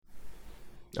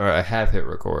All right, I have hit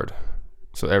record.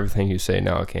 So everything you say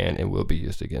now can and will be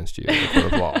used against you in the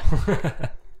court of law.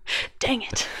 Dang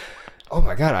it. Oh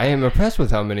my god, I am impressed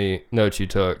with how many notes you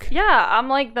took. Yeah, I'm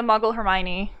like the Muggle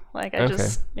Hermione. Like, I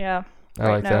just, I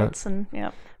write like notes and,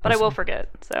 But I will forget,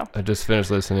 so. I just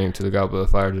finished listening to The Goblet of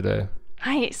Fire today.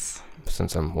 Nice.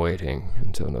 Since I'm waiting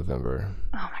until November.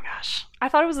 Oh my gosh. I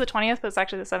thought it was the 20th, but it's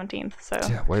actually the 17th, so.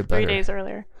 Yeah, way better. 3 days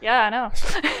earlier. Yeah, I know.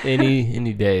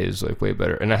 any day is like way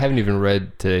better. And I haven't even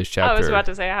read today's chapter. I was about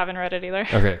to say I haven't read it either.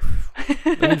 Okay.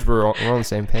 That means we're on the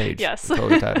same page. Yes. We're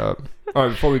totally tied up. All right,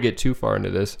 before we get too far into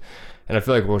this, and I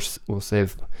feel like we'll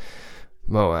save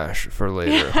Moash for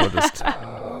later. We'll just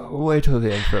wait till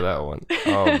the end for that one.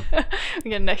 We're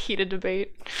getting a heated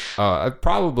debate. I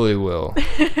probably will.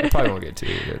 I probably won't get too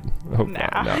heated. I hope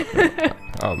not.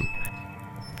 No.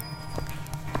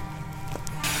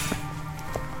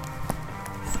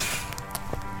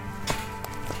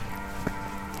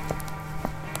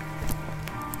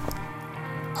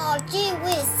 Oh, gee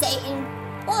whiz, Satan.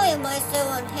 Why am I so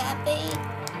unhappy?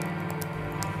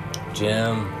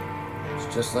 Jim.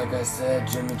 It's just like I said,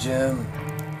 Jimmy Jim.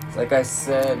 It's like I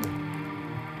said.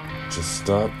 Just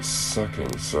stop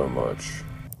sucking so much.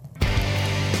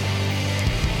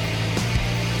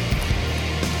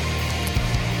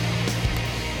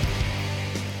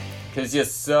 Cause you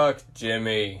suck,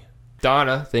 Jimmy.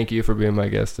 Donna, thank you for being my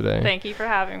guest today. Thank you for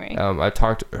having me.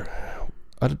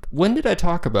 When did I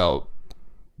talk about?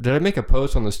 Did I make a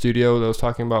post on the studio that was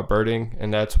talking about birding,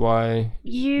 and that's why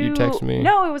you texted me?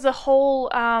 No, it was a whole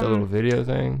the little video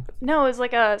thing. No, it was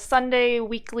like a Sunday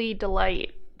weekly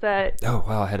delight that. Oh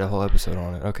wow, I had a whole episode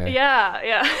on it. Okay.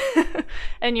 Yeah.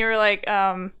 And you were like,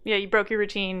 you broke your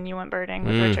routine. You went birding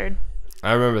with Richard.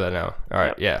 I remember that now. All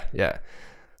right. Yep. Yeah.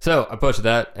 So I posted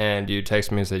that, and you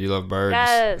texted me and said you love birds.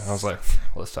 Yes. And I was like,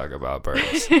 let's talk about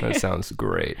birds. That sounds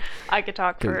great. I could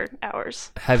talk for hours.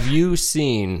 Have you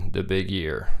seen The Big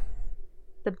Year?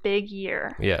 The Big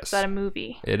Year. Yes. Is that a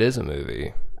movie? It is a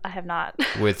movie. I have not.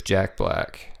 With Jack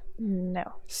Black. No.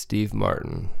 Steve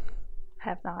Martin. I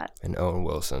have not. And Owen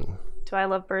Wilson. Do I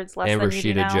love birds less and than you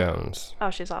do now? Rashida Jones.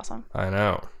 Oh, she's awesome. I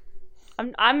know.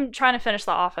 I'm trying to finish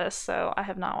The Office, so I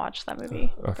have not watched that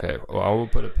movie. Okay, well, I will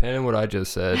put a pin in what I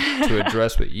just said to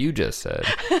address what you just said.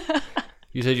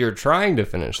 You said you're trying to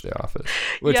finish The Office,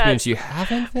 which means you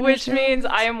haven't finished Which it? means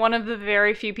I am one of the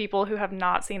very few people who have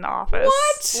not seen The Office.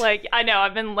 What? Like, I know,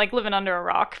 I've been, like, living under a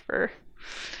rock for...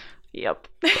 Yep.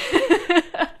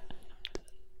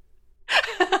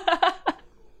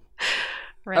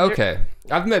 Okay.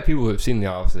 I've met people who have seen The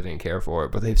Office that didn't care for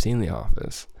it, but they've seen The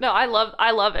Office. No, I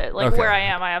love it. Like, where I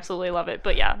am, I absolutely love it.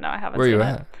 But yeah, no, I haven't seen it. Where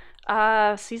are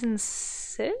you at? Season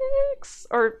 6?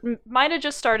 Or might have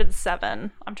just started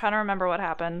 7. I'm trying to remember what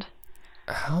happened.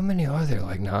 How many are there?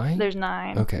 Like 9? There's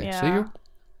 9. Okay, yeah. so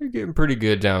you're getting pretty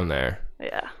good down there.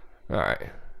 Yeah. All right.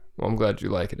 Well, I'm glad you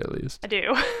like it at least. I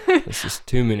do. It's just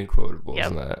too many quotables Yep.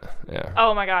 in that. Yeah.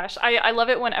 Oh my gosh. I love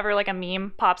it whenever like a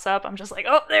meme pops up. I'm just like,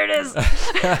 oh, there it is.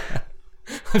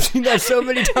 I've seen that so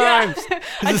many times.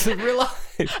 This is real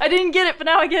life. I didn't get it, but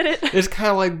now I get it. It's kind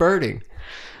of like birding.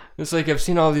 It's like I've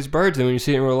seen all these birds, and when you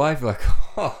see it in real life, you're like,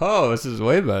 oh, this is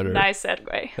way better. Nice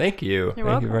segue. Thank you. You're Thank you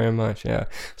welcome. very much. Yeah.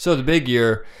 So The Big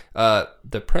Year,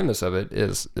 the premise of it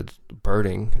is it's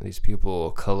birding. These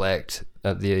people collect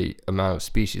the amount of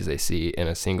species they see in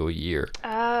a single year.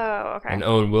 Oh, okay. And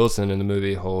Owen Wilson in the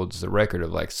movie holds the record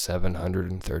of like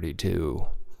 732.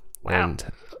 Wow. And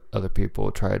other people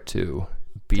try to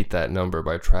beat that number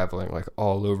by traveling like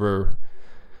all over.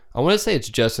 I want to say it's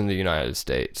just in the United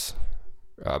States.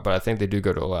 But I think they do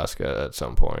go to Alaska at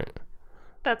some point.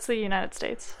 That's the United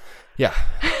States. Yeah.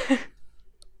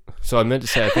 So I meant to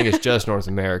say I think it's just North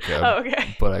America. Oh,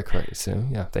 okay. But I corrected. So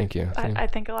yeah, thank you. I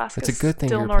think Alaska's It's a good thing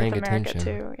still you're North paying America attention.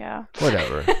 too. Yeah.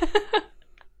 Whatever.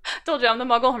 Told you I'm the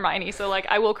Muggle Hermione, so like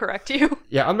I will correct you.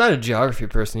 Yeah, I'm not a geography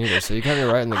person either, so you got me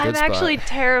right in the good I'm spot. actually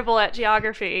terrible at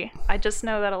geography. I just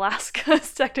know that Alaska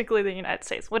is technically the United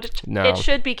States, which No. it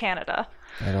should be Canada.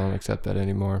 I don't accept that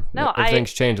anymore. No,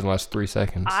 Everything's changed in the last 3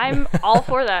 seconds. I'm all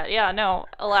for that. Yeah, no,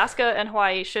 Alaska and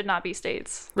Hawaii should not be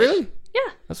states. Really?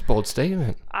 Yeah, That's a bold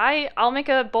statement. I'll make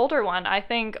a bolder one. I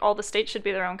think all the states should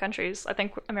be their own countries. I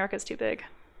think America's too big.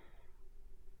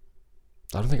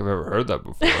 I don't think I've ever heard that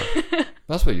before.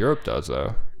 That's what Europe does,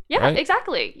 though. Yeah, right?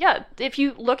 exactly. Yeah, if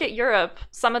you look at Europe,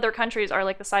 some of their countries are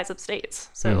like the size of states.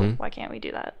 So Mhm. why can't we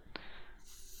do that?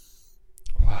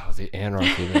 Wow, the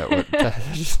anarchy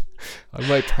I'm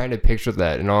like trying to picture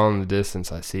that, and all in the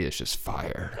distance I see it's just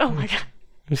fire. Oh my god,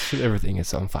 Everything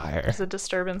is on fire. there's a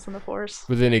disturbance in the force.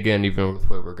 But then again, even with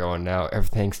where we're going now,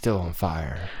 everything's still on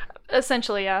fire.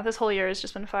 Essentially, yeah. This whole year has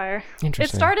just been fire. It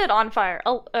Interesting. started on fire.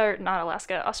 Oh, or not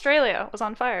Alaska. Australia was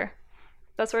on fire.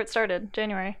 That's where it started.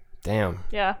 January. Damn.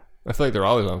 Yeah. I feel like they're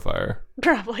always on fire,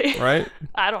 Probably. right?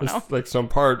 I don't know. It's like some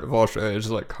part of Australia is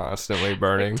just like constantly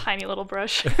burning. Tiny little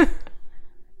brush.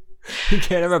 You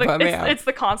can't ever put me out. It's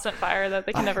the constant fire that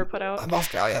they can never put out. I'm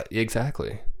Australia.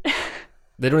 Exactly.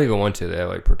 They don't even want to. They have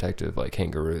like protective like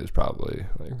kangaroos probably.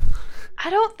 Like,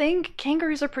 I don't think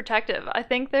kangaroos are protective. I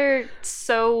think they're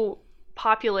so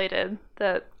populated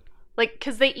that, like,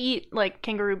 because they eat like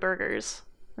kangaroo burgers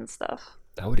and stuff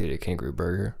I would eat a kangaroo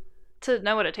burger. to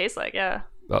know what it tastes like. Yeah.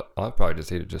 Well, I'll probably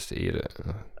just eat it just to eat it.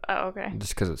 Oh, okay.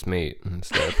 Just because it's meat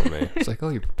instead for me. It's like, oh,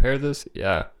 you prepare this?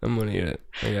 Yeah, I'm going to eat it.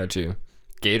 I got you.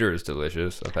 Gator is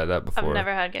delicious. I've had that before. I've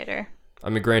never had gator. I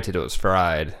mean, granted, it was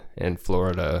fried in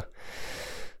Florida.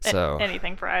 So,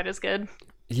 Anything fried is good.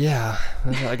 yeah,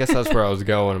 I guess that's where I was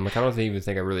going. I'm like, I don't even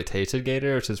think I really tasted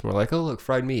gator. It's just more like, oh, look,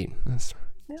 fried meat. It's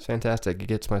fantastic. It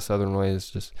gets my southern ways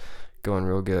just going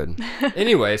real good.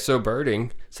 Anyway, so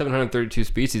birding, 732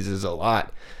 species is a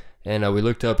lot. And we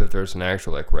looked up if there's an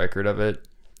actual like record of it.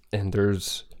 And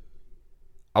there's,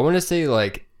 I want to say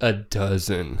like a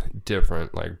dozen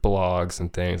different like blogs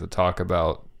and things that talk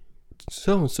about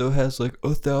so-and-so has like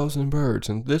 1,000 birds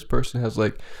and this person has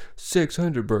like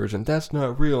 600 birds and that's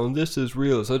not real and this is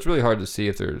real. So it's really hard to see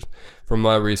if there's, from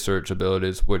my research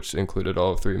abilities, which included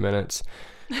all of 3 minutes,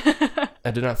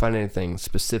 I did not find anything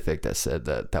specific that said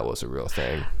that that was a real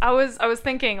thing. I was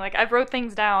thinking, like, I wrote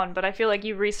things down, but I feel like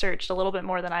you researched a little bit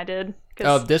more than I did.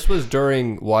 This was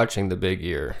during watching The Big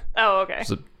Ear. Oh, okay. I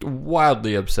was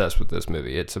wildly obsessed with this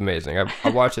movie. It's amazing. I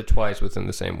watched it twice within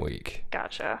the same week.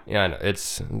 Gotcha. Yeah, I know.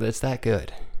 It's that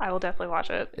good. I will definitely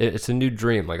watch it. It's a new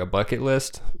dream, like a bucket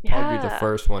list. Probably the Yeah.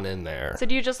 first one in there. So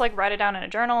do you just, like, write it down in a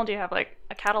journal? Do you have, like,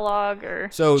 a catalog or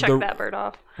So check that bird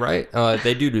off? Right?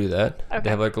 They do that. Okay. They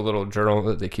have like a little journal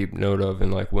that they keep note of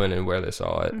and like when and where they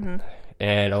saw it. Mm-hmm.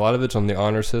 And a lot of it's on the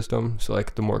honor system. So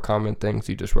like the more common things,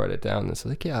 you just write it down. And it's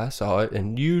like, yeah, I saw it.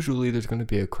 And usually there's going to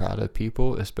be a crowd of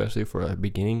people, especially for a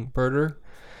beginning birder.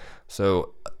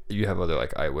 So you have other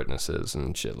like eyewitnesses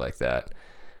and shit like that.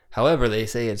 However, they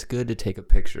say it's good to take a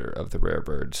picture of the rare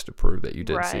birds to prove that you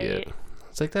did see it. Right.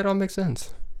 It's like, that all makes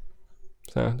sense.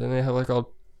 So then they have like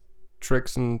all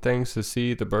tricks and things to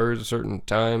see the birds at certain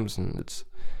times, and it's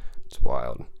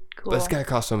wild. Cool. But it's gotta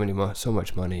cost so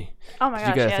much money. Oh my gosh,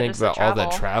 You gotta yeah, think just the about all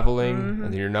that travel. traveling, Mhm. and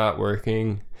then you're not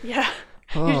working. Yeah.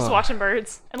 You're just Oh. watching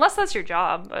birds. Unless that's your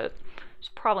job, but it's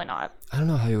probably not. I don't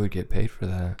know how you would get paid for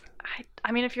that.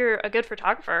 I mean, if you're a good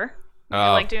photographer, you're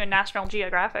Oh. like doing National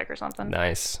Geographic or something.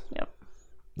 Nice. Yep.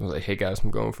 I was like, hey guys, I'm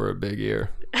going for a big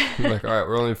ear. I'm like, all right,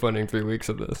 we're only funding 3 weeks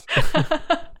of this.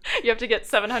 You have to get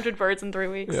 700 birds in 3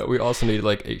 weeks. Yeah, we also need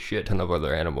like a shit ton of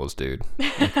other animals, dude.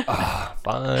 Like,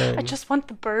 fine. I just want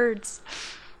the birds.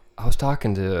 I was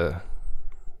talking to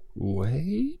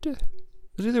Wade. It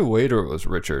was either Wade or it was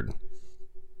Richard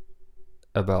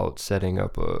about setting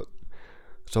up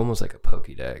it's almost like a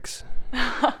Pokédex.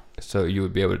 So you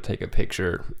would be able to take a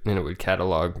picture and it would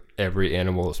catalog every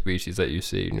animal species that you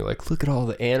see. And you're like, look at all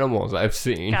the animals I've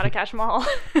seen. Gotta catch them all.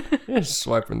 Just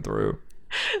swiping through.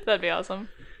 That'd be awesome.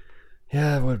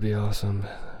 Yeah, it would be awesome.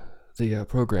 The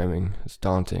programming is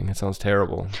daunting. It sounds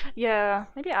terrible. Yeah,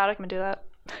 maybe Adam can do that.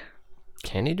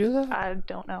 Can he do that? I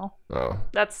don't know. Oh,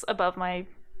 That's above my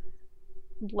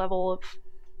level of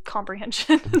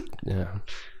comprehension. yeah.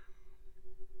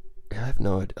 I have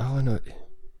no idea. Oh, I know.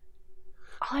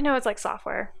 All I know is like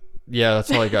software. Yeah,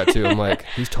 that's all I got too. I'm like,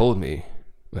 he's told me.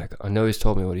 Like, I know he's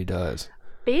told me what he does.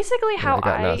 Basically, how I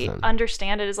got I nothing.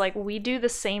 understand it is like we do the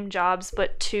same jobs,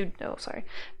 but two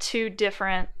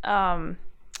different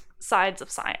sides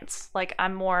of science. Like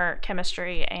I'm more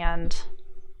chemistry and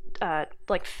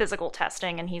like physical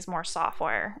testing, and he's more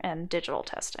software and digital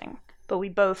testing. But we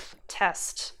both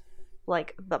test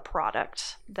like the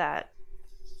product that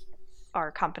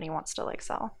our company wants to like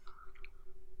sell.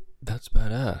 That's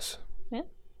badass. Yeah.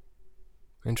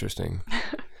 Interesting.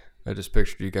 I just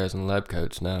pictured you guys in lab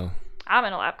coats now. I'm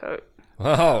in a lab coat.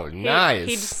 Oh, nice.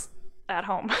 He's at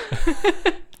home.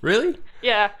 Really?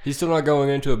 Yeah. He's still not going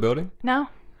into a building? No.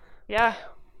 Yeah.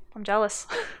 I'm jealous.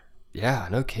 Yeah,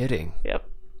 no kidding. Yep.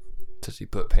 Does he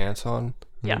put pants on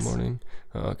in Yes. the morning?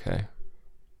 Oh, okay.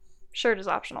 Shirt is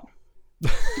optional.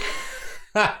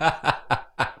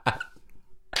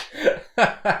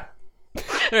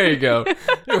 There you go.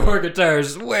 Your work attire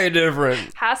is way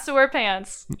different. Has to wear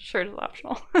pants. Shirt is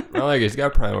optional. I like it. He's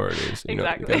got priorities. You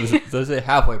Exactly. know, does it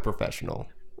halfway professional?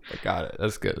 I got it.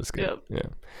 That's good. That's good. Yep. Yeah.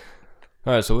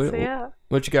 All right. So, So yeah.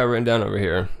 what you got written down over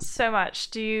here? So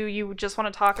much. Do you just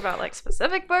want to talk about like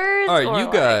specific birds? All right, or you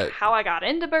like, got- how I got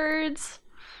into birds?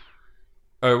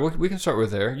 All right, we can start with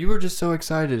there. You were just so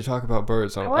excited to talk about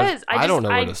birds. I was. I don't know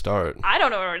where to start. I don't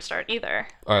know where to start either.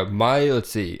 All right, let's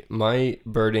see. My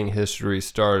birding history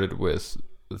started with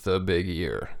the big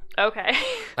ear. Okay.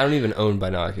 I don't even own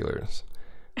binoculars.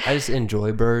 I just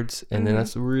enjoy birds, and then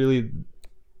that's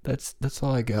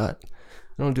all I got.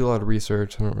 I don't do a lot of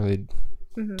research. I don't really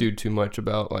do too much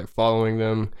about like following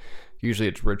them. Usually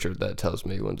it's Richard that tells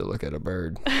me when to look at a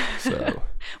bird. So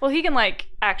well, he can like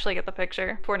actually get the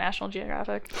picture for National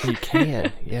Geographic. He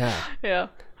can, yeah.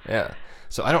 Yeah.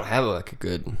 So I don't have like a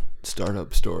good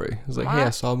startup story. It's like, hey,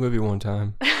 I saw a movie one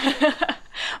time.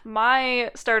 My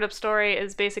startup story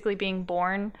is basically being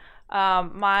born.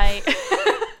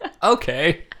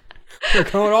 Okay. We're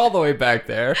going all the way back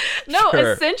there. No,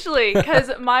 Sure. essentially, because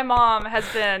my mom has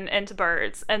been into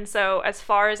birds. And so as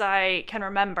far as I can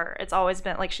remember, it's always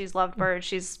been like she's loved birds.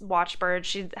 She's watched birds.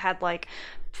 She had like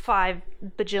 5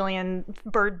 bajillion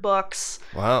bird books.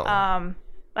 Wow.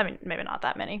 I mean, maybe not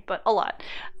that many, but a lot.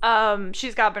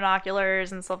 She's got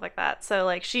binoculars and stuff like that. So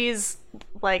like she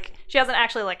hasn't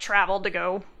actually like traveled to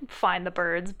go find the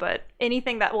birds, but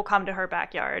anything that will come to her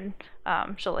backyard,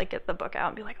 she'll like get the book out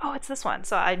and be like, oh, it's this one.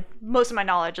 So most of my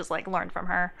knowledge is like learned from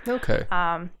her. Okay.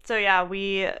 So yeah,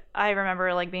 I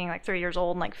remember like being like 3 years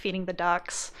old and like feeding the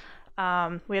ducks.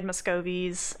 We had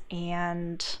Muscovies,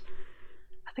 and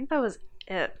I think that was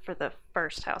it for the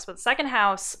first house. But the second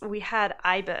house, we had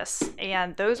ibis,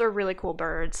 and those are really cool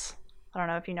birds. I don't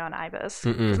know if you know an ibis.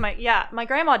 'Cause my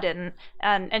grandma didn't,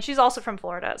 and she's also from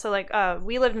Florida. So like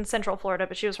we lived in Central Florida,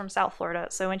 but she was from South Florida.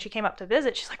 So when she came up to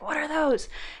visit, she's like, "What are those?"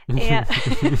 And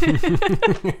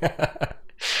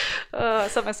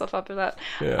set myself up for that.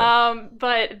 Yeah.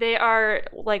 But they are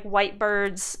like white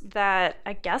birds that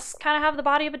I guess kind of have the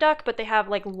body of a duck, but they have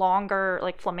like longer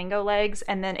like flamingo legs,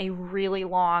 and then a really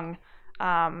long.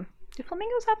 Do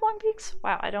flamingos have long beaks?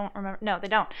 Wow, I don't remember. No, they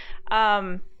don't.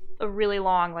 A really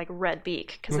long like red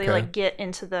beak, because they like get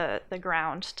into the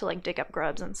ground to like dig up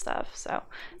grubs and stuff. So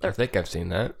I think I've seen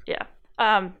that. yeah.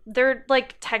 They're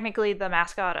like technically the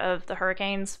mascot of the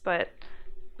Hurricanes, but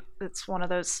it's one of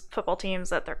those football teams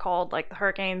that they're called like the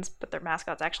Hurricanes, but their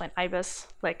mascot's actually an ibis.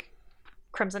 Like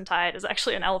Crimson Tide is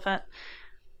actually an elephant.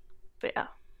 But yeah.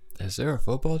 Is there a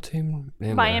football team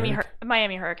named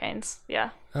Miami Hurricanes? Yeah.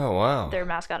 Oh wow. Their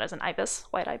mascot is an ibis,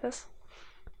 white ibis.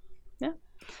 Yeah.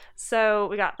 So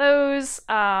we got those.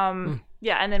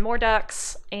 Yeah, and then more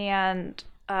ducks and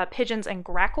pigeons and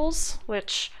grackles,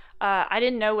 which I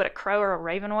didn't know what a crow or a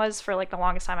raven was for like the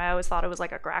longest time. I always thought it was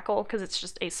like a grackle because it's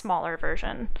just a smaller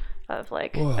version of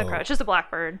like a crow. It's just a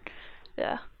blackbird.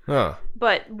 Yeah. Huh.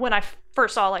 But when I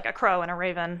first saw like a crow and a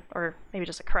raven, or maybe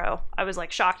just a crow, I was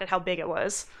like shocked at how big it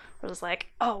was. I was like,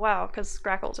 oh wow, because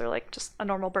grackles are like just a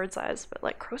normal bird size, but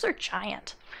like crows are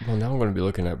giant. Well, now I'm going to be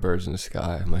looking at birds in the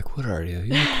sky. I'm like, what are you?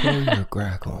 You're a crow, you're a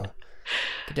grackle.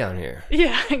 Get down here.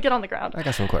 Yeah, get on the ground. I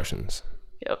got some questions.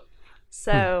 Yep.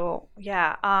 So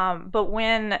yeah, but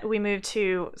when we moved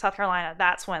to South Carolina,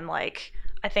 that's when like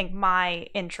I think my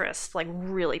interest like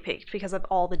really peaked because of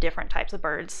all the different types of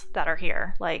birds that are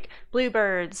here, like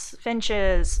bluebirds,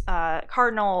 finches,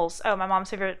 cardinals. Oh, my mom's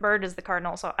favorite bird is the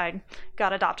cardinal, so I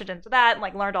got adopted into that and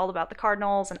like learned all about the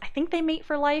cardinals, and I think they mate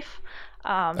for life.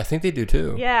 I think they do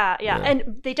too. Yeah,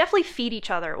 and they definitely feed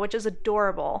each other, which is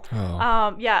adorable.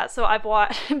 Oh. Yeah, so I've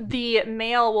watched the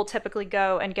male will typically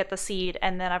go and get the seed,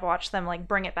 and then I've watched them like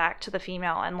bring it back to the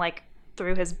female and like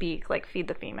through his beak like feed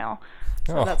the female.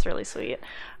 So that's really sweet.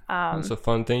 That's a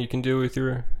fun thing you can do with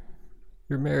your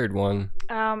married one.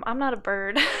 I'm not a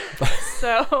bird.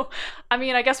 So I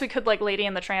mean, I guess we could like Lady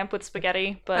and the Tramp with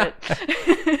spaghetti, but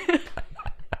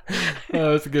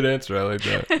Oh, that's a good answer. I like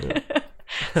that. Yeah.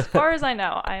 As far as I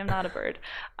know, I am not a bird.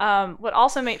 What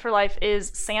also mate for life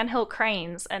is sandhill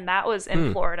cranes, and that was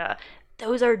in Florida.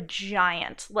 Those are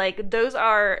giant. Like those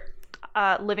are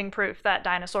living proof that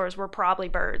dinosaurs were probably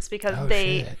birds because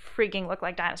they freaking look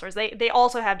like dinosaurs. They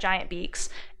also have giant beaks,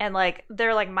 and like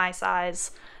they're like my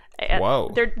size.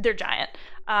 Whoa. They're giant.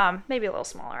 Maybe a little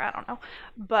smaller, I don't know.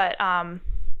 But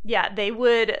yeah, they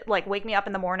would like wake me up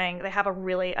in the morning. They have a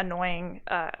really annoying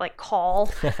like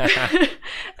call.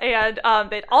 And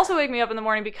they'd also wake me up in the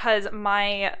morning because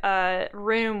my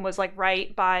room was like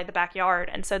right by the backyard,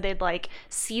 and so they'd like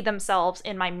see themselves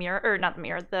in my mirror, or not the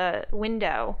mirror, the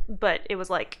window, but it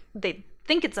was like they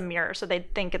think it's a mirror, so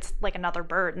they'd think it's like another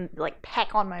bird and like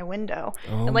peck on my window.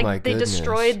 And like they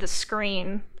destroyed the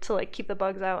screen to like keep the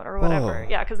bugs out or whatever.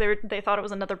 Yeah, because they thought it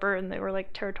was another bird and they were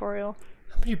like territorial.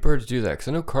 How many birds do that? Because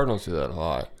I know cardinals do that a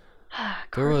lot.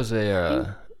 There was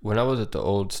a when I was at the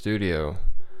old studio,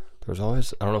 there was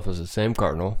always, I don't know if it was the same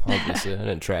cardinal, obviously, I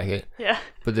didn't track it, Yeah.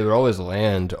 but they would always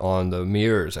land on the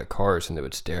mirrors at cars and they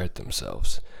would stare at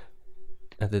themselves.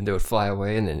 And then they would fly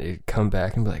away and then they'd come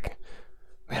back and be like,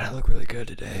 man, I look really good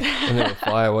today. And they would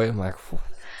fly away. I'm like,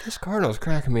 this cardinal's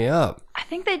cracking me up. I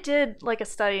think they did like a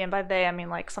study, and by they I mean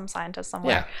like some scientist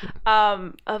somewhere, Yeah.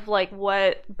 of like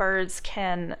what birds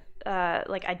can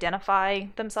like identify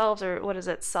themselves, or what is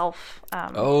it, self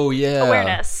Oh, yeah.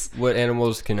 awareness. What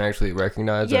animals can actually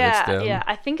recognize that it's them. Yeah,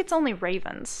 I think it's only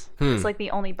ravens. It's like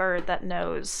the only bird that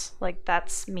knows, like,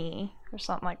 that's me or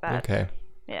something like that. Okay.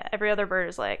 Yeah, every other bird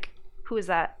is like, who is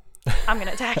that? I'm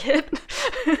gonna attack it.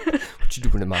 What you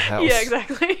doing in my house? Yeah,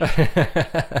 exactly.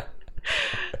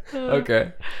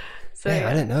 Okay. So Hey, I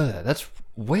yeah. didn't know that. That's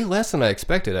way less than I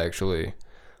expected, actually.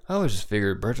 I always just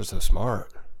figured birds are so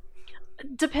smart.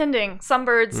 Depending, some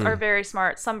birds are very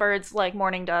smart. Some birds, like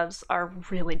mourning doves, are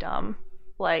really dumb.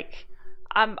 Like,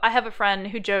 I have a friend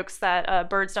who jokes that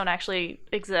birds don't actually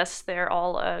exist. They're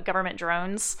all government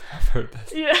drones. I've heard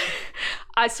this. Yeah,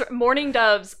 mourning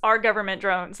doves are government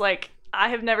drones. Like, I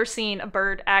have never seen a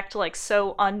bird act like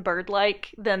so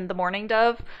unbird-like than the mourning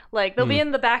dove. Like, they'll be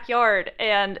in the backyard,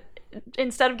 and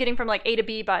instead of getting from like A to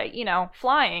B by, you know,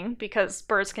 flying, because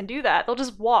birds can do that, they'll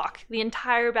just walk the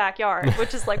entire backyard,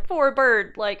 which is like for a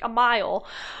bird, like a mile.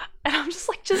 And I'm just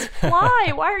like, just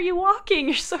fly. Why are you walking?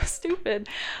 You're so stupid.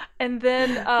 And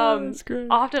then That's great.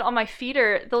 often on my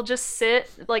feeder, they'll just sit,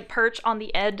 like perch on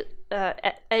the edge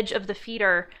of the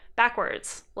feeder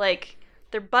backwards. Like,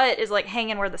 their butt is like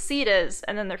hanging where the seat is,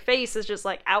 and then their face is just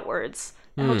like outwards.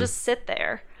 And they'll just sit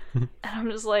there. And I'm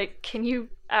just like, can you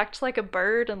act like a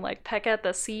bird and like peck at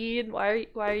the seed? Why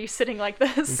are you sitting like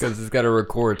this? Because it's got to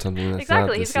record something that's Exactly.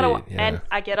 not He's the got seed. to, and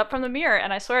I get up from the mirror,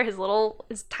 and I swear his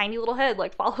tiny little head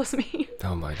like follows me.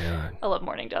 Oh, my God. I love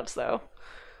mourning doves though.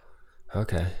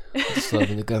 Okay. Just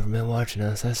loving the government watching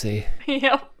us, I see.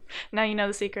 Yep. Now you know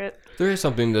the secret. There is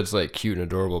something that's like cute and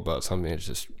adorable about something that's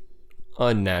just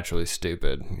unnaturally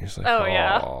stupid. You're just like, Oh,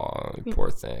 yeah. "Aw, poor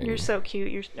thing." You're so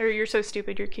cute. You're so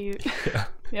stupid. You're cute. Yeah.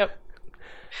 Yep.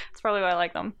 That's probably why I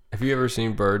like them. Have you ever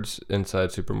seen birds inside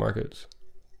supermarkets?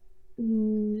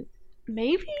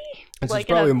 Maybe. It's like just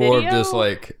probably in a more of video? just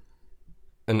like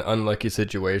an unlucky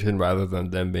situation rather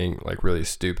than them being like really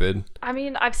stupid. I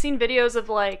mean, I've seen videos of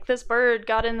like this bird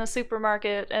got in the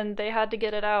supermarket and they had to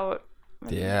get it out.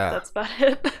 And Yeah. that's about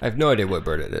it. I have no idea what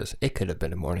bird it is. It could have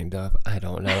been a mourning dove. I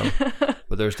don't know.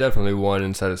 But there's definitely one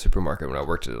inside a supermarket when I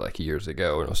worked at it like years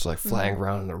ago, and it was like flying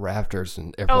around in the rafters,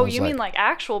 and everyone Oh, was you like, mean like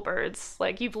actual birds?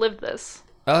 Like you've lived this?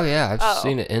 "Oh yeah, I've Oh.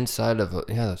 seen it inside of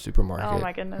the supermarket." Oh,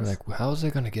 my goodness. I'm like, well, how is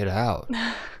it gonna get out?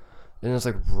 And it's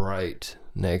like right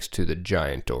next to the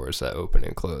giant doors that open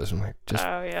and close. I'm like, just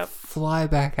Oh, yep. fly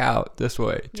back out this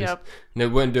way. Just, Yep. And it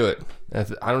wouldn't do it.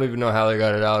 I don't even know how they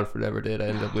got it out. If it ever did, I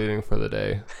ended up leaving for the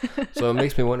day. So it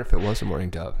makes me wonder if it was a mourning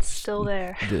dove. Still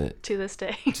there The, to this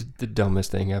day. it's the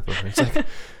dumbest thing ever. It's like,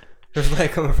 there's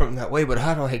light coming from that way, but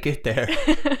how do I get there?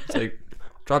 It's like,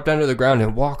 drop down to the ground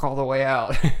and walk all the way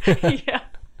out. Yeah.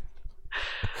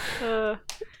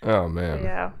 Oh, man.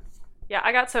 Yeah. Yeah,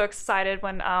 I got so excited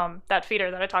when that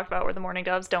feeder that I talked about where the mourning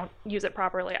doves don't use it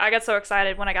properly. I got so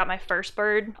excited when I got my first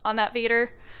bird on that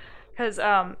feeder because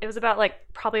it was about like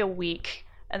probably a week,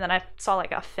 and then I saw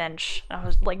like a finch, and I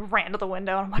was like ran to the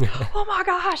window, and I'm like, oh my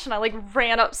gosh, and I like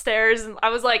ran upstairs, and I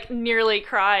was like nearly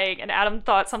crying, and Adam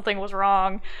thought something was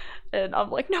wrong, and I'm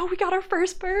like, no, we got our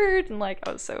first bird, and like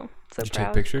I was so Did you proud.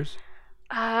 take pictures?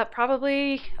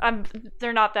 Probably.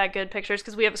 They're not that good pictures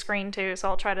because we have a screen too, so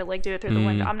I'll try to like do it through the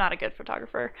window. I'm not a good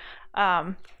photographer. We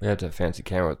have to have a fancy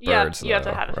camera with Yeah, birds, you have to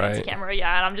though, have a fancy right? camera.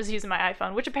 Yeah, and I'm just using my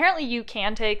iPhone, which apparently you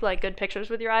can take like good pictures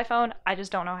with your iPhone. I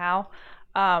just don't know how.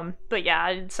 But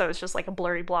yeah, so it's just like a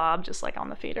blurry blob, just like on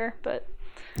the feeder. But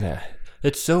Yeah.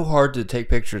 It's so hard to take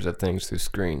pictures of things through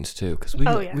screens, too, because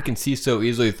Oh, yeah. we can see so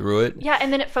easily through it. yeah,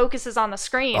 and then it focuses on the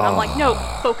screen. I'm like, no,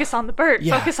 focus on the bird.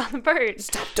 Yeah. Focus on the bird.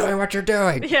 Stop doing what you're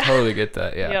doing. Yeah. Totally get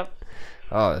that, yeah. Yep.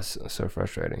 Oh, it's so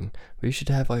frustrating. But you should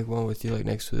have like one with you like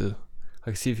next to,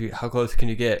 like see if you how close can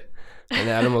you get, and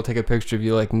Adam will take a picture of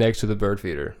you like next to the bird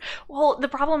feeder. Well, the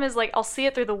problem is like I'll see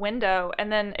it through the window,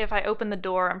 and then if I open the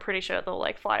door, I'm pretty sure they'll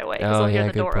like fly away because Oh, they'll hear yeah,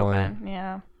 the good door point. open.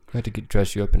 Yeah. I have to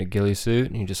dress you up in a ghillie suit,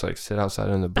 and you just like sit outside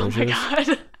in the Oh bushes, my god.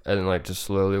 and then like just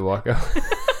slowly walk out.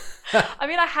 I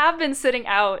mean, I have been sitting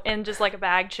out in just like a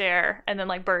bag chair, and then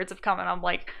like birds have come, and I'm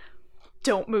like,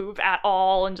 don't move at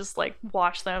all, and just like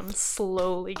watch them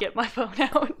slowly get my phone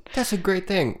out. That's a great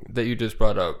thing that you just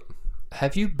brought up.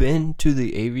 Have you been to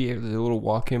the aviary, the little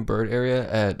walk-in bird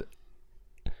area at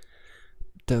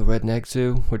the Redneck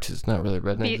Zoo, which is not really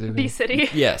Redneck Zoo. Bee City.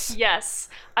 Yes. Yes.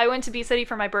 I went to Bee City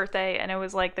for my birthday, and it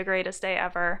was like the greatest day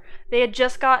ever. They had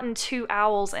just gotten 2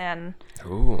 owls in.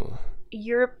 Ooh.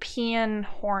 European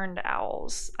horned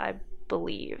owls, I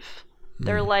believe.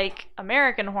 They're like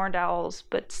American horned owls,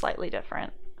 but slightly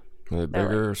different. Are they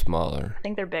bigger or smaller? I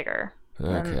think they're bigger.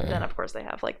 Okay. And then, of course, they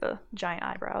have like the giant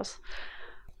eyebrows.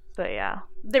 But yeah,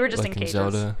 they were just Like in cages.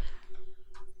 Zelda?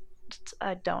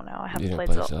 I don't know. I You haven't didn't played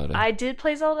play Zelda. Zelda. I did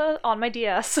play Zelda on my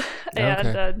DS, and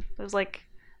it was like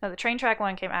the train track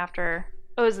one came after.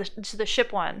 Oh, it was the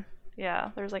ship one. Yeah,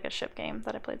 there was like a ship game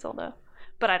that I played Zelda,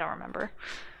 but I don't remember.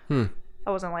 I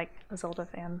wasn't like a Zelda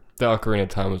fan. The Ocarina of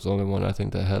Time was the only one I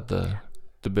think that had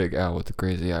the big owl with the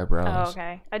crazy eyebrows. Oh,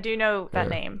 okay. I do know that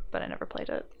Yeah. name, but I never played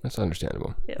it. That's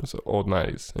understandable. Yep. It's the old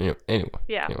 90s. Anyway.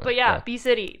 Yeah, Anyway, but yeah, Bee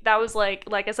City. That was like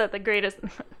I said, the greatest.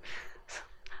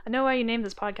 I know why you named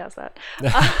this podcast that.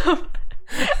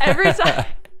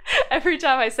 Every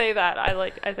time I say that,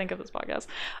 I think of this podcast.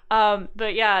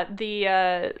 But yeah,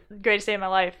 the greatest day of my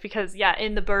life, because yeah,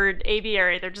 in the bird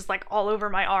aviary, they're just like all over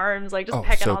my arms, like just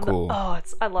pecking so on cool.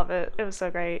 I love it. It was so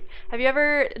great. Have you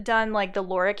ever done like the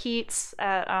lorikeets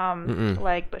at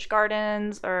like Busch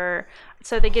Gardens, or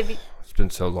so they give you? It's been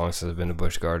so long since I've been to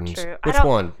Busch Gardens. True. Which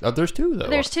one? Oh, there's 2 though.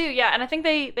 There's 2, yeah, and I think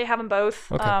they have them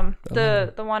both. Okay.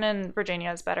 The one in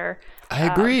Virginia is better. I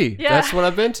agree. yeah. That's what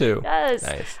I've been to. Yes.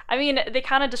 Nice. I mean, they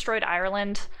kind of destroyed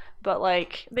Ireland, but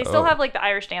like they still have like the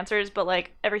Irish dancers, but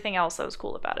like everything else that was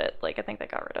cool about it, like I think they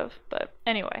got rid of. But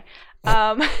anyway,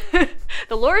 the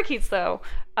lorikeets though,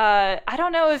 I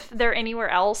don't know if they're anywhere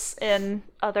else in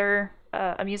other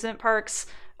amusement parks.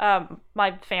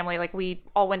 My family, like we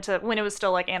all went to, when it was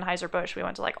still like Anheuser-Busch, we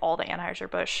went to like all the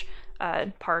Anheuser-Busch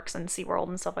parks and SeaWorld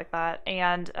and stuff like that.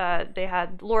 And they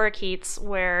had lorikeets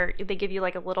where they give you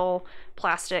like a little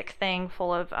plastic thing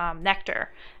full of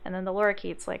nectar. And then the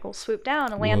lorikeets like will swoop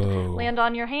down and land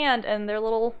on your hand, and their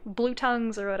little blue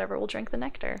tongues or whatever will drink the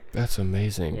nectar. That's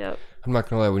amazing. Yep. I'm not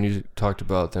gonna lie, when you talked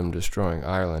about them destroying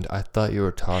Ireland, I thought you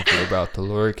were talking about the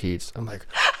lorikeets. I'm like,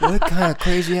 what kind of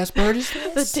crazy ass bird is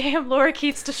The this? damn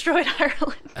lorikeets destroyed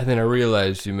Ireland. And then I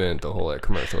realized you meant the whole like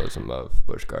commercialism of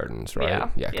Busch Gardens, right?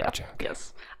 Yeah, gotcha.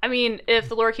 Yes. I mean, if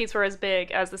the lorikeets were as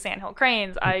big as the sandhill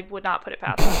cranes, I would not put it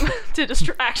past them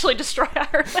to actually destroy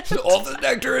Ireland. All the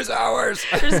nectar is ours.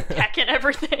 They're just pecking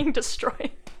everything,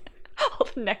 destroying all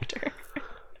the nectar.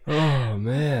 Oh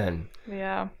man.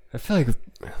 Yeah. I feel like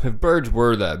if birds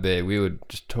were that big, we would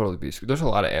just totally be screwed. There's a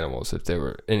lot of animals if they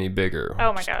were any bigger.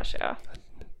 Oh my gosh, yeah.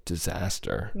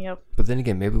 Disaster. Yep. But then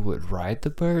again, maybe we would ride the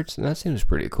birds, and that seems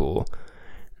pretty cool.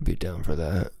 I'd be down for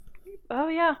that. Oh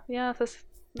yeah, yeah. If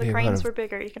the cranes were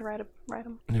bigger, you could ride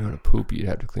them. The amount of poop you'd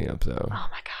have to clean up, though. Oh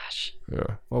my gosh.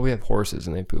 Yeah. Well, we have horses,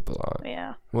 and they poop a lot.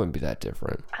 Yeah. It wouldn't be that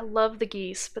different. I love the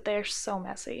geese, but they are so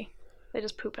messy. They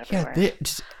just poop everywhere. Yeah, they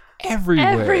just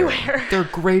everywhere. Everywhere. They're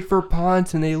great for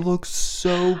ponds, and they look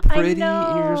so pretty. I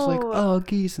And you're just like, know. oh,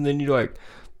 geese. And then you're like,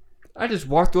 I just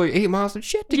walked like 8 miles of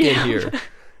shit to get Yeah. here.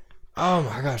 Oh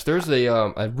my gosh, there's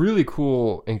a really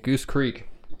cool in Goose Creek.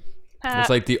 It's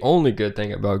like the only good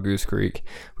thing about Goose Creek.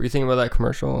 Were you thinking about that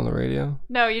commercial on the radio?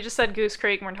 No, you just said Goose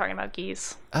Creek and we're talking about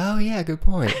geese. Oh yeah, good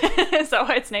point. Is that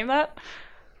why it's named that?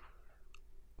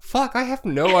 Fuck, I have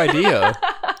no idea.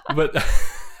 But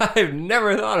I've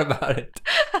never thought about it.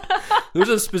 There's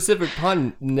a specific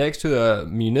pond next to the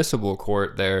municipal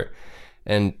court there,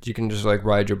 and you can just like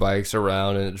ride your bikes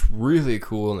around, and it's really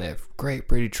cool, and they have great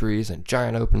pretty trees and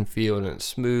giant open field, and it's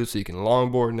smooth so you can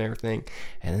longboard and everything.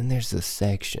 And then there's this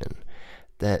section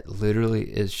that literally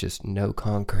is just no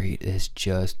concrete, it's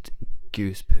just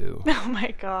goose poo. Oh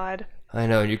my god. I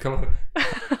know, and you come up,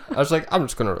 I was like, I'm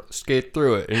just gonna skate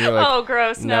through it, and you're like, Oh,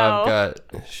 gross, now no. I've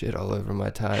got shit all over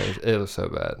my tires. It was so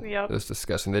bad. Yep. It was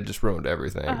disgusting. They just ruined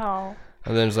everything. Oh.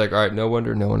 And then it's like, all right, no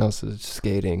wonder no one else is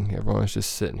skating. Everyone's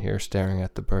just sitting here staring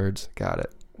at the birds. Got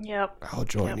it. Yep. I'll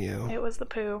join you. It was the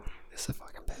poo. It's a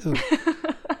fucking poo.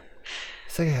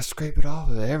 It's like I gotta scrape it off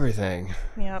of everything.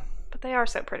 Yep. But they are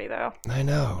so pretty though. I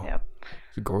know. Yep.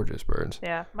 It's gorgeous birds.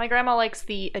 Yeah. My grandma likes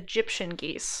the Egyptian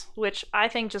geese, which I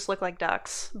think just look like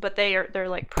ducks, but they're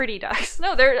like pretty ducks.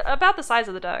 No, they're about the size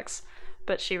of the ducks,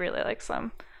 but she really likes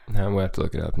them. Now I'm gonna have to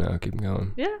look it up now. Keep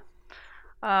going.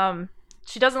 Yeah.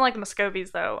 She doesn't like the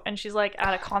Muscovies though, and she's like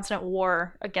at a constant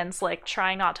war against like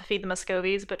trying not to feed the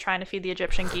Muscovies, but trying to feed the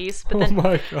Egyptian geese. But then, Oh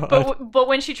my god. but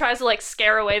when she tries to like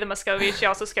scare away the Muscovies, she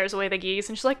also scares away the geese,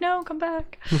 and she's like, "No, come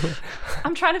back!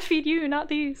 I'm trying to feed you, not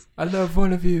these." I love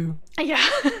one of you. Yeah,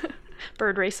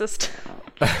 bird racist.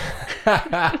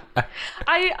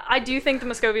 I do think the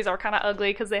Muscovies are kind of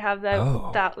ugly because they have that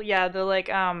Oh. the like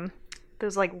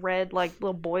those like red like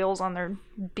little boils on their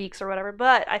beaks or whatever.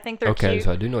 But I think they're Okay, cute.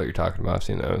 so I do know what you're talking about. I've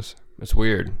seen those. It's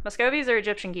weird. Muscovies are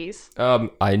Egyptian geese.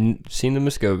 Seen the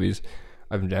Muscovies.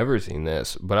 I've never seen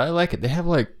this, but I like it. They have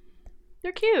like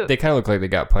They're cute. they kind of look like they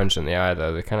got punched in the eye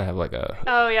though. They kind of have like a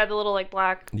Oh yeah, the little like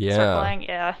black circling.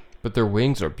 Yeah. but their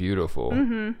wings are beautiful.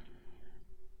 Mm-hmm.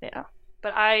 Yeah.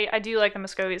 But I do like the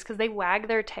Muscovies because they wag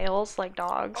their tails like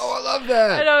dogs. Oh, I love I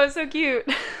that. know, it's so cute.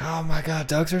 Oh my god,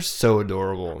 ducks are so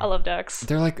adorable. I love ducks.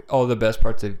 They're like all the best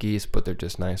parts of geese, but they're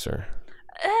just nicer.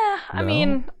 I No?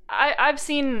 mean, I've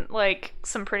seen like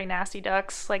some pretty nasty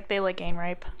ducks. Like they like game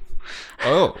rape.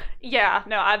 Oh. Yeah,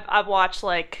 no, I've watched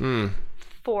like Hmm.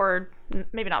 4,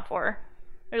 maybe not 4,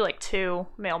 maybe like 2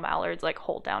 male mallards like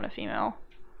hold down a female,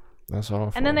 That's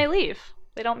awful. and then they leave.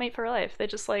 They don't mate for life. They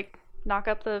just like knock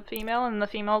up the female, and the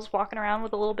female's walking around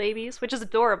with the little babies, which is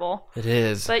adorable. It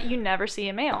is. But you never see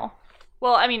a male.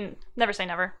 Well, I mean, never say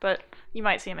never, but you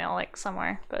might see a male like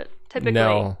somewhere. But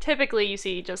No. typically you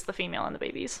see just the female and the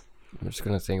babies. I'm just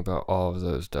gonna think about all of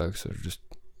those ducks that are just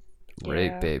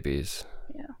rape Yeah. babies.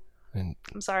 Yeah. And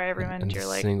I'm sorry, I ruined and your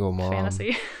like single mom.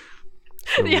 fantasy.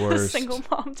 the Yeah, worst. single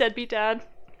mom, deadbeat dad.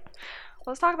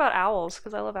 Let's talk about owls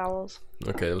because I love owls.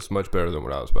 Okay, it was much better than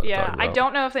what I was about to Yeah, talk about. I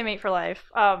don't know if they mate for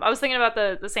life. I was thinking about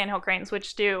the sandhill cranes,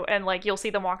 which do, and like you'll see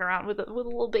them walk around with a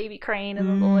little baby crane, and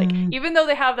then they'll like, even though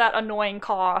they have that annoying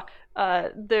caw,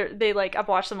 they like I've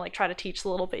watched them like try to teach the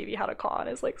little baby how to caw, and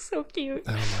it's like so cute.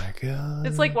 Oh my god.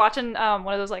 It's like watching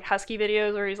one of those like husky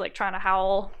videos where he's like trying to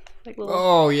howl, like little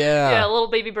Oh yeah. yeah, a little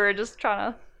baby bird just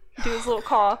trying to do his little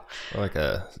caw. Or like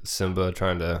a Simba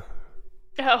trying to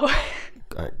Oh,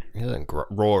 he doesn't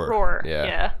roar. roar. Yeah.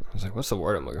 Yeah. I was like, what's the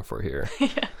word I'm looking for here?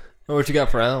 Yeah. Oh, what you got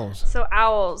for owls? So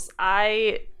owls,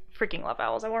 I freaking love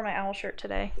owls. I wore my owl shirt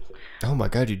today. Oh my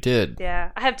god, you did.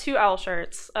 Yeah, I have 2 owl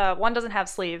shirts. One doesn't have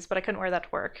sleeves, but I couldn't wear that to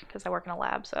work because I work in a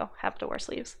lab, so I have to wear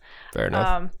sleeves. Fair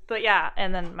enough. But yeah,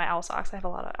 and then my owl socks. I have a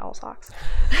lot of owl socks.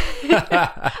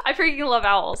 I freaking love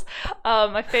owls.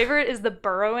 My favorite is the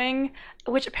burrowing,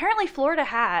 which apparently Florida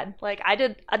had. Like, I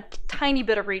did a tiny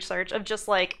bit of research of just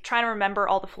like trying to remember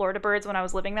all the Florida birds when I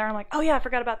was living there. I'm like, oh yeah, I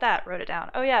forgot about that. Wrote it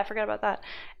down. Oh yeah, I forgot about that.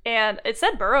 And it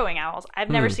said burrowing owls. I've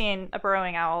never seen a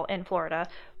burrowing owl in Florida,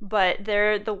 but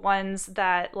they're the ones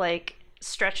that like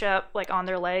stretch up like on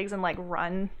their legs and like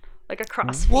run like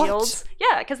across What? fields.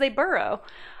 Yeah, because they burrow.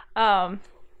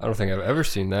 I don't think I've ever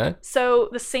seen that. So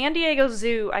the San Diego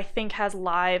Zoo, I think it's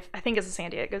the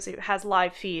San Diego Zoo, has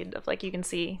live feed of like you can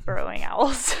see burrowing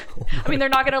owls. I mean, they're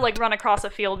not gonna like run across a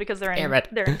field because they're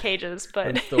in cages,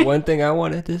 but That's the one thing I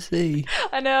wanted to see.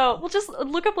 I know. Well, just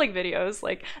look up like videos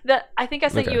like that. I think I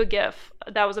sent Okay. you a GIF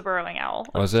that was a burrowing owl.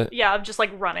 Was it? Yeah, of just like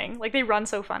running. Like they run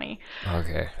so funny.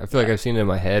 Okay. I feel like I've seen it in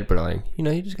my head, but like,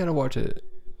 you just gotta watch it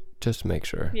just to make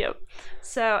sure. Yep.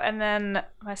 So, and then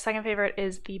my second favorite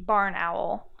is the barn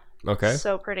owl. Okay.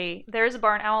 So pretty. There's a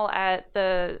barn owl at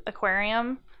the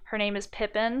aquarium. Her name is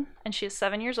Pippin, and she is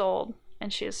 7 years old,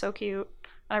 and she is so cute.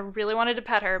 I really wanted to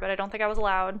pet her, but I don't think I was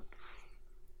allowed.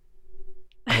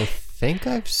 I think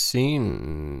I've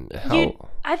seen how.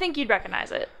 I think you'd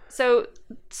recognize it. So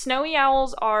snowy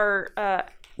owls are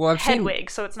Well, I've seen. Hedwig,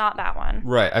 so it's not that one.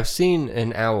 Right, I've seen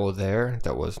an owl there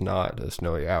that was not a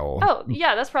snowy owl. Oh,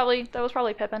 yeah, that was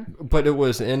probably Pippin. But it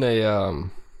was in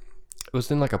it was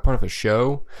in like a part of a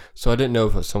show, so I didn't know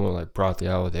if it was someone like brought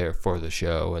the owl there for the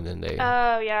show, and then they.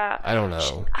 Oh, yeah. I don't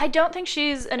know. I don't think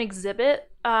she's an exhibit.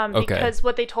 Because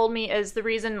what they told me is the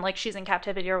reason like she's in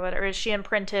captivity or whatever is she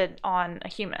imprinted on a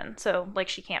human, so like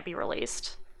she can't be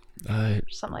released.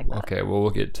 Something like that. Okay, well, we'll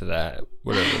get to that,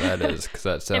 whatever that is, because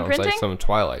that sounds like Imprinting? some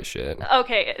Twilight shit.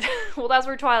 Okay, well that's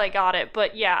where Twilight got it,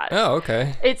 but yeah. Oh,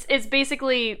 okay. It's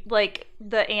basically like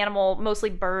the animal, mostly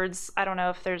birds. I don't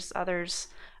know if there's others.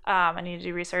 I need to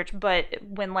do research, but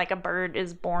when like a bird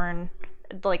is born,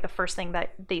 like the first thing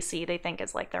that they see, they think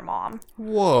is like their mom.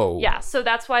 Whoa. Yeah, so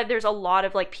that's why there's a lot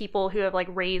of like people who have like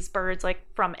raised birds like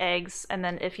from eggs, and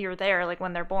then if you're there like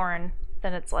when they're born,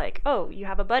 then it's like, oh, you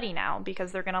have a buddy now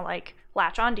because they're gonna like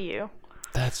latch onto you.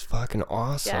 That's fucking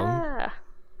awesome. Yeah.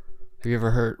 Have you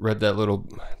ever read that little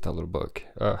book?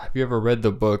 Have you ever read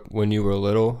the book When You Were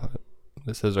Little?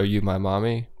 It says, "Are you my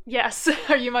mommy?" Yes.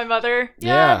 Are you my mother?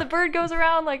 Yeah. The bird goes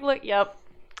around like, look, yep,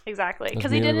 exactly, That's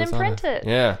because he Mira didn't Lozada. imprint it.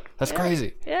 Yeah, that's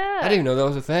crazy. Yeah. I didn't even know that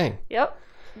was a thing. Yep.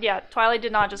 Yeah. Twilight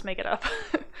did not just make it up,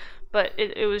 but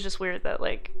it was just weird that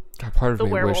like God, part of the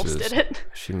me werewolves wishes did it.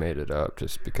 she made it up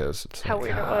just because it's How like,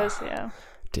 weird it was. Yeah.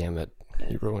 Damn it,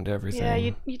 you ruined everything.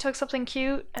 Yeah. You took something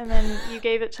cute and then you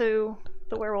gave it to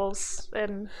the werewolves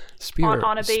and Spirit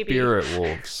on a baby. Spirit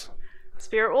wolves,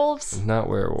 spirit wolves. not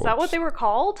werewolves. Is that what they were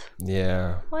called?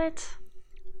 Yeah, What?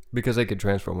 because they could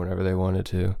transform whenever they wanted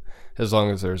to. As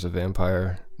long as there's a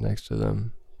vampire next to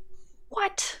them.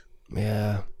 What?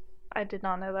 Yeah. I did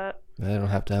not know that. They don't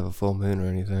have to have a full moon or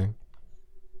anything.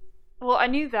 Well, I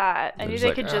knew that. I knew just they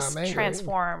like, could "Ah, just I'm angry."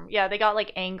 transform. Yeah, they got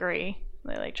like angry.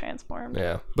 They like transformed.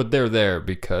 Yeah. But they're there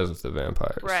because of the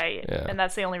vampires. Right. Yeah. And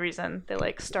that's the only reason they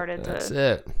like started That's to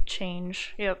it.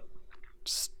 change. Yep.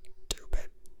 Stupid.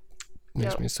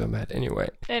 Makes Yep. me so mad. Anyway.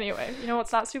 Anyway, you know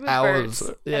what's not stupid? Owls. Birds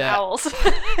and Yeah. owls.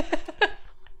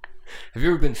 Have you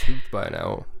ever been swooped by an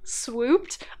owl?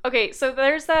 Swooped? Okay, so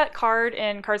there's that card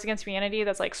in Cards Against Humanity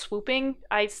that's like swooping.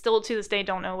 I still to this day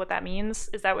don't know what that means.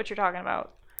 Is that what you're talking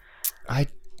about?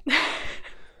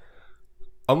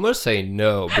 I'm gonna say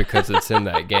no because it's in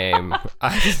that game.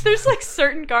 There's like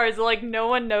certain cards that like no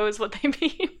one knows what they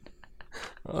mean.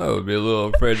 I would be a little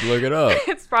afraid to look it up.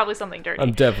 It's probably something dirty.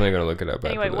 I'm definitely gonna look it up.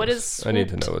 Anyway, after what is this. swooped I need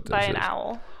to know what this by is. an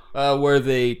owl? Where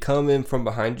they come in from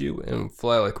behind you and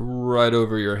fly like right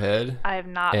over your head. I have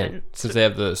not And been. since they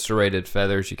have the serrated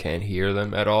feathers, you can't hear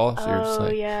them at all. So you're just Oh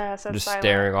like yeah, so just silent.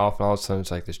 staring off, and all of a sudden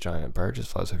it's like this giant bird just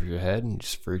flies over your head, and you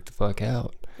just freak the fuck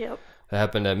out. Yep. That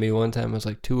happened at me one time. It was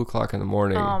like 2:00 in the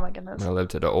morning. Oh my goodness. When I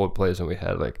lived at an old place, and we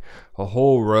had like a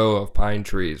whole row of pine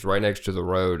trees right next to the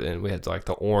road, and we had like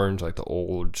the orange, like the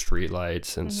old street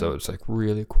lights, and so it's like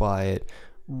really quiet,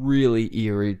 really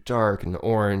eerie, dark and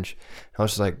orange. I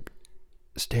was just like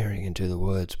staring into the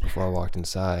woods before I walked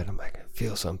inside. I'm like, I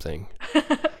feel something.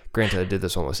 Granted, I did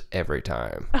this almost every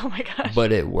time, Oh my gosh.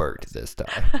 but it worked this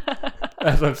time.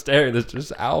 As I'm staring, this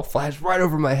just owl flies right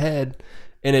over my head,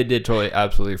 and it did totally,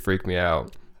 absolutely freak me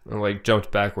out. I like jumped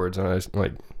backwards, and I just,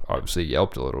 like obviously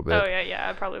yelped a little bit. Oh yeah,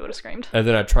 I probably would have screamed. And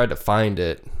then I tried to find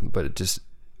it, but it just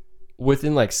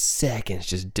within like seconds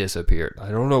just disappeared. I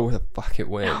don't know where the fuck it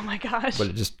went, Oh my gosh. but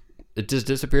it just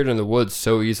disappeared in the woods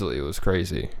so easily. It was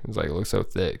crazy. It was like, it looked so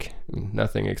thick. And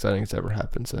nothing exciting has ever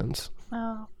happened since.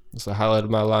 Oh. It's the highlight of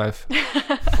my life.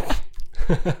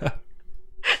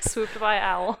 Swooped by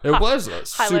owl. It was a Highlight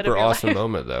of super your awesome life.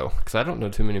 moment though, because I don't know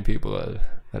too many people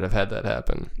that have had that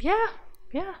happen. Yeah.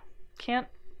 Can't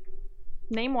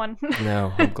name one.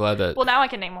 No, I'm glad that. Well, now I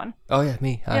can name one. Oh yeah,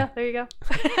 me. Hi. Yeah, there you go.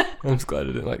 I'm just glad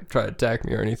it didn't like try to attack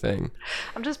me or anything.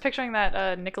 I'm just picturing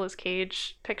that Nicolas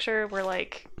Cage picture where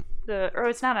like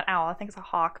it's not an owl, I think it's a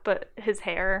hawk, but his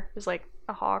hair is like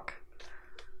a hawk.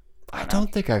 I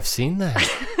don't think I've seen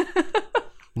that.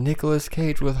 Nicolas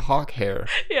Cage with hawk hair.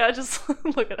 Yeah, just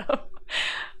look it up.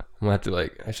 I'm gonna have to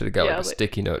like. I should have got Yeah, like a like-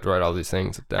 sticky note to write all these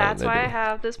things down. That's They why I do.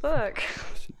 have this book.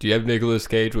 Do you have Nicolas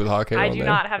Cage with hawk hair? I on do there?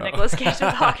 not have Oh. Nicolas Cage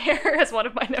with hawk hair as one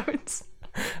of my notes.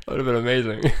 That would have been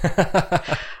amazing.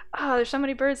 Oh, there's so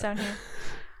many birds down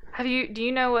here. Do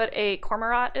you know what a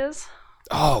cormorant is?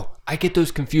 Oh, I get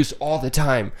those confused all the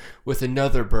time with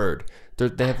another bird.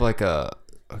 They have like a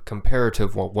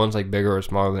comparative one. One's like bigger or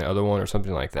smaller than the other one, or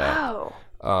something like that.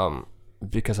 Oh.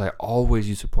 Because I always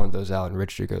used to point those out, and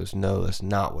Richard goes, "No, that's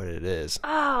not what it is."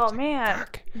 Oh man.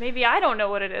 Fuck. Maybe I don't know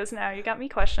what it is now. You got me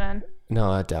questioning. No,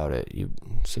 I doubt it. You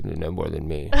simply know more than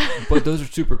me. But those are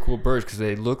super cool birds because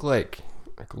they look like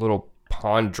little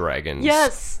pond dragons.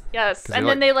 Yes. And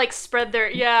then they like spread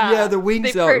their Yeah, their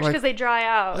wings they out, perch like- because they dry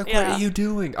out. Like, yeah. what are you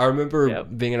doing? I remember Yep.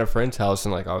 being at a friend's house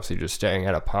and like obviously just staring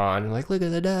at a pond and like, look at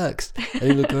the ducks. And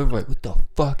you look over like, what the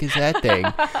fuck is that thing?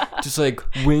 Just like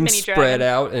wings Mini spread dragon.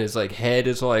 out and its like head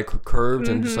is like curved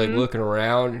and just like looking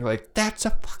around. And you're like, that's a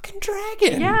fucking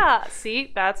dragon. Yeah.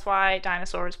 See, that's why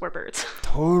dinosaurs were birds.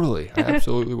 Totally. I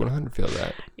absolutely 100 feel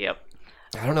that. Yep.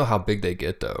 I don't know how big they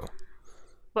get though.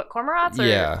 What, cormorants? Or,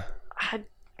 Yeah.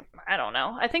 I don't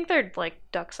know. I think they're like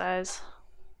duck size.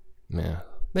 Yeah.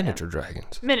 Miniature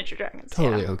dragons. Miniature dragons.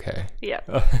 Totally okay. Yeah.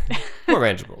 More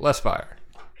manageable. Less fire.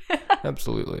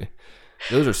 Absolutely.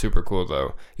 Those are super cool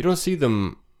though. You don't see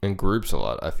them in groups a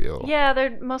lot, I feel. Yeah,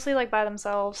 they're mostly like by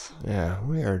themselves. Yeah,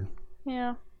 weird.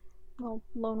 Yeah. Little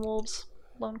lone wolves,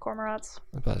 lone cormorants.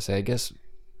 I was about to say, I guess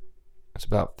it's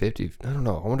about 50. I don't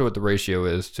know. I wonder what the ratio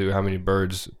is to how many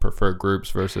birds prefer groups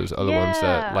versus other ones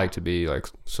that Yeah. like to be like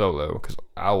solo. Because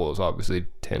owls obviously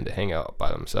tend to hang out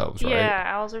by themselves, right? Yeah,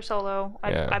 owls are solo,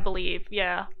 Yeah. I believe.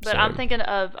 Yeah. But I'm Same. thinking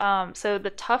of so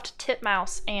the tuft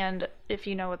titmouse, and if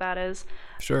you know what that is.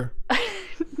 Sure.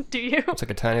 Do you? It's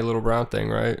like a tiny little brown thing,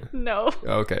 right? No.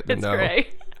 Okay. Then It's no. gray.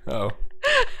 Oh.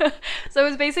 So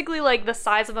it's basically like the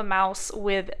size of a mouse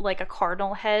with like a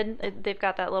cardinal head. They've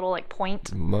got that little like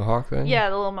point. Mohawk thing? Yeah,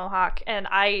 the little mohawk, and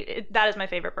that is my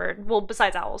favorite bird. Well,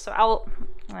 besides owls, so owl,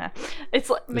 it's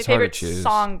like my It's hard to favorite choose.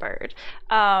 songbird.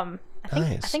 I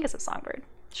Nice. think it's a songbird.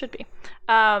 Should be.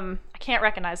 I can't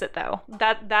recognize it though.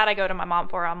 That I go to my mom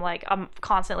for. I'm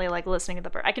constantly like listening to the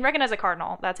bird. I can recognize a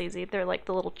cardinal. That's easy. They're like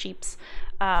the little cheeps.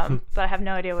 But I have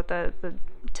no idea what the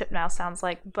titmouse sounds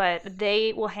like. But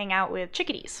they will hang out with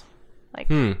chickadees. Like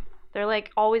they're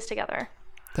like always together.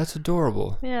 That's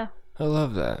adorable. Yeah. I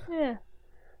love that. Yeah.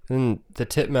 And the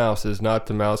titmouse is not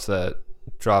the mouse that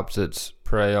drops its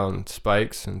prey on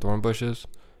spikes and thorn bushes.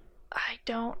 I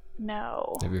don't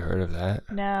know. Have you heard of that?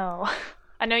 No.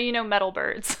 I know you know metal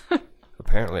birds.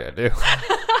 Apparently I do.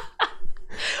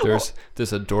 There's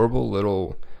this adorable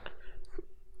little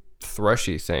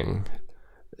thrushy thing,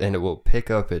 and it will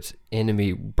pick up its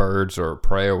enemy birds or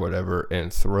prey or whatever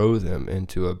and throw them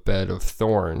into a bed of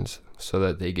thorns so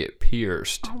that they get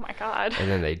pierced. Oh my god. And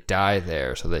then they die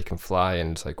there so they can fly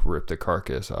and just like rip the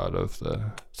carcass out of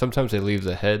the... Sometimes they leave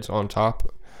the heads on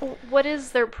top. What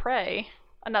is their prey?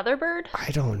 Another bird? I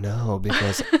don't know,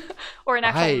 because or an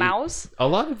actual mouse? A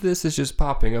lot of this is just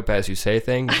popping up as you say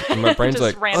things. And my brain's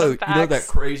Just like, random you know that facts.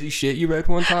 crazy shit you read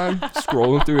one time?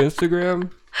 Scrolling through Instagram?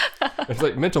 It's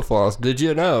like mental floss. Did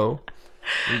you know?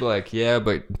 You'd be like, yeah,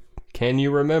 but can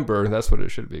you remember? That's what it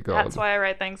should be called. That's why I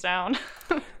write things down.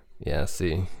 Yeah,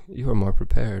 see, you are more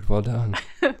prepared. Well done.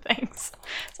 Thanks.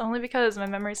 It's only because my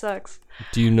memory sucks.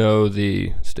 Do you know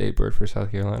the state bird for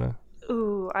South Carolina?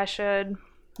 Ooh, I should.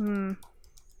 I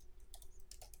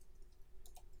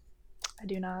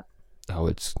do not. Oh,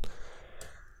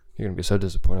 you're going to be so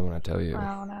disappointed when I tell you.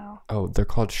 Oh, no. Oh, they're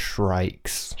called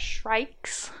shrikes.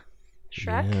 Shrikes?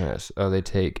 Shrek? Yes. Oh, they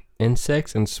take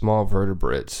insects and small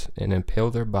vertebrates and impale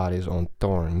their bodies on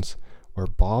thorns or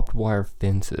barbed wire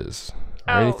fences.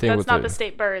 Or Oh, anything that's with not the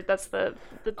state bird. That's the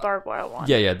barbed wire one.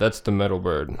 Yeah, that's the metal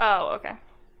bird. Oh, okay.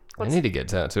 I need to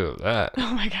get a tattoo of that.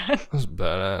 Oh my god. That's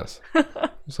badass.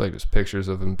 It's like just pictures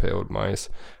of impaled mice.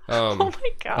 Oh my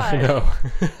god. I know.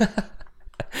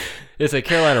 It's a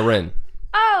Carolina wren,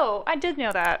 Oh, I did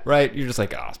know that. right? You're just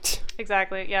like, oh.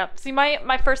 Exactly. Yeah. See,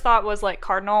 my first thought was like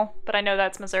cardinal, but I know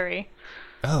that's Missouri.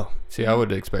 Oh, see, I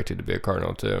would expect it to be a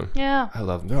cardinal too. Yeah. I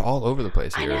love them. They're all over the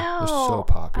place I here. know. They're so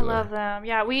popular. I love them.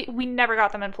 Yeah, we never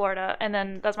got them in Florida, and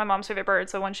then that's my mom's favorite bird.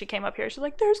 So when she came up here, she's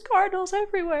like, "There's cardinals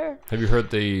everywhere." Have you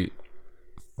heard the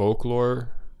folklore?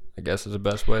 I guess is the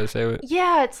best way to say it.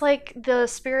 Yeah, it's like the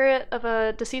spirit of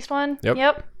a deceased one.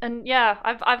 Yep. And yeah,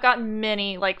 I've gotten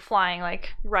many like flying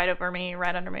like right over me,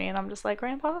 right under me, and I'm just like,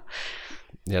 Grandpa.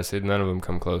 Yeah, see, none of them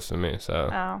come close to me, so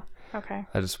Oh, okay.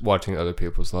 I just watching other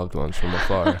people's loved ones from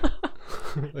afar.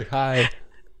 Like, hi,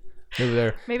 over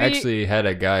there. Maybe- I actually had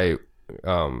a guy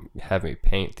have me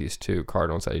paint these two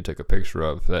cardinals that he took a picture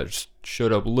of that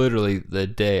showed up literally the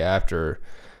day after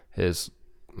his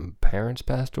parents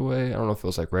passed away. I don't know if it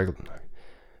was like regular.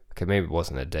 Okay, maybe it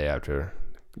wasn't the day after.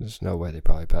 There's no way they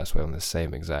probably passed away on the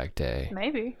same exact day.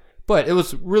 Maybe. But it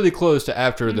was really close to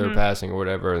after their passing or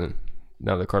whatever, and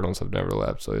now the Cardinals have never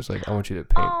left. So he's like, I want you to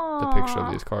paint the picture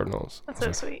of these Cardinals. That's I so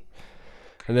was like- sweet.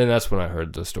 And then that's when I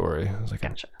heard the story. I was like,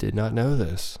 Gotcha. I did not know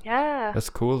this. Yeah. That's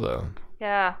cool though.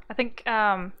 Yeah. I think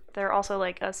they're also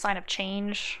like a sign of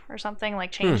change or something,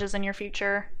 like changes in your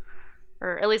future.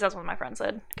 Or at least that's what my friend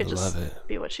said. Could I just love it.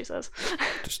 be what she says.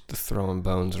 Just throwing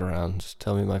bones around. Just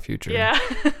tell me my future. Yeah.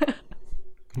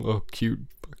 Little cute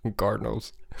fucking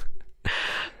Cardinals.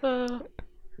 Uh,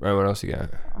 Right, what else you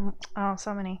got? oh,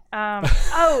 so many.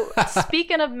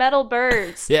 Speaking of metal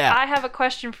birds, Yeah. I have a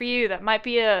question for you that might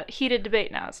be a heated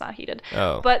debate. No, it's not heated.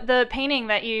 Oh. But the painting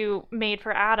that you made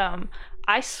for Adam,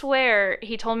 I swear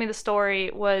he told me the story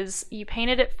was you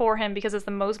painted it for him because it's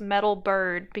the most metal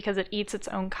bird because it eats its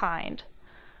own kind.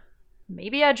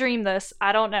 Maybe I dreamed this.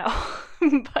 I don't know.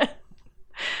 But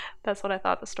that's what I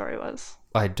thought the story was.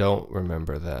 I don't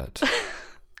remember that.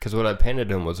 Because what I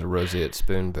painted him was a roseate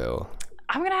spoonbill.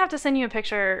 I'm going to have to send you a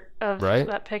picture of Right?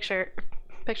 that picture.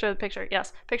 Picture of the picture.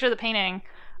 Yes. Picture of the painting.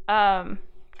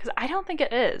 Because I don't think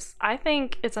it is. I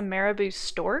think it's a marabou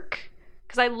stork.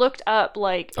 Because I looked up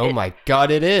like... Oh my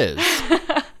god, it is!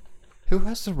 Who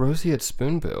has the roseate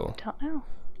spoonbill? Don't know.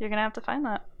 You're going to have to find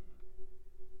that.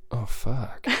 Oh,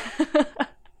 fuck.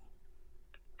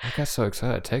 I got so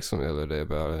excited. I texted him the other day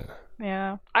about it.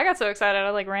 Yeah. I got so excited. I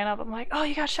like ran up. I'm like, oh,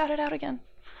 you got shouted out again.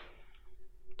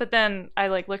 But then I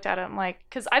like looked at it. I'm like,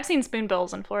 because I've seen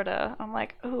spoonbills in Florida. I'm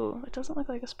like, oh, it doesn't look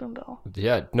like a spoonbill.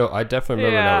 Yeah, no, I definitely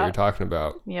remember now what Yeah. you're talking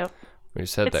about. Yep. When you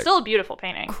said It's that still a beautiful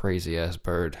painting. crazy ass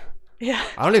bird. Yeah.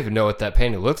 I don't even know what that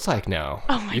painting looks like now.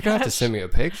 Oh my You're gonna have to gosh. send me a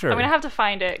picture. I'm gonna have to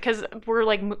find it because we're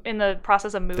like in the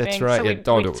process of moving. That's right. So Yeah, we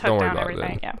don't took worry down about it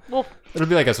everything. then. Yeah. Well, It'll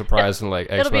be like a surprise in like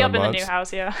X it'll be up amount in of the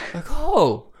months. new house. Yeah. Like,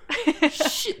 oh,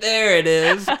 shit, there it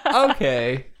is.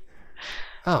 Okay.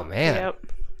 Oh man. Yep.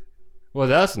 Well,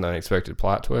 that's an unexpected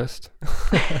plot twist.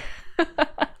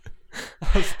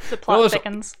 The plot was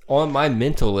thickens. on my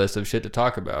mental list of shit to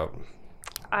talk about.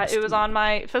 It was on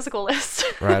my physical list.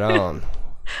 Right on.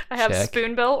 I have Check.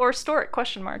 spoonbill or stork,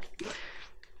 question mark.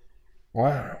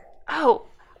 Wow. Oh,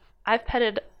 I've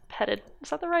petted, is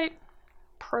that the right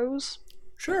prose?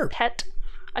 Sure. Pet.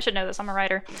 I should know this, I'm a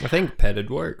writer. I think petted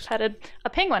works. Petted a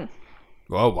penguin.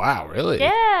 Oh, wow, really?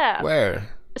 Yeah. Where?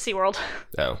 SeaWorld.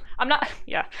 Oh. I'm not,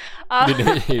 yeah. You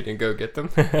didn't go get them?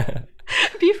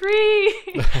 Be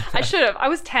free. I should have. I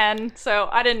was 10, so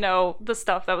I didn't know the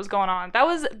stuff that was going on. That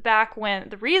was back when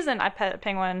the reason I pet a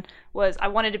penguin was I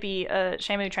wanted to be a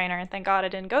Shamu trainer, and thank God I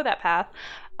didn't go that path.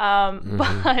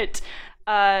 But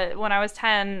when I was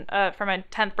 10, for my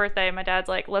 10th birthday, my dad's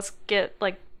like, let's get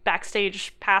like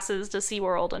backstage passes to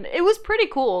SeaWorld, and it was pretty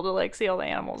cool to like see all the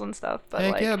animals and stuff. But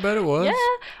Heck like, yeah, I bet it was.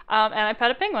 yeah. And I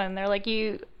pet a penguin. They're like,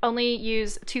 you only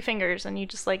use 2 fingers and you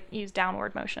just like use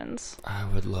downward motions. I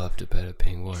would love to pet a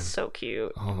penguin. So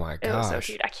cute. Oh my It was so gosh.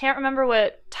 cute. I can't remember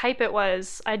what type it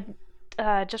was. I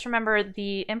just remember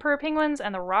the emperor penguins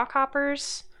and the rock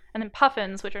hoppers, and then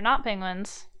puffins, which are not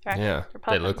penguins. Yeah, They're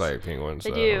they look puffins. like penguins.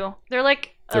 They though. do. They're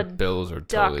like Their a bills are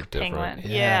duck totally different.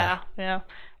 penguin. Yeah.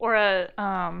 Or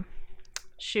a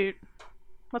shoot.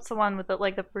 What's the one with the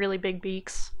like the really big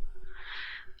beaks?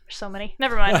 There's so many.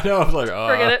 Never mind. I know. I was like, oh.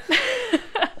 Forget it.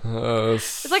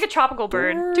 It's like a tropical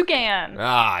bird. Toucan.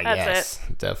 Ah, That's yes,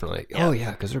 definitely. Yeah. Oh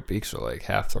yeah, because their beaks are like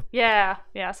half the. Yeah.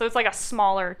 So it's like a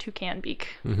smaller toucan beak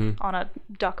on a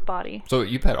duck body. So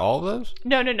you pet all of those?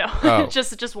 No. Oh.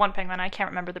 just one penguin. I can't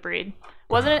remember the breed.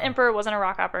 Wasn't an emperor, wasn't a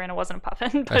rockhopper, and it wasn't a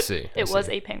puffin. But see, I it was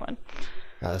see. a penguin.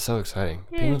 God, that's so exciting.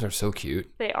 Penguins are so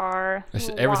cute. They are. Just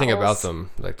everything about waddles.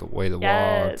 them, like the way they walk,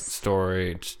 Yes. the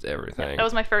story, just everything. That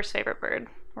was my first favorite bird.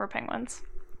 Were penguins.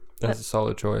 That's a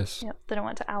solid choice. Yep. Then I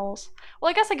went to owls. Well,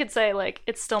 I guess I could say like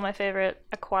it's still my favorite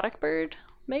aquatic bird.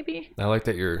 Maybe. I like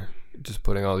that you're just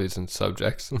putting all these in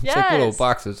subjects. It's like little Yes.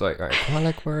 boxes, like, all right,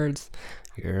 aquatic words.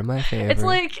 You're my favorite. It's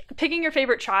like picking your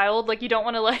favorite child. Like you don't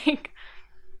want to like.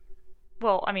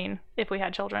 Well, I mean, if we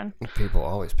had children, People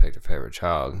always pick their favorite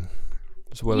child.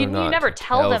 It's whether you or not never to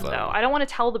tell them though. I don't want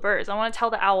to tell the birds. I want to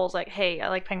tell the owls like, hey, I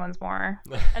like penguins more,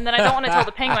 and then I don't want to tell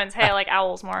the penguins, hey, I like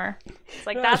owls more. It's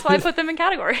like that's why I put them in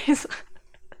categories.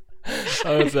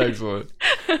 Oh, that's excellent.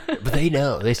 But they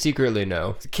know. They secretly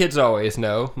know. The kids always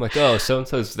know. I'm like, oh,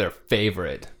 so-and-so's their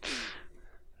favorite.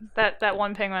 That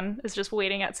one penguin is just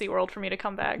waiting at SeaWorld for me to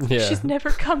come back. Yeah. She's never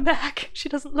come back. She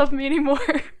doesn't love me anymore.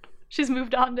 She's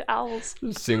moved on to owls.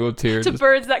 Single tear. To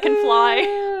birds that can fly.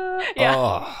 Yeah.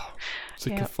 Oh, it's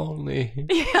like Yep. if only.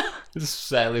 Yeah. Just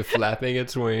sadly flapping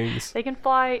its wings. They can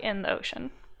fly in the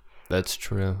ocean. That's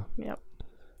true. Yep.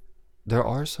 There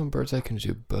are some birds that can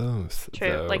do both. True.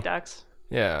 though. Like ducks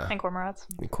Yeah. and cormorants.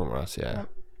 And cormorants, yeah. Yep.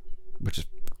 Which is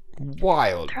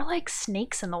wild. They're like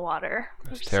snakes in the water.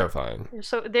 It's They're terrifying.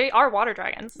 So they are water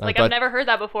dragons. Like but I've never heard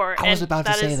that before. I was and about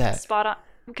to say is that. Spot on.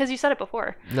 Because you said it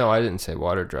before. No, I didn't say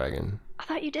water dragon. I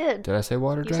thought you did. Did I say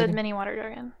water You dragon? said mini water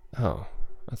dragon. Oh.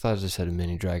 I thought I just said a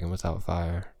mini dragon without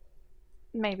fire.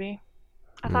 Maybe.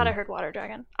 I Hmm. thought I heard water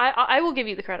dragon. I will give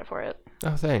you the credit for it.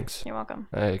 Oh, thanks. You're welcome.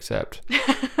 I accept.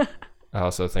 I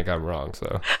also think I'm wrong,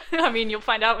 so. I mean, you'll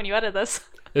find out when you edit this.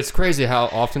 It's crazy how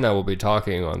often I will be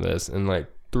talking on this and like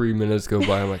 3 minutes go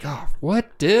by. I'm like, oh,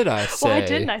 what did I say? Why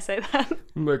didn't I say that?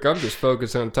 I'm like, I'm just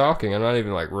focused on talking. I'm not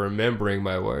even like remembering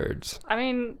my words. I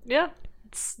mean, yeah.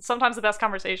 It's sometimes the best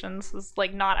conversations is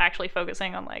like not actually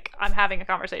focusing on like I'm having a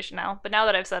conversation now. But now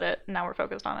that I've said it, now we're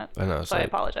focused on it. I know. So I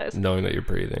apologize. Knowing that you're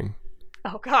breathing.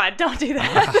 Oh God, don't do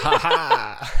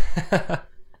that.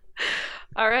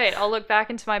 All right, I'll look back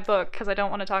into my book because I don't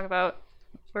want to talk about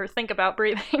or think about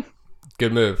breathing.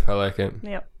 Good move. I like it.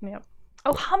 Yep.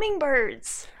 Oh,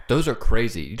 hummingbirds. Those are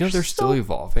crazy. You know they're still so-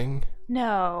 evolving.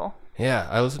 No. Yeah,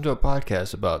 I listened to a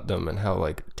podcast about them and how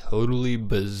like totally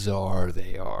bizarre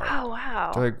they are. Oh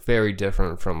wow. They're like very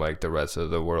different from like the rest of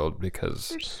the world because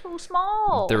They're so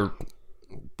small.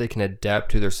 they can adapt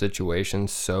to their situation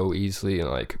so easily and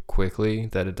like quickly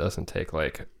that it doesn't take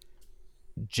like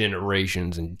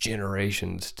generations and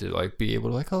generations to like be able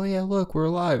to like, oh yeah, look, we're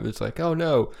alive. It's like, oh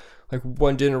no, like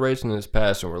one generation has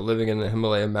passed and we're living in the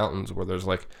Himalaya mountains where there's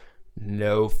like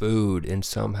no food and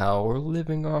somehow we're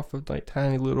living off of like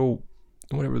tiny little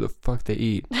whatever the fuck they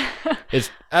eat. It's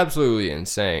absolutely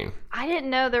insane. I didn't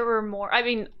know there were more. I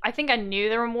mean, I think I knew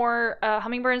there were more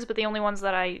hummingbirds, but the only ones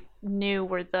that I knew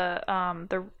were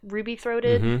the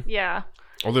ruby-throated. Mhm. Yeah.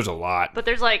 Oh, there's a lot. But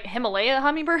there's like Himalaya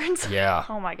hummingbirds. Yeah,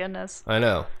 Oh my goodness. I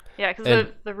know. Yeah, because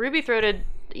And- the ruby-throated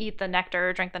eat the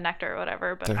nectar, drink the nectar or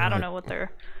whatever, but They're I don't like- know what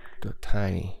they're... They're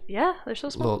tiny. Yeah, they're so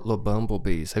small. Little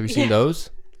bumblebees. Have you seen those?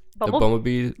 The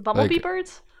Bumblebee bumblebee Bumblebee like,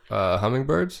 birds?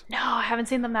 hummingbirds? No, I haven't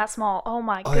seen them that small. Oh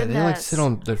my Oh yeah, goodness. they like sit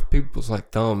on their people's like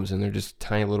thumbs, and they're just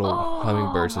tiny little Oh,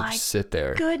 hummingbirds that my just sit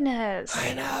there. Goodness.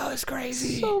 I know, it's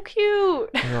crazy. So cute.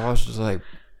 And they're all just like,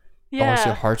 Yeah.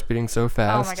 your heart's beating so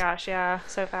fast. Oh my gosh, yeah,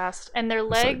 so fast. And their so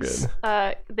legs,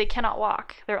 they cannot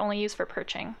walk. They're only used for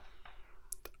perching.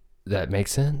 That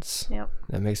makes sense. Yep.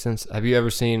 That makes sense. Have you ever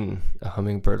seen a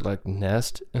hummingbird like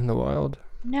nest in the wild?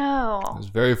 I No. was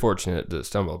very fortunate to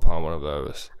stumble upon one of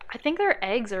those. I think their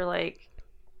eggs are like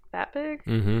that big.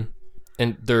 Mm-hmm.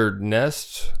 And their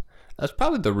nest, that's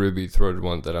probably the ruby-throated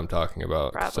one that I'm talking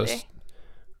about. 'Cause Probably.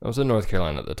 I was in North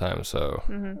Carolina at the time, so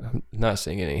I'm not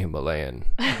seeing any Himalayan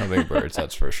hummingbirds,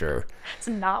 that's for sure. It's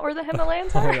not where the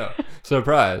Himalayas I are. know.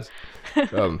 Surprise.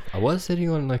 I was sitting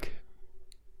on like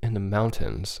in the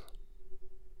mountains.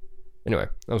 Anyway,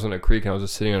 I was on a creek and I was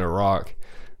just sitting on a rock,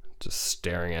 just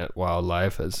staring at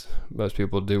wildlife as most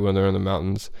people do when they're in the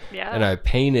mountains. Yeah. And I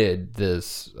painted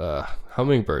this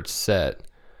hummingbird set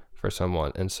for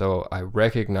someone, and so I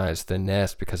recognized the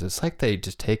nest because it's like they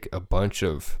just take a bunch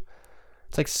of,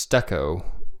 it's like stucco,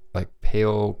 like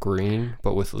pale green,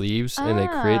 but with leaves, and they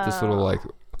create this little like,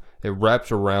 it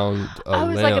wraps around a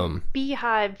It's limb. like a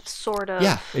beehive sort of.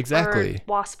 Yeah, exactly. Or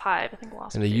wasp hive. I think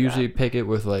wasps. And they do usually that. pick it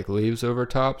with like leaves over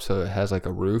top, so it has like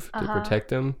a roof to protect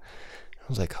them. I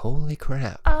was like, holy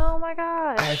crap. Oh my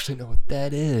gosh. I actually know what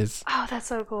that is. Oh, that's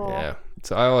so cool. Yeah.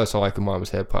 So I always saw like a mom's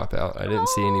head pop out. I didn't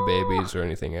see any babies or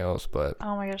anything else, but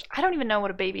Oh my gosh. I don't even know what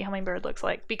a baby hummingbird looks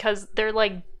like because they're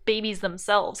like babies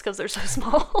themselves because they're so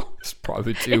small. it's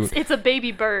probably too It's a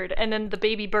baby bird and then the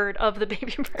baby bird of the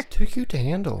baby bird. too cute to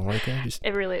handle. Like I just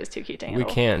It really is too cute to we handle.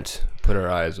 can't put our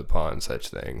eyes upon such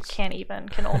things. Can't even.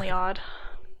 Can only odd.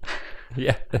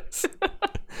 Yes.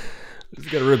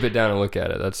 Just gotta rip it down and look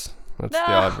at it. That's the No.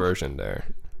 odd version there.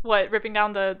 What, ripping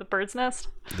down the bird's nest?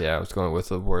 Yeah, I was going with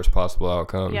the worst possible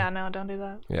outcome. Yeah, no, don't do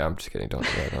that. Yeah, I'm just kidding. Don't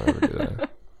do that. Don't ever do that.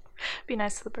 Be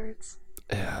nice to the birds.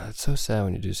 Yeah, it's so sad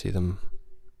when you do see them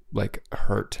like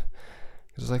hurt.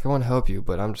 It's like I want to help you,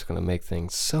 but I'm just gonna make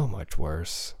things so much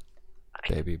worse.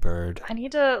 Baby bird. I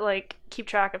need to like keep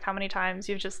track of how many times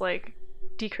you've just like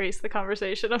decreased the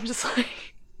conversation. I'm just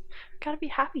like, gotta be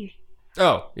happy.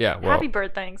 Oh yeah, well, Happy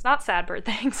bird things, not sad bird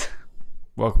things.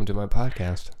 welcome to my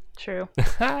podcast. True.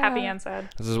 Happy and sad.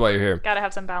 This is why you're here. Gotta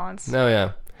have some balance. No,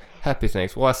 yeah, happy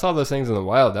things. Well, I saw those things in the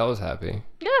wild. That was happy.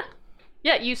 Yeah.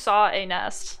 Yeah, you saw a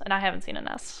nest, and I haven't seen a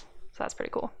nest. So that's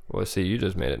pretty cool. Well, see, you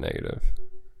just made it negative.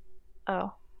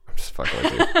 Oh. I'm just fucking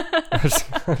with you.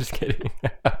 I'm just kidding.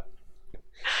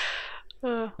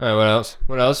 All right, what else?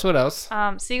 What else?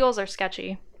 Seagulls are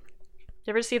sketchy. You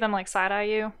ever see them like side-eye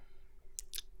you?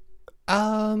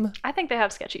 I think they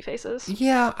have sketchy faces.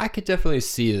 Yeah, I could definitely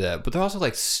see that, but they're also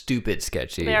like stupid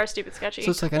sketchy. They are stupid sketchy.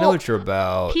 So it's like I know what you're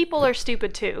about. People are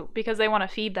stupid too because they want to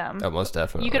feed them. Oh, most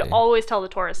definitely. You could always tell the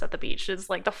tourists at the beach. It's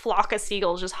like the flock of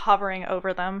seagulls just hovering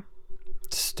over them,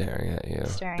 staring at you.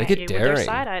 staring They at get you daring. with their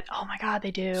side-eyed. Oh my god,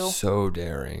 they do. So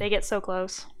daring. They get so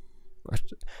close.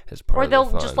 It's part Or of the they'll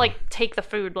fun. just like take the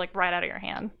food like right out of your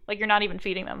hand. Like you're not even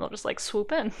feeding them. They'll just like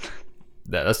swoop in.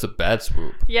 That's a bad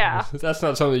swoop. Yeah. That's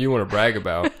not something you want to brag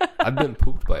about. I've been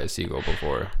pooped by a seagull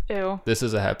before. Ew. This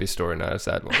is a happy story, not a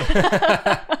sad one.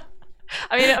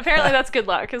 I mean, apparently that's good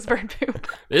luck because bird poop.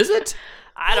 Is it?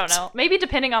 I don't know. Maybe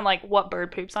depending on like what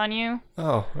bird poops on you.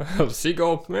 Oh,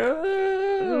 seagull.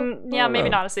 Yeah, maybe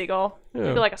not a seagull. Yeah.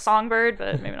 Maybe like a songbird,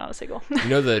 but maybe not a seagull. You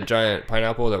know the giant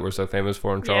pineapple that we're so famous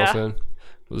for in Yeah. Charleston?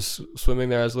 Was swimming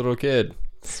there as a little kid.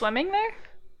 Swimming there?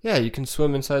 Yeah, you can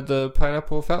swim inside the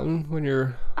pineapple fountain when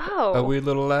you're Oh. a wee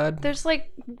little lad. There's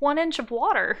like 1 inch of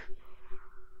water.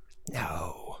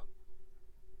 No.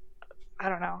 I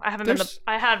don't know. I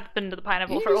have been to the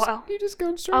pineapple You for a just- while. You just go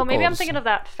in circles. Oh, maybe I'm thinking of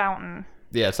that fountain.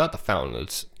 Yeah, it's not the fountain.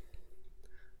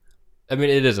 I mean,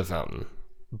 it is a fountain,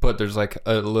 but there's like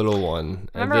a little one.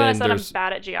 Remember and when I then said I'm there's,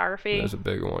 bad at geography? there's a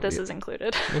big one. This Yeah. is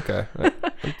included. Okay.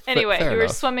 Anyway, fair you were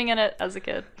enough. swimming in it as a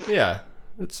kid. Yeah,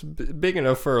 it's big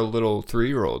enough for a little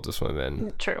 3-year-old to swim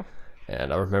in. True.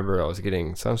 And I remember I was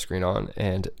getting sunscreen on,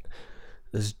 and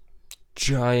this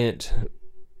giant.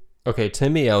 Okay, to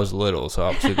me, I was little, so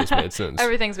obviously this made sense.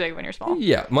 Everything's big when you're small.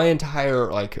 Yeah, my entire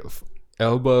like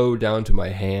elbow down to my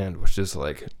hand was just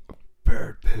like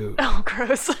bird poop, Oh,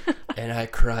 gross. and I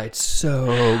cried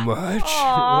so much.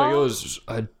 Like it was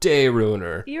a day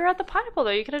ruiner. You were at the pineapple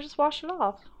though. You could have just washed it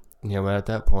off. Yeah, but at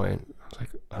that point, I was like,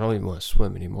 I don't even want to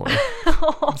swim anymore.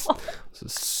 I was a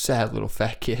sad little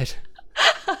fat kid.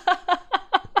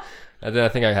 And then I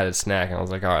think I had a snack, and I was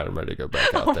like, all right, I'm ready to go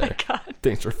back out Oh there. my god.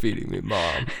 Thanks for feeding me,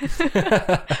 Mom.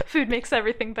 Food makes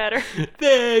everything better.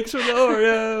 Thanks for the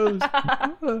Oreos.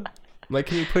 I'm like,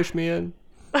 can you push me in?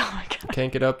 Oh my god.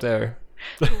 Can't get up there.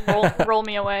 roll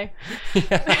me away.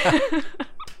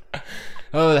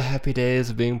 Oh, the happy days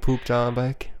of being pooped on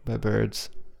by birds.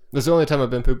 That's the only time I've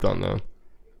been pooped on, though.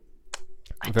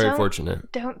 I'm very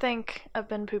fortunate. Don't think I've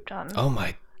been pooped on. Oh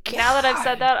my god! Now that I've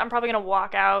said that, I'm probably gonna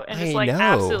walk out and just I know.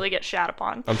 absolutely get shat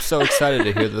upon. I'm so excited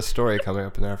to hear the story coming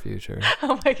up in our future.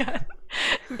 Oh my god!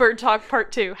 Bird Talk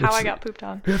Part 2: How I Got Pooped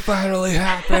On. It finally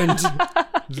happened.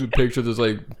 Just a picture of this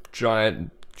like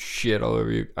giant shit all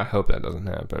over you. I hope that doesn't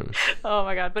happen. Oh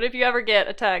my god! But if you ever get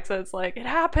a text that's like it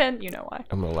happened, you know why.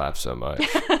 I'm gonna laugh so much.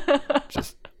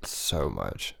 Just so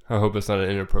much. I hope it's not an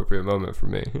inappropriate moment for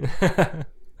me.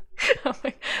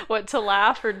 What, to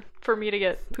laugh or for me to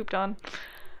get pooped on?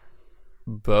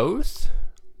 Both?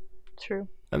 True.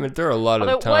 I mean, there are a lot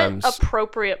of times. What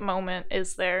appropriate moment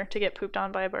is there to get pooped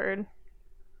on by a bird?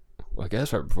 Well, I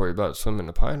guess right before you're about to swim in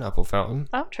a pineapple fountain.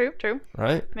 Oh, true.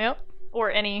 Right? Yep. Or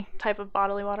any type of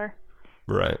bodily water.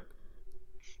 Right.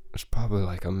 There's probably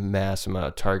like a mass amount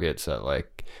of targets at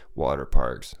like water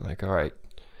parks. Like, all right,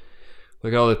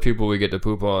 look at all the people we get to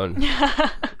poop on.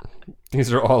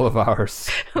 These are all of ours.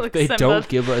 Look, they Simba, don't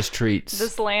give us treats.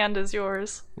 This land is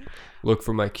yours. Look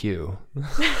for my cue.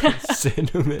 Send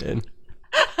them in.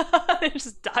 They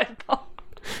just dive bomb.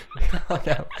 Oh,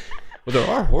 no. Well, there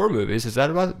are horror movies. Is that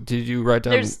about? Did you write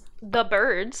down? There's The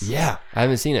Birds. Yeah, I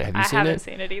haven't seen it. Have you seen it? I haven't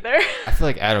seen it either. I feel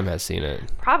like Adam has seen it.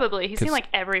 Probably. He's seen like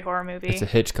every horror movie. It's a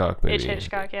Hitchcock movie. It's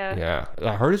Hitchcock, yeah. Yeah,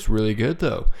 I heard it's really good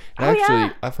though. And Oh, actually,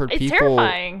 yeah. I've heard It's people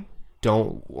terrifying.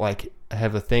 don't like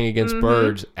have a thing against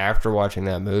birds after watching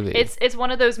that movie. It's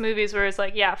one of those movies where it's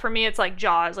like, yeah, for me it's like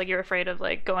Jaws, like you're afraid of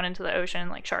like going into the ocean,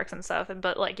 like sharks and stuff,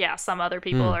 but like, yeah, some other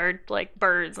people are like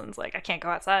birds, and it's like I can't go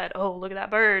outside. Oh, look at that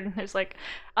bird. There's like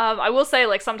I will say,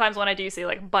 like, sometimes when I do see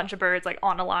like a bunch of birds like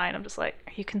on a line, I'm just like,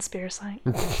 are you conspiracy?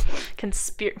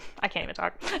 I can't even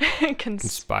talk.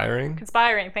 Conspiring?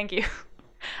 Conspiring, thank you.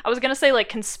 I was gonna say like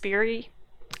conspiracy.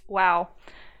 Wow.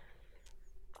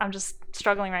 I'm just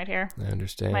struggling right here. I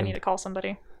understand. I need to call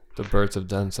somebody. The birds have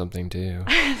done something to you.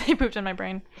 They pooped in my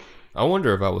brain. I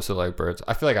wonder if I will still like birds.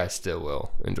 I feel like I still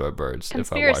will enjoy birds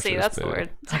Conspiracy, if I watch this that's the movie. word.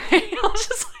 Sorry. I was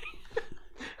just like,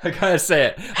 I gotta say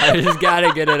it. I just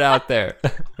gotta get it out there.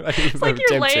 it's like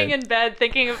you're laying in bed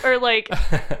thinking of, or like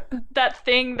that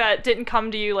thing that didn't come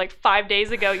to you like 5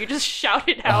 days ago. You just shout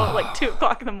it out at like 2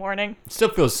 o'clock in the morning. It still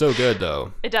feels so good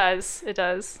though. It does. It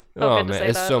does. Oh man,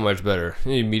 it's so much better.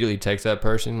 You immediately text that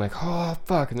person like, oh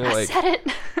fuck, and they're like, said it.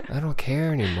 I don't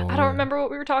care anymore. I don't remember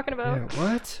what we were talking about. Yeah,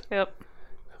 what? Yep.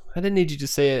 I didn't need you to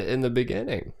say it in the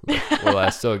beginning. Well, I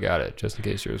still got it, just in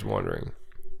case you was wondering.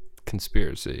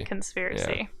 Conspiracy.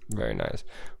 Conspiracy. Yeah, very nice.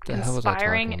 What the hell was I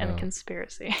Conspiring talking and about?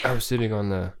 conspiracy. I was sitting on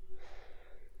the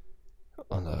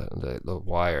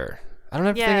wire. I don't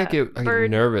ever think I get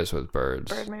nervous with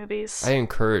birds. Bird movies. I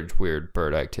encourage weird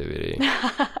bird activity.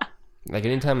 Like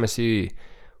anytime I see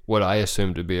what I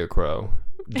assume to be a crow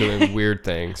doing weird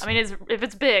things. I mean, if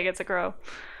it's big, it's a crow.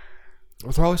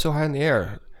 Well, they're always so high in the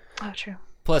air. Oh, true.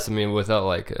 Plus, I mean, without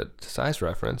like a size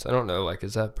reference, I don't know. Like,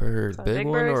 is that bird a big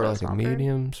one bird? or Is like that a a small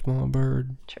medium, small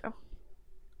bird? True.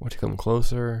 Want to come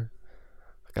closer?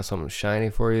 I got something shiny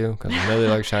for you because I really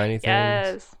like shiny things.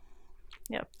 Yes.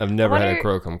 Yep. I've never had a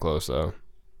crow come close though.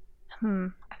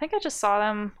 I think I just saw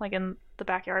them like in the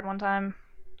backyard one time.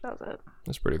 That was it.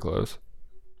 That's pretty close.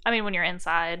 I mean, when you're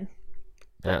inside.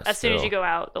 Yeah, As soon as you go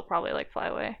out, they'll probably like fly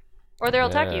away, or they'll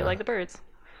attack you like the birds.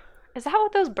 Is that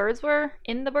what those birds were?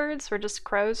 In the birds were just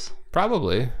crows?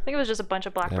 Probably. I think it was just a bunch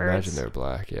of I blackbirds. imagine they're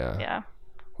black, yeah. Yeah.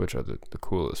 Which are the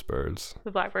coolest birds.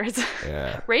 The blackbirds.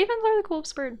 Yeah. Ravens are the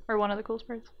coolest bird, or one of the coolest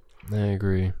birds. I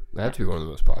agree. That'd be one of the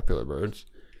most popular birds.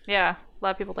 Yeah, a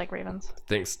lot of people like ravens.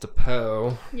 Thanks to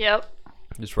Poe. Yep.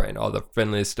 Just writing all the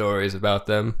friendly stories about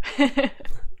them.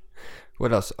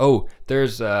 What else? Oh,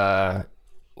 there's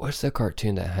what's the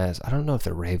cartoon that has? I don't know if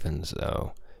they're ravens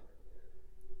though.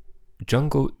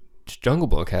 Jungle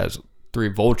Book has 3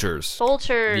 vultures.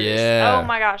 Vultures. Yeah. Oh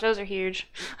my gosh, those are huge.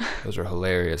 Those are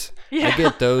hilarious. Yeah. I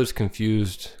get those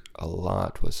confused a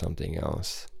lot with something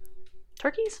else.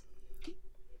 Turkeys?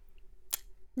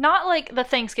 Not like the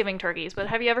Thanksgiving turkeys, but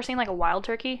have you ever seen like a wild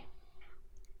turkey?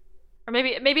 Or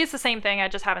maybe it's the same thing. I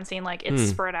just haven't seen like it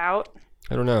spread out.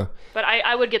 I don't know. But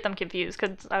I would get them confused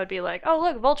because I would be like, oh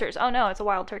look, vultures. Oh no, it's a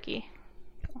wild turkey.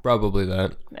 Probably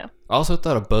that. No. I also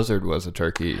thought a buzzard was a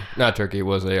turkey. Not turkey, it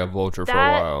was a vulture for a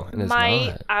while. And it's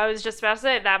not. I was just about to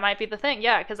say that might be the thing.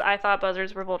 Yeah, because I thought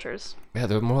buzzards were vultures. Yeah,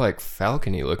 they're more like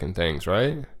falcony looking things,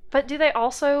 right? But do they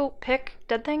also pick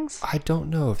dead things? I don't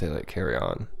know if they like carry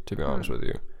on, to be honest with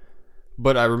you.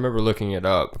 But I remember looking it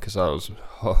up because I was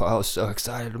so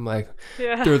excited. I'm like,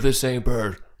 Yeah. they're the same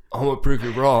bird. I'm gonna prove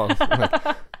you wrong. I'm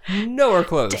like, Nowhere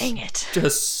close. Dang it.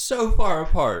 Just so far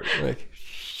apart. Like,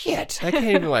 shit. I can't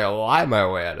even like lie my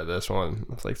way out of this one.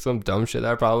 It's like some dumb shit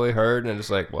I probably heard, and it's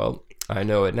like, well, I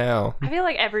know it now. I feel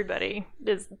like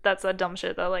that's a dumb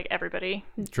shit though. Like everybody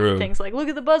True. thinks like, look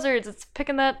at the buzzards, it's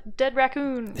picking that dead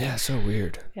raccoon. Yeah, so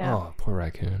weird. Yeah. Oh, poor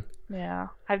raccoon. Yeah.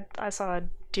 I saw a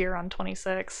deer on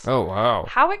 26. Oh, wow.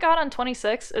 How it got on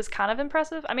 26 is kind of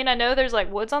impressive. I mean, I know there's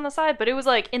like woods on the side, but it was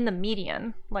like in the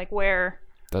median, like where.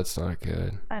 That's not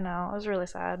good. I know, it was really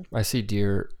sad. I see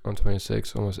deer on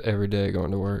 26 almost every day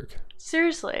going to work.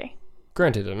 Seriously.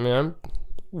 Granted, I mean, I'm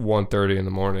 1:30 in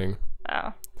the morning.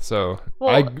 Oh. So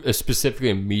Well, I specifically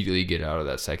immediately get out of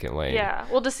that second lane. yeah.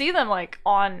 Well, to see them like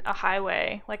on a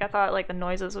highway, like I thought like the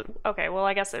noises would. Okay, well,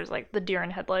 I guess there's like the deer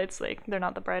in headlights. Like they're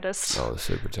not the brightest. Oh, it's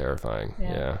super terrifying.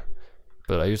 Yeah. Yeah.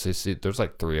 But I usually see there's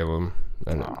like 3 of them,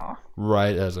 and Aw.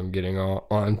 right as I'm getting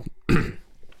on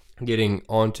getting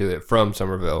onto it from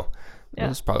Somerville, Yeah.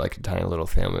 it's probably like a tiny little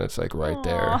family that's like right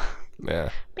there. Aw. Yeah.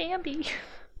 Bambi.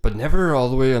 But never all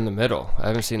the way in the middle. I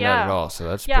haven't seen that Yeah. at all. So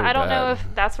that's Yeah, pretty I don't know bad.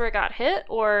 if that's where it got hit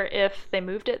or if they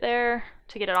moved it there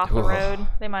to get it off the Ugh. road.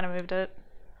 They might have moved it.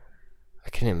 I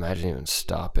can't imagine even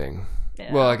stopping.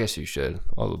 Yeah. Well, I guess you should.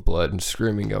 All the blood and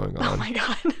screaming going on. Oh my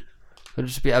god. It would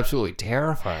just be absolutely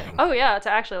terrifying. Oh yeah, to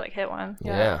actually like hit one.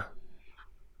 Yeah.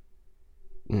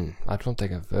 I don't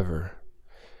think I've ever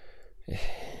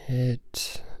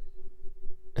hit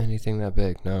anything that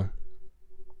big, no.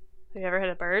 Have you ever hit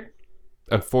a bird?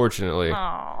 Unfortunately.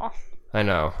 Oh. I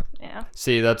know. Yeah.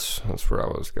 See, that's where I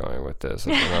was going with this.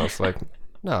 And I was like,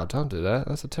 no, don't do that.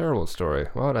 That's a terrible story.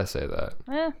 Why would I say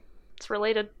that? It's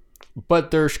related.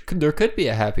 But there could be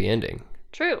a happy ending.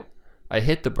 True. I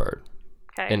hit the bird,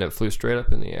 Okay. and it flew straight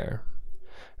up in the air.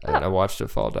 And I watched it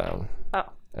fall down. Oh.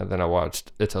 And then I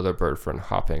watched its other bird friend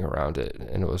hopping around it,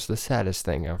 and it was the saddest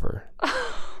thing ever.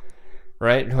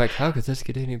 Right? Like, how could this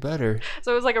get any better?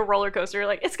 So it was like a roller coaster.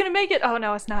 Like, it's going to make it. Oh,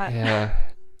 no, it's not. Yeah.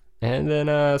 And then,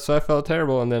 so I felt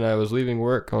terrible, and then I was leaving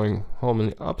work, going home in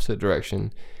the opposite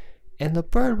direction, and the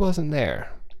bird wasn't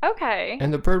there. Okay.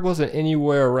 And the bird wasn't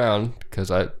anywhere around,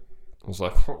 because I was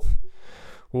like,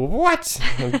 what?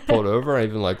 I pulled over, I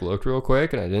even, like, looked real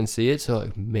quick, and I didn't see it, so,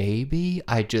 like, maybe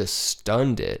I just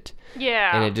stunned it.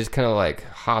 Yeah. And it just kind of, like,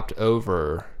 hopped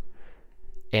over,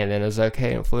 and then it was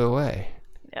okay, and it flew away.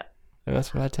 Yep. And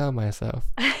that's what I tell myself.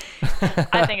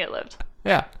 I think it lived.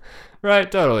 Yeah.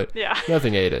 Right, totally. Yeah.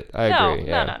 Nothing ate it. I No, agree.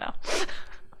 Yeah. no.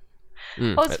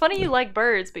 Mm. Oh, it's funny you like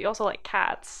birds, but you also like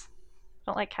cats.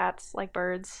 Don't like cats, like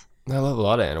birds. I love a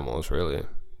lot of animals, really.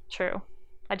 True.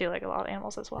 I do like a lot of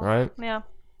animals as well. Right? Yeah.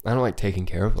 I don't like taking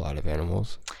care of a lot of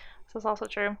animals. So it's also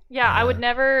true. Yeah, I would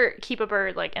never keep a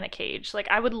bird like in a cage. Like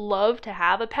I would love to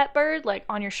have a pet bird like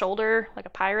on your shoulder, like a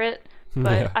pirate,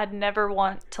 but Yeah. I'd never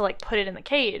want to like put it in the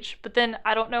cage. But then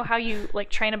I don't know how you like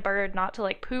train a bird not to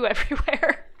like poo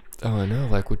everywhere. Oh, I know.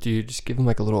 Like, would you just give them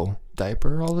like a little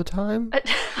diaper all the time?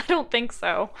 I don't think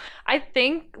so. I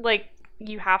think like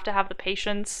you have to have the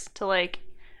patience to like,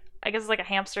 I guess it's like a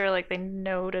hamster, like they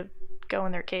know to go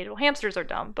in their cage. Well, hamsters are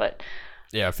dumb, but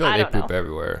Yeah, I feel I like they don't poop know.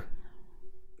 everywhere.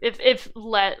 if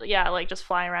like just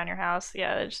flying around your house,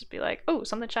 yeah, it'd just be like, oh,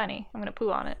 something shiny, I'm gonna poo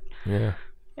on it. Yeah.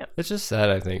 Yep. It's just sad,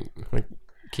 I think. Like,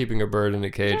 keeping a bird in a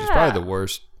cage is Yeah. probably the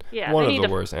worst, Yeah, one they of need the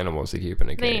to, worst animals to keep in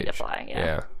a cage. They need to fly.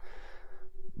 Yeah.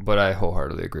 But I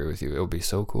wholeheartedly agree with you. It would be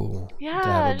so cool Yeah, to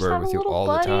have a just bird have with a you little all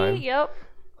buddy. the time. Yep,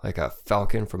 Like a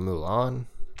falcon from Mulan.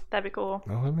 that'd be cool.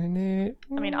 Oh, that'd be neat.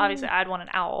 I mean, obviously, I'd want an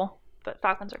owl, but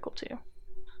falcons are cool too.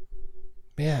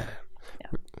 Yeah.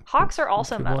 Hawks are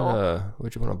also metal.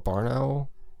 Would you want a barn owl?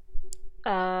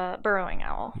 Burrowing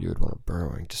owl. You would want a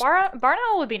burrowing. Just Barn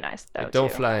owl would be nice though. don't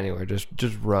too. fly anywhere. Just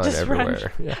run Just run.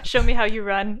 everywhere. Yeah. Show me how you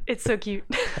run. It's so cute.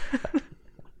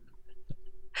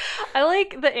 I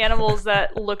like the animals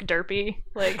that look derpy.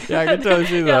 Like Yeah, I can totally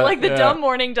see yeah, that. like the Yeah. dumb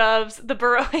mourning doves, the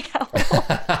burrowing owl.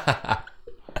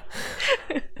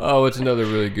 Oh, it's another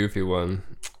really goofy one.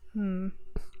 Hmm.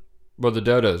 Well, the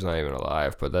dodo's not even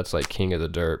alive, but that's like king of the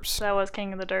derps. That was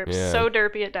King of the Derps. Yeah. So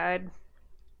derpy it died.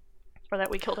 Or that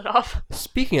we killed it off.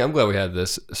 Speaking, I'm glad we had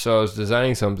this. So I was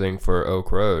designing something for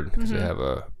Oak Road because Mm-hmm. they have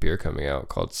a beer coming out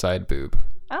called Side Boob,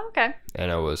 Oh, okay.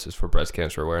 and it's for breast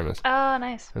cancer awareness. Oh,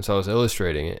 nice. And so I was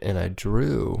illustrating it, and I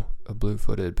drew a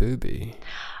blue-footed booby.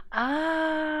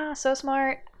 Ah, so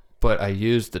smart. But I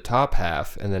used the top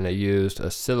half, and then I used a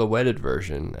silhouetted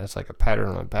version as like a pattern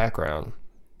on the background.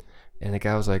 And the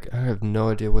guy was like, I have no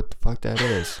idea what the fuck that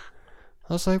is.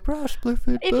 I was like, bro, it's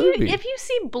blue-footed booby. If you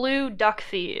see blue duck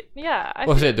feet, yeah.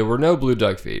 Well, I said there were no blue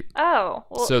duck feet. Oh,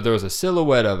 well, So there was a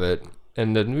silhouette of it,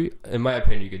 and then in my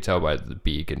opinion, you could tell by the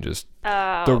beak and just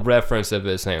oh, the reference of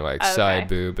it saying like Okay. side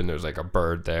boob, and there's like a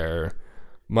bird there.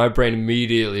 my brain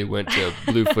immediately went to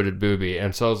blue-footed booby,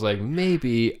 and so I was like,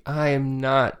 maybe I am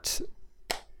not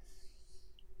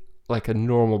like a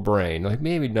normal brain. Like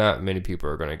maybe not many people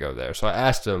are going to go there. So I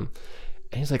asked him,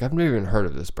 and he's like, I've never even heard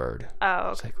of this bird. Oh, I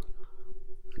was like,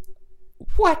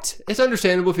 what? It's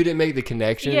understandable if he didn't make the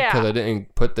connection because I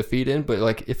didn't put the feed in, but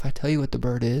like if I tell you what the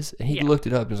bird is, and he looked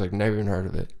it up and was like, never even heard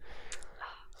of it.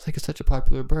 It's like it's such a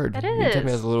popular bird. It Anytime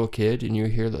is. as a little kid and you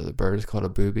hear that the bird is called a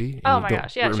booby. And Oh you my don't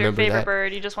gosh, yeah, it's your remember favorite that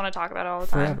bird. You just want to talk about it all the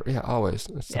time. forever. Yeah, always.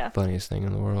 It's Yeah. the funniest thing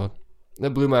in the world. That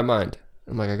blew my mind.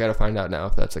 I'm like, I gotta find out now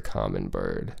if that's a common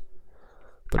bird.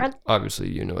 But obviously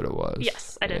you know what it was.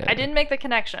 Yes, I did. Yeah. I didn't make the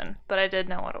connection, but I did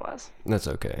know what it was. That's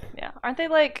okay. Yeah. Aren't they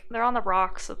like, they're on the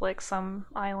rocks of like some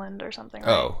island or something,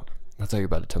 right? Oh, I thought you were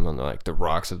about to tell me on like the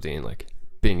rocks of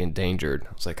being endangered.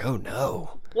 I was like, oh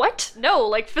no. What? No,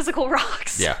 like physical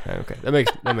rocks. Yeah, okay. That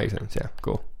makes sense. Yeah,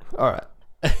 cool. All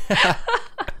right.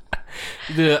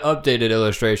 The updated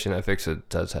illustration I fixed it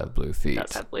does have blue feet.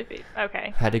 Does have blue feet.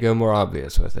 Okay. Had to go more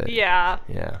obvious with it. Yeah.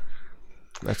 Yeah.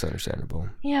 That's understandable.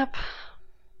 Yep.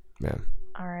 Yeah.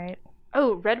 All right.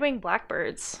 Oh, red-winged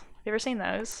blackbirds. Have you ever seen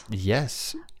those?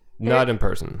 Yes. Not in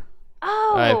person.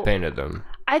 Oh. I've painted them.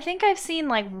 I think I've seen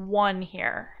like one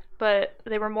here, but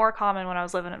they were more common when I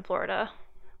was living in Florida.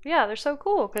 Yeah, they're so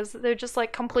cool because they're just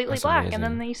like completely That's black, amazing.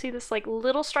 and then you see this like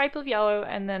little stripe of yellow,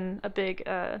 and then a big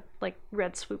like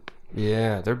red swoop.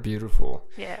 Yeah, they're beautiful.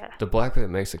 Yeah. The black that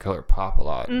makes the color pop a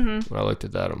lot. Mhm. When I looked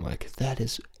at that, I'm like, that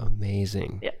is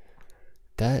amazing. Yeah.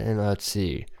 That, and let's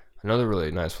see. Another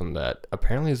really nice one that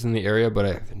apparently is in the area, but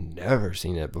I've never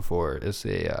seen it before. Is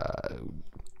a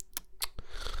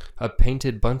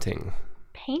painted bunting.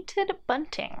 Painted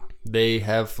bunting. They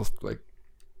have like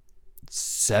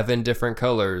 7 different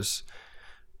colors,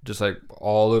 just like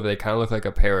all over. They kind of look like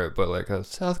a parrot, but like a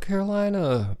South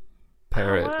Carolina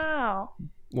parrot Oh, wow.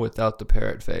 without the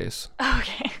parrot face.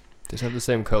 Okay. Just have the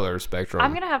same color spectrum.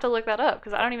 I'm gonna have to look that up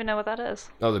because I don't even know what that is.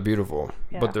 Oh, they're beautiful,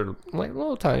 Yeah. but they're like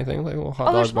little tiny things, like little hot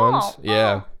Oh, they're dog small. buns.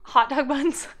 Yeah, Oh, hot dog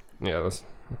buns. yeah, that's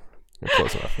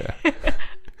close enough. Yeah.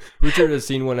 Richard has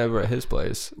seen one ever at his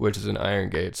place, which is in Iron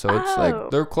Gate, so it's Oh.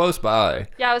 like they're close by.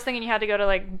 Yeah, I was thinking you had to go to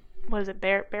like, what is it,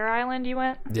 Bear Island? You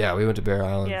went? Yeah, we went to Bear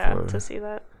Island Yeah, for to see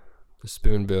that. the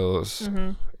spoonbills,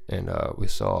 Mm-hmm. and we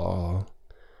saw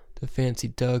the fancy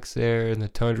ducks there, and the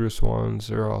tundra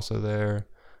swans are also there.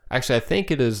 Actually, I think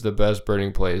it is the best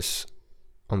birding place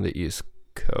on the East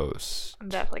Coast. I'm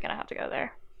definitely gonna have to go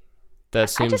there. That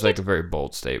seems just like a very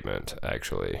bold statement,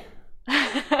 actually.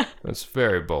 That's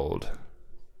very bold.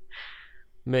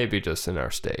 Maybe just in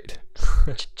our state.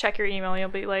 Check your email. You'll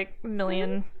be like a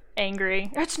million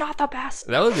angry. It's not the best.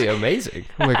 That would be amazing.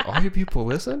 I'm like, all you people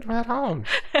listened? Right on.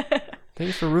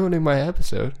 Thanks for ruining my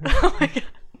episode. Oh my god.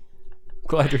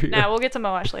 Glad you're here. Nah, we'll get to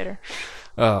Moash later.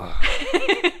 Oh,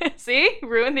 See?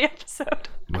 Ruined the episode.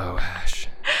 Moash.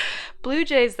 Blue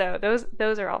jays though,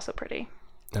 those are also pretty.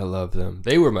 I love them.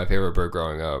 They were my favorite bird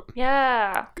growing up.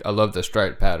 Yeah. I love the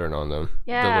striped pattern on them.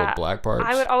 The Yeah. little black parts.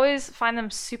 I would always find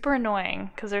them super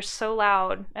annoying because they're so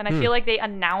loud, and I feel like they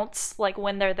announce like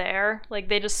when they're there. Like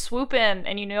they just swoop in,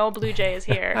 and you know a blue jay is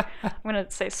here. I'm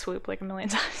gonna say swoop like a million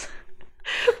times,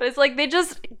 but it's like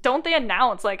they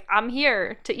announce like I'm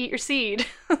here to eat your seed.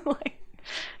 Like,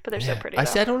 but they're so pretty. I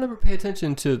though. see, I don't ever pay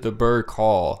attention to the bird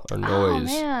call or Oh noise.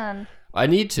 man. I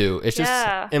need to. It's just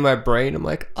Yeah. in my brain. I'm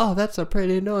like, oh, that's a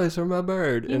pretty noise from my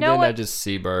bird. And know then I what- just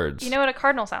see birds. You know what a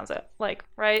cardinal sounds like,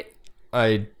 right?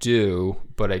 I do,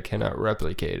 but I cannot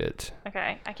replicate it.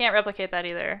 Okay, I can't replicate that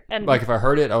either. And Like if I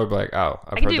heard it, I would be like, oh,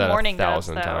 I've I can heard do that mourning doves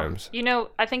 1,000 though. times. You know,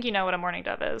 I think you know what a mourning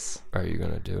dove is. Are you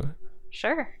gonna do it?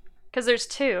 Sure, because there's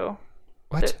two.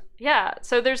 What? Yeah,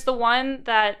 so there's the one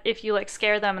that if you like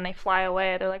scare them and they fly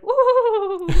away, they're like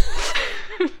woo.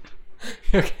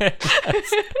 Okay.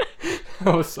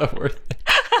 That was so worth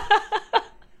it.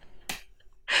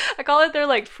 I call it their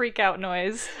like freak out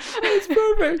noise. It's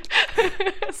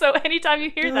perfect. So anytime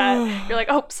you hear that, you're like,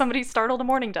 oh, somebody startled a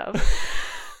mourning dove.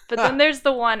 But then there's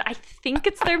the one, I think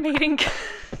it's their mating.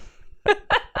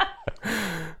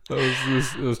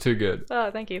 That was too good.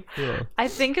 Oh, thank you. Yeah. I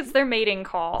think it's their mating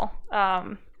call,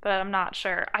 but I'm not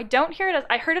sure. I don't hear it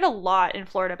I heard it a lot in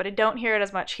Florida, but I don't hear it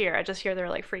as much here. I just hear their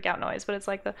like freak out noise, but it's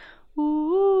like the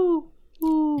ooh,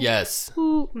 ooh, Yes,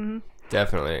 ooh. Mhm.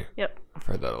 definitely. Yep. I've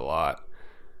heard that a lot.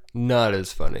 Not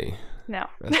as funny. No.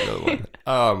 That's another one.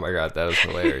 Oh my god, that was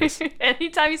hilarious.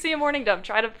 Anytime you see a mourning dove,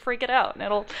 try to freak it out, and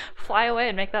it'll fly away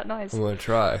and make that noise. I'm gonna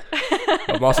try.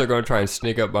 I'm also gonna try and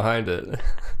sneak up behind it.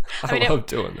 I mean, love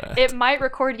doing that. It might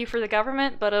record you for the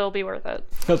government, but it'll be worth it.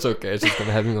 That's okay. It's just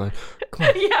gonna have me going, come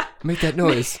on, Yeah. make that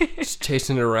noise. Just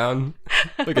chasing it around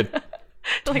like a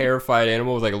terrified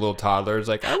animal with like a little toddler. It's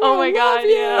like, Oh my God,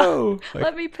 yeah. Like,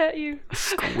 Let me pet you.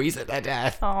 squeeze it to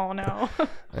death. Oh no.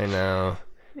 I know.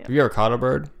 Have you ever caught a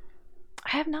bird? I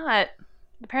have not.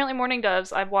 Apparently mourning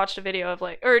doves, I've watched a video of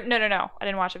like, or no. I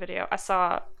didn't watch a video. I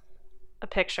saw a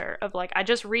picture of like, I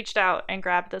just reached out and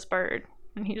grabbed this bird.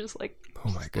 And he just like Oh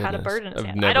my goodness. had a bird in his I've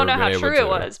hand. never I don't know been how able true to. it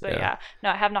was, but yeah. No,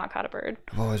 I have not caught a bird.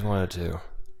 I've always wanted to.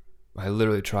 I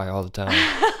literally try all the time.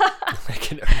 I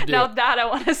can never do Now it. that I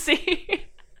want to see.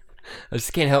 I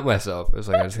just can't help myself. It's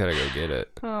like I just gotta go get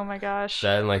it. Oh my gosh.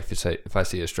 That and like if I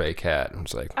see a stray cat, I'm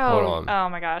just like, hold on. Oh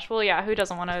my gosh. Well, yeah, who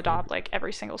doesn't want to adopt like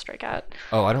every single stray cat?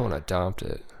 Oh, I don't want to adopt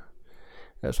it.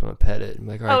 I just want to pet it. I'm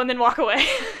like, all right, Oh, and then walk away.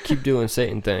 keep doing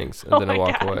Satan things, and Oh then I my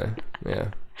walk God. away. Yeah.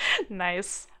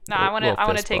 Nice. No, Little- I want to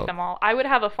little fist take bump. them all. I would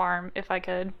have a farm if I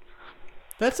could.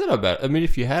 That's not bad. I mean,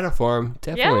 if you had a farm,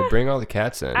 definitely Yeah. bring all the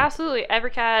cats in. Absolutely.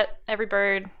 Every cat, every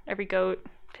bird, every goat,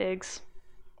 pigs,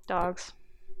 dogs.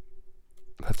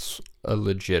 That's a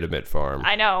legitimate farm.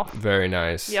 I know. Very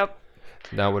nice. Yep.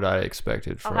 Not what I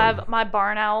expected I'll from. have my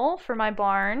barn owl for my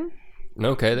barn.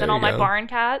 Okay, there Then you all my go. barn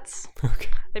cats. Okay.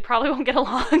 They probably won't get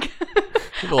along.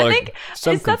 Like, I think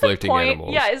some is that the conflicting point?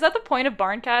 animals. Yeah, is that the point of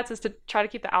barn cats? Is to try to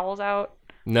keep the owls out?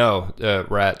 No,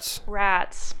 rats.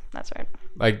 Rats. That's right.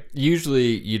 Like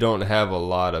usually you don't have a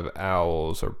lot of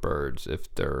owls or birds if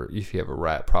you have a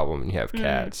rat problem and you have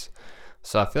cats.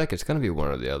 So I feel like it's gonna be one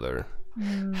or the other.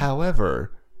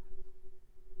 However,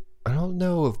 I don't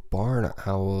know if barn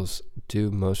owls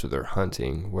do most of their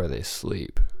hunting where they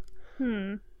sleep.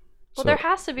 Well, So there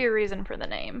has to be a reason for the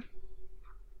name.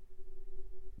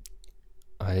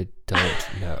 I don't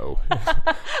know.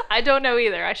 I don't know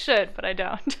either. I should, but I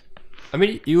don't. I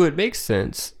mean, you would make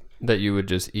sense that you would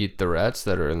just eat the rats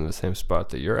that are in the same spot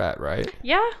that you're at, right?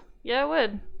 Yeah, it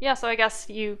would. Yeah, so I guess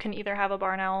you can either have a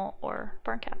barn owl or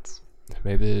barn cats.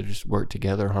 Maybe they just work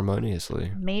together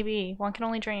harmoniously. Maybe. One can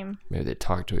only dream. Maybe they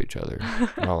talk to each other.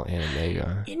 They're all anime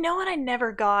guy. You know what I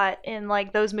never got in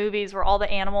like those movies where all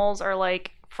the animals are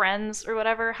like friends or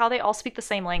whatever, how they all speak the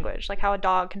same language. Like how a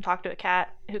dog can talk to a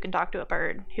cat, who can talk to a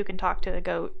bird, who can talk to a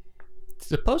goat.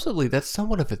 Supposedly, that's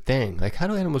somewhat of a thing. Like, how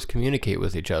do animals communicate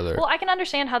with each other? Well, I can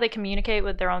understand how they communicate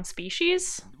with their own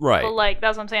species. Right. But like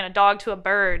that's what I'm saying, a dog to a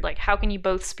bird, like how can you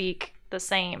both speak the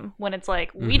same when it's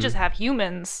like we just have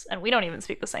humans and we don't even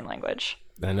speak the same language.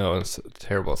 I know, it's a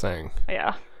terrible thing.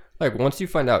 Yeah. Like, once you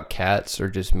find out cats are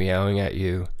just meowing at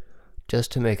you just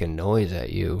to make a noise at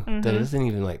you, that isn't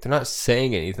even like, they're not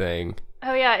saying anything.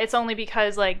 Oh yeah, it's only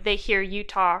because like they hear you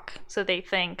talk, so they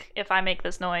think if I make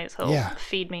this noise, he'll Yeah.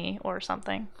 feed me or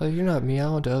something. Like, you're not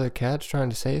meowing to other cats trying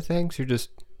to say things, you're just.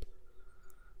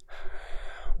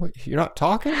 What, you're not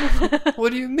talking?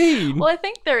 What do you mean? Well, I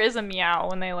think there is a meow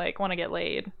when they like want to get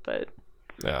laid, but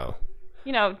No.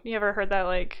 you know, you ever heard that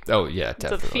like Oh, yeah, the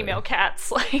definitely. female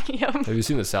cats like yep. Have you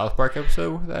seen the South Park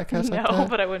episode with that cat's No, like that?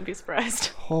 but I wouldn't be surprised.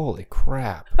 Holy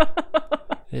crap.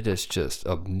 It is just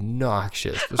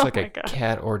obnoxious. It's like my a God.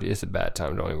 cat orgy. It's a bad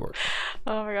time. Don't even worry.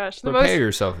 Oh my gosh. The Prepare most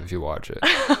yourself if you watch it.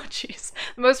 oh jeez.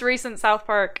 The most recent South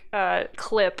Park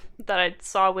clip that I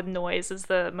saw with noise is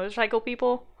the motorcycle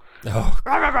people. Oh,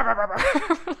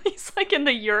 He's like in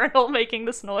the urinal making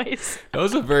this noise. that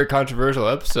was a very controversial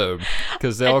episode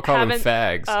because they I all call them haven't-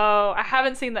 fags. Oh, I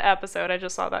haven't seen the episode. I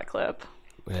just saw that clip.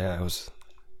 Yeah, it was.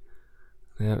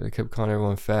 Yeah, they kept calling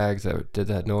everyone fags that did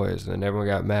that noise, and then everyone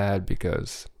got mad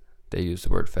because they used the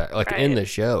word fag, like in Right. the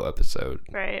show episode.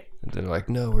 Right. And then like,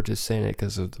 no, we're just saying it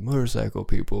because of the motorcycle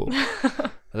people.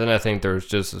 And then I think there was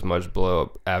just as much blow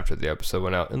up after the episode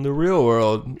went out. In the real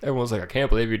world, everyone's like, I can't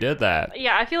believe you did that.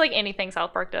 Yeah, I feel like anything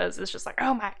South Park does is just like,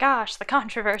 oh my gosh, the I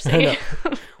controversy. know.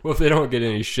 Well, if they don't get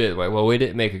any shit, like, well, we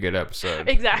didn't make a good episode.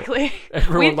 Exactly.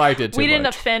 Everyone liked it too We didn't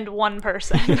much. offend one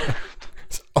person.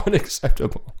 It's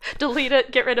unacceptable. Delete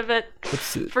it, get rid of it,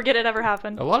 It's, forget it ever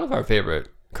happened. a lot of our favorite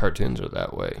cartoons are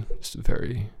that way. It's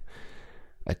very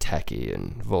attacky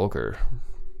and vulgar.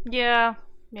 Yeah.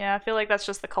 Yeah, I feel like that's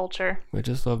just the culture. We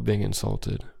just love being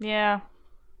insulted. Yeah.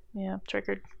 Yeah,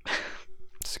 triggered.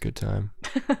 It's a good time.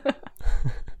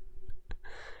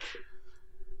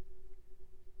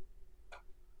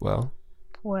 Well,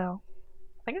 Well,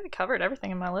 I think I covered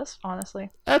everything in my list, honestly.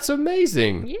 that's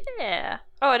amazing. Yeah.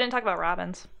 Oh, I didn't talk about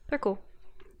robins. They're cool.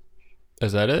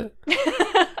 Is that it?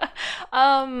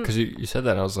 Because you said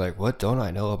that, and I was like, what don't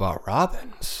I know about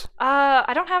robins?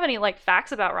 I don't have any like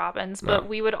facts about robins, but No.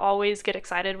 we would always get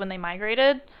excited when they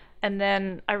migrated, and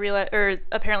then I realized, or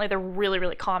apparently they're really,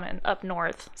 really common up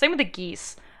north. Same with the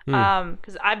geese,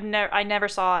 because I never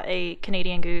saw a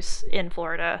Canadian goose in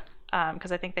Florida,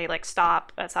 because I think they like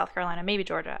stop at South Carolina, maybe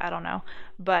Georgia, I don't know,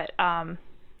 but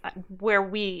where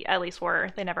we at least were,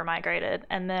 they never migrated.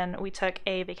 And then we took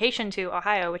a vacation to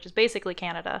Ohio, which is basically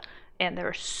Canada, and there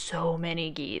were so many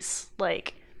geese.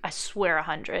 Like, I swear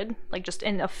 100, like just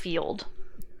in a field.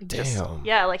 Damn.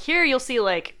 Yeah, like here you'll see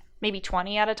like maybe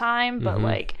 20 at a time, but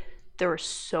like there were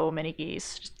so many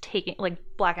geese just taking like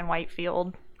black and white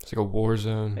field. It's like a war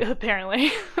zone.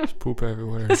 Apparently. There's poop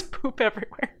everywhere. There's poop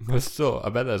everywhere. But still, I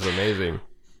bet that's amazing.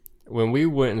 When we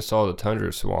went and saw the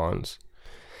tundra swans,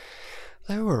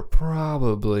 they were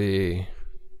probably...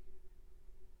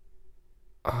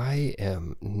 I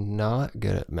am not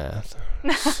good at math.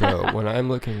 So when I'm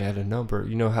looking at a number,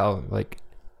 you know how, like,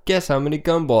 guess how many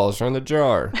gumballs are in the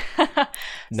jar?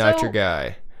 Not So, your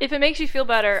guy. If it makes you feel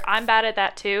better, I'm bad at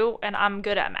that too, and I'm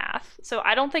good at math. So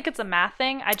I don't think it's a math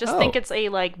thing. I just think it's a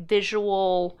like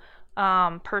visual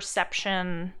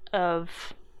perception of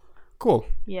Cool.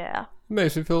 yeah.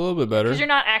 Makes me feel a little bit better. Because you're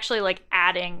not actually like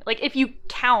adding. Like if you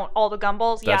count all the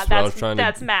gumballs, That's what I was trying to-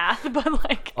 that's math. But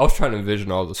like I was trying to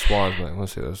envision all the swans. Like,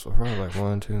 let's see, there's probably like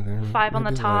 1, 2, 3. 5 on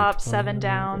the maybe top, like 7 20,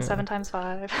 down, yeah. 7 times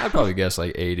 5. I'd probably guess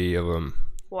like 80 of them.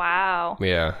 Wow.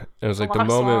 Yeah. And it was like A the lot of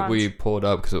moment swans. we pulled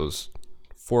up, because it was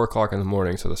 4 o'clock in the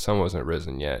morning, so the sun wasn't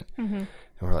risen yet. Mm-hmm. And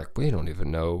we're like, we don't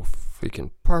even know if we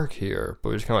can park here. But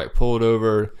we just kind of like pulled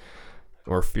over.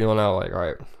 We're feeling out like, all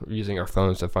right, we're using our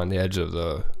phones to find the edge of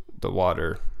the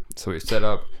water. So we set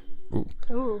up.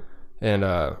 Ooh. And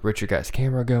Richard got his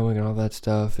camera going and all that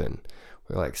stuff. And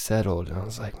we like settled. And I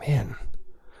was like, man,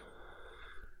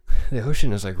 the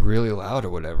ocean is like really loud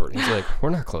or whatever. And he's like, we're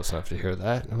not close enough to hear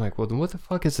that. And I'm like, well, then what the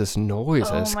fuck is this noise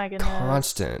Oh that's my goodness.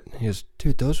 constant? He goes,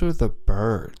 dude, those are the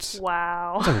birds.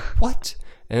 Wow. I was like, what?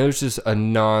 And it was just a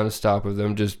non-stop of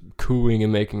them just cooing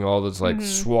and making all this like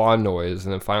swan noise.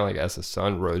 And then finally, like, as the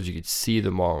sun rose, you could see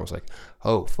them all. I was like,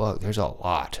 oh fuck, there's a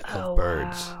lot of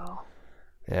birds. Wow.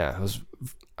 Yeah, it was.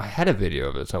 I had a video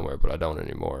of it somewhere, but I don't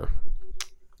anymore.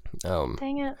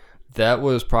 Dang it. That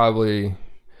was probably.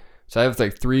 So I have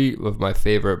like 3 of my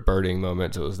favorite birding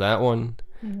moments. It was that one,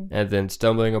 and then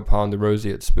stumbling upon the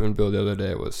Rosie at Spoonbill the other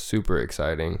day was super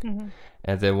exciting.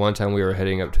 And then one time we were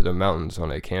heading up to the mountains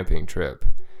on a camping trip,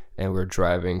 and we're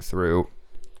driving through,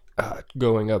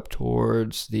 going up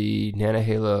towards the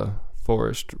Nantahala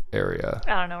forest area.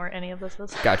 I don't know where any of this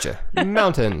is. Gotcha.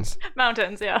 Mountains.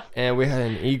 Mountains, yeah. And we had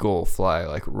an eagle fly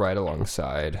like right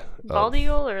alongside. Bald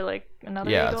eagle or like another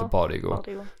eagle? Yeah, it's a bald eagle. Bald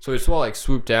eagle. So we saw like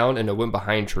swoop down and it went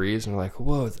behind trees and we're like,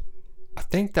 whoa, I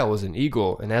think that was an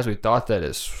eagle. And as we thought that,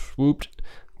 it swooped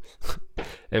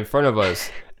in front of us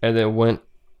and then went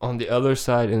on the other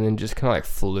side and then just kind of like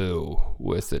flew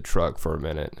with the truck for a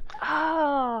minute.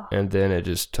 Oh. And then it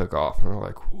just took off. And we're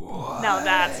like, what? Now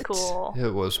that's cool.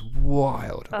 It was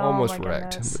wild. Oh Almost my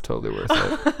wrecked, goodness. but totally worth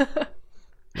it.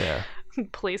 Yeah.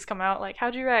 Police come out like,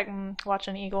 how'd you wreck? Watch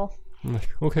an eagle. I'm like,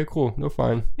 okay, cool. No,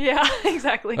 fine. Yeah,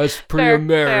 exactly. That's pretty Fair,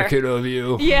 American of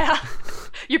you. Yeah.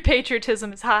 Your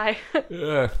patriotism is high.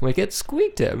 Yeah. Like, it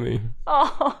squeaked at me.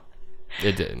 Oh.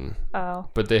 It didn't. Oh.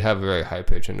 But they have a very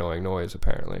high-pitched, annoying noise,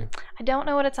 apparently. I don't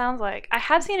know what it sounds like. I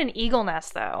have seen an eagle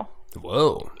nest though.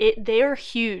 Whoa. They're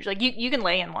huge. Like you can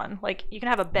lay in one. Like you can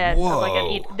have a bed. Of, like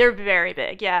Whoa. they're very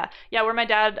big. Yeah. Yeah. Where my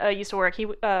dad used to work, he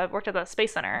worked at the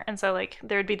Space Center, and so like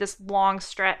there would be this long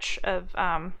stretch of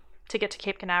to get to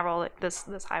Cape Canaveral, like this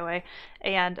highway,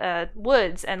 and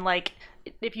woods, and like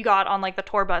if you got on like the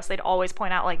tour bus, they'd always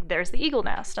point out like there's the eagle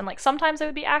nest, and like sometimes it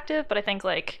would be active, but I think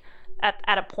like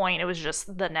at a point it was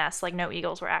just the nest. Like no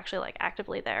eagles were actually like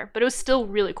actively there, but it was still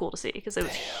really cool to see because it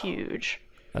was huge.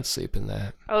 I'd sleep in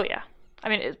that. Oh yeah. I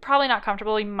mean, it's probably not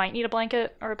comfortable. You might need a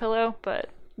blanket or a pillow, but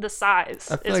the size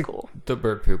I feel is like cool. the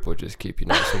bird poop will just keep you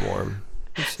nice and warm.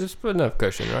 It's just enough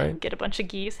cushion, right? Get a bunch of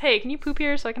geese. Hey, can you poop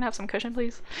here so I can have some cushion,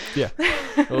 please? Yeah.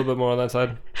 A little bit more on that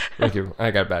side. Thank you.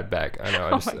 I got a bad back. I know.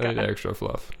 Oh I my need God. extra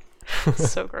fluff.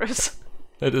 So gross.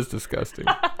 That is disgusting.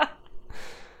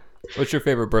 What's your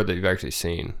favorite bird that you've actually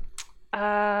seen?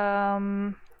 Aside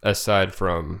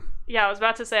from... Yeah, I was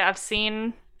about to say I've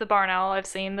seen the barn owl. I've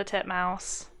seen the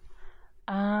titmouse.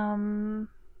 I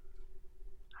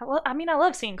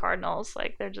love seeing cardinals.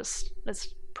 Like they're just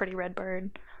this pretty red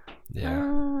bird. Yeah.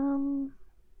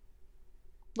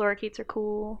 Lorikeets are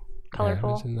cool, Yeah,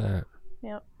 colorful. I've seen that.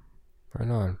 Yep. Right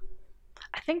on.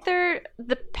 I think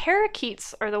the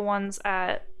parakeets are the ones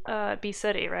at Bee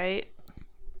City, right?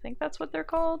 I think that's what they're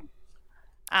called.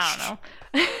 I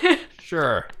don't know.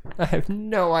 Sure. I have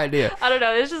no idea. I don't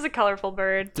know. It's just a colorful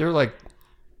bird. They're like...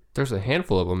 There's a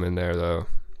handful of them in there, though.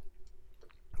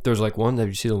 There's like one that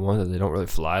you see the one that they don't really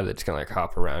fly. They just kind of like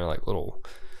hop around like little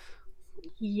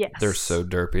Yes. They're so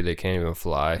derpy they can't even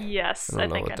fly. Yes, I I don't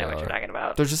know think what I know they what you're are. talking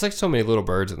about. There's just like so many little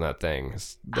birds in that thing.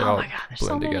 They Oh all my god, there's blend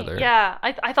so many. together. Yeah,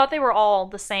 I thought they were all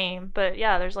the same, but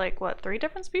yeah, there's like what, 3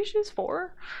 different species?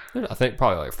 4? I think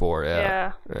probably like 4.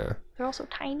 Yeah. Yeah. They're all so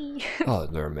tiny. Oh,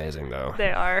 they're amazing though.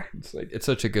 They are. It's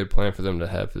such a good plan for them to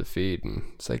have for the feed, and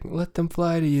it's like let them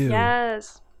fly to you.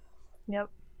 Yes. Yep.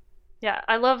 Yeah,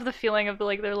 I love the feeling of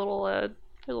like their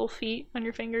little feet on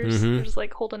your fingers. Mhm. They're just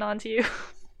like holding on to you,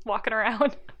 walking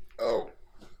around. Oh.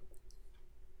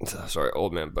 Sorry,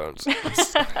 old man bones.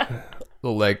 The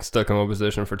leg stuck in one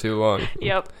position for too long.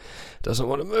 Yep. Doesn't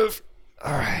want to move.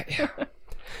 All right.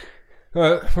 All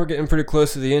right, we're getting pretty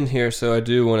close to the end here, so I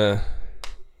do want to.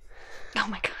 Oh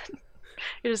my god.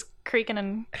 You're just creaking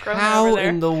and groaning How over there.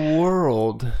 in the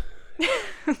world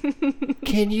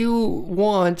can you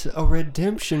want a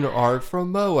redemption arc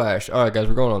from Moash? All right, guys,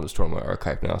 we're going on the Stormlight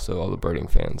archive now, so all the birding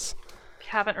fans. If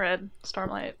you haven't read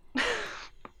Stormlight.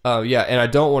 Yeah, and I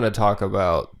don't want to talk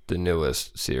about the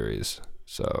newest series,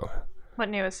 so What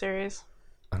newest series?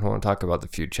 I don't want to talk about the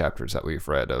few chapters that we've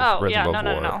read of Oh Rhythm yeah, of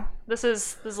no. War. This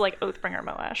is like Oathbringer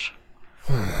Moash.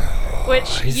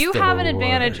 Which He's you the have an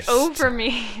advantage worst. over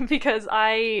me because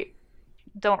I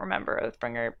don't remember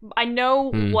Oathbringer. I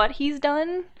know what he's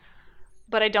done,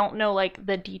 but I don't know like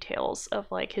the details of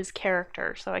like his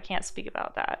character, so I can't speak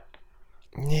about that.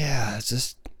 Yeah, it's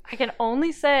just I can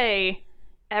only say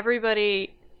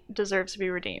everybody deserves to be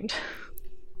redeemed.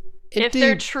 If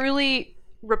they're truly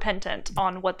repentant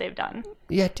on what they've done.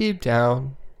 Yeah, deep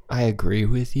down, I agree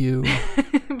with you.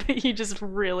 But you just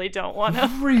really don't want to.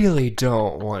 Really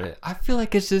don't want it. I feel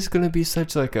like it's just gonna be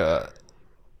such like a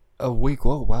week.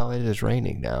 Whoa, wow, it is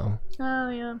raining now. Oh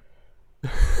yeah.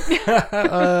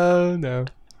 Oh no.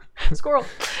 Squirrel.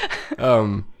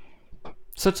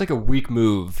 Such like a weak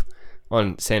move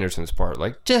on Sanderson's part.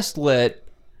 Like, just let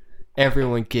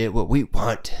everyone get what we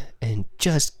want and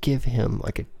just give him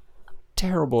like a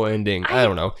terrible ending. I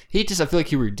don't know. I feel like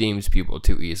he redeems people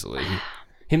too easily.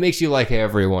 He makes you like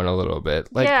everyone a little bit.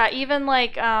 Like, yeah, even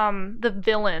like the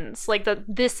villains, like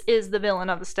this is the villain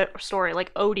of the story,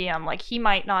 like Odium. Like he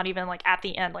might not even like at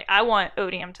the end. Like I want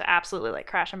Odium to absolutely like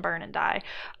crash and burn and die.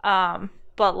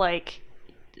 But like,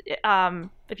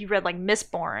 if you read like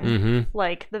Mistborn,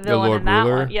 like the villain Lord in that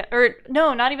Ruler? one, yeah, or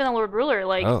no, not even the Lord Ruler.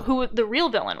 Like who the real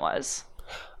villain was,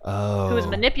 oh, who was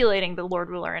manipulating the Lord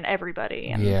Ruler and everybody.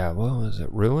 And yeah. What was it?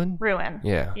 Ruin? Ruin.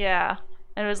 Yeah. Yeah.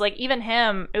 And it was like, even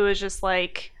him, it was just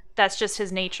like, that's just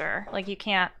his nature. Like, you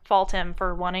can't fault him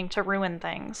for wanting to ruin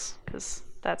things, because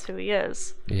that's who he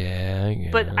is. Yeah.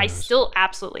 But I still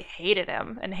absolutely hated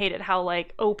him, and hated how,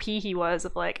 like, OP he was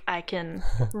of, like, I can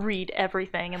read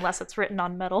everything unless it's written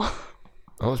on metal.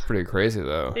 That was pretty crazy,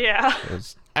 though. Yeah.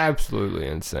 It's absolutely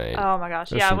insane. Oh my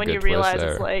gosh. There's yeah, some when good you twists realize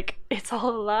there. it's like, it's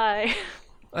all a lie.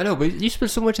 I know, but you spend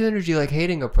so much energy, like,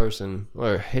 hating a person,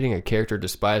 or hating a character,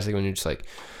 despising when you're just, like,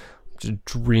 just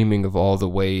dreaming of all the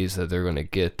ways that they're going to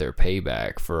get their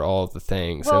payback for all the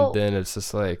things. Well, and then it's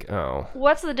just like, oh.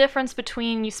 What's the difference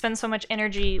between you spend so much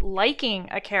energy liking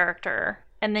a character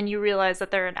and then you realize that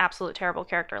they're an absolute terrible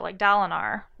character, like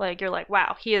Dalinar? Like, you're like,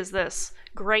 wow, he is this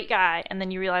great guy, and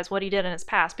then you realize what he did in his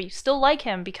past, but you still like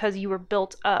him because you were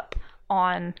built up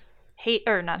on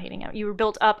not hating him. You were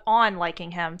built up on liking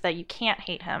him, that you can't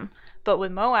hate him. But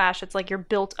with Moash, it's like you're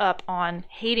built up on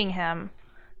hating him,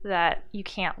 that you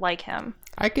can't like him.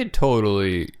 I could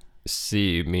totally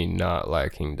see me not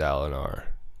liking Dalinar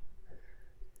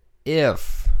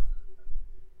if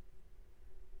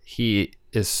he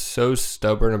is so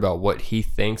stubborn about what he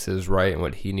thinks is right and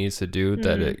what he needs to do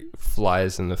that it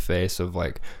flies in the face of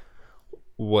like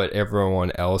what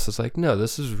everyone else is like. No,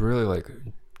 this is really like,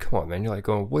 come on, man, you're like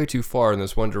going way too far in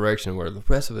this one direction where the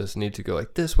rest of us need to go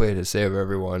like this way to save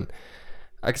everyone.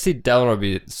 I can see Dalinar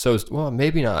be so, well,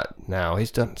 maybe not now. He's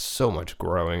done so much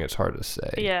growing, it's hard to say.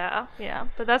 Yeah.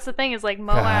 But that's the thing, is like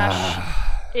Moash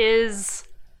is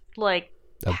like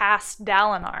past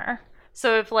Dalinar.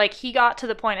 So if like he got to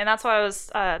the point, and that's why I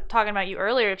was talking about you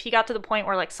earlier, if he got to the point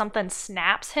where like something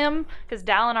snaps him, because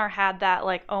Dalinar had that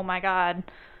like, oh my god,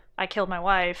 I killed my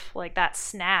wife, like that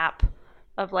snap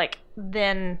of like,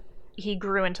 then he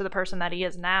grew into the person that he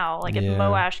is now. Like if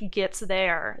Moash gets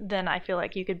there, then I feel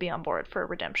like you could be on board for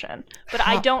redemption. But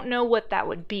I don't know what that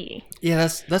would be. Yeah,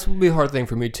 that's would be a hard thing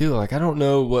for me too. Like I don't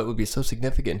know what would be so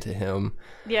significant to him.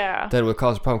 Yeah. That would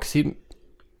cause a problem, because he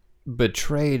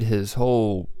betrayed his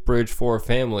whole Bridge 4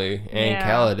 family and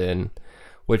Kaladin,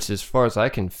 which as far as I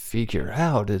can figure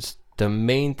out is the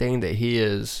main thing that he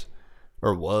is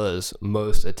or was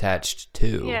most attached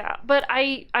to. Yeah, but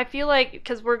I feel like,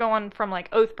 because we're going from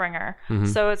like Oathbringer,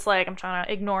 so it's like I'm trying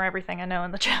to ignore everything I know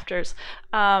in the chapters.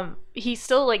 He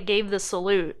still like gave the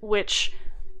salute, which,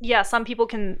 yeah, some people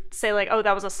can say like, oh,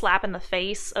 that was a slap in the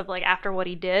face of like after what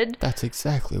he did. That's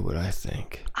exactly what I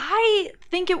think. I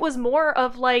think it was more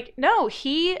of like, no,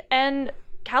 he and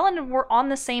Kaladin were on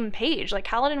the same page. Like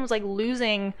Kaladin was like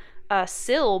losing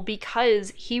Syl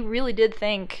because he really did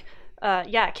think,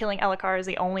 killing Elhokar is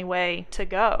the only way to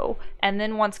go. And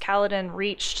then once Kaladin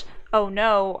reached, oh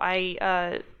no,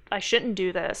 I shouldn't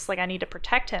do this. Like I need to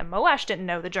protect him. Moash didn't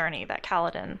know the journey that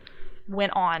Kaladin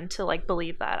went on to like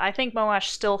believe that. I think Moash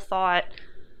still thought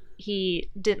he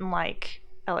didn't like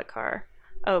Elhokar.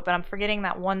 Oh, but I'm forgetting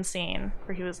that one scene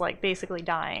where he was like basically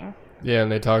dying. Yeah,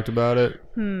 and they talked about it.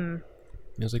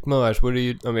 He was like, Moash,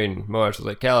 Moash was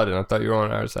like, Kaladin, I thought you were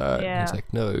on our side. Yeah. He's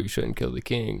like, no, you shouldn't kill the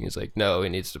king. He's like, no, he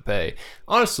needs to pay.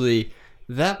 Honestly,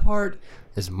 that part,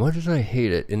 as much as I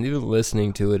hate it, and even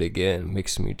listening to it again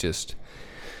makes me just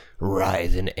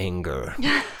writhe in anger.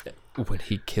 When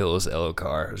he kills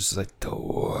Elhokar, it's like the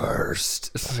worst.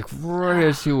 It's like right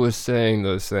as he was saying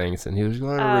those things, and he was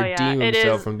going to redeem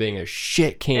himself from being a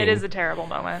shit king. It is a terrible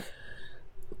moment.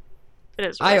 It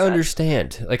is. I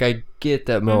understand. Like, I get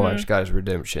that Moash got his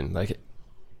redemption. Like, it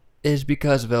is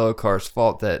because of Elhokar's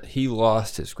fault that he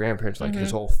lost his grandparents, like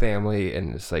his whole family,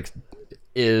 and it's like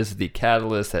is the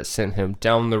catalyst that sent him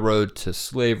down the road to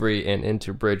slavery and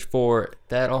into Bridge 4.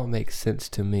 That all makes sense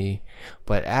to me.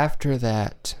 But after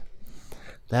that,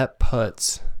 that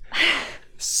putz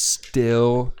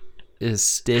still is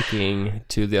sticking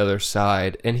to the other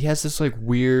side, and he has this like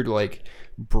weird like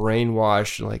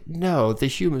brainwashed like, no, the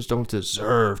humans don't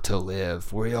deserve to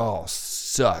live, we all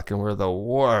suck and we're the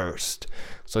worst.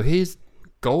 So his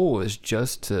goal is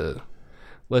just to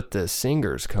let the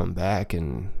singers come back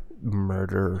and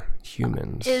murder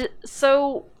humans.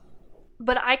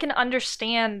 But I can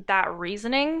understand that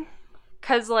reasoning,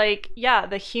 because like, yeah,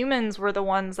 the humans were the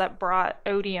ones that brought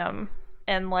odium,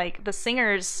 and like the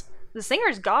singers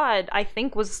god, I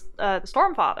think, was the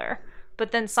Stormfather,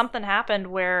 but then something happened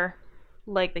where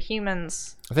like the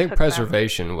humans, I think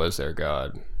preservation was their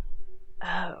god. Oh,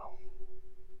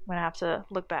 I'm gonna have to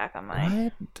look back on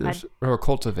my or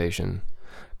cultivation.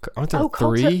 Aren't there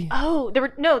three?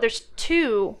 There's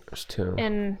two. There's two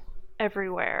in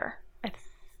everywhere, I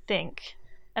think.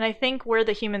 And I think where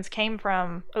the humans came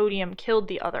from, odium killed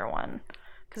the other one,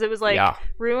 because it was like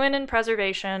ruin and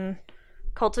preservation,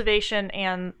 cultivation,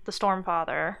 and the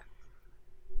Stormfather.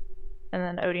 And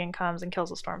then Odium comes and kills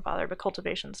the Stormfather, but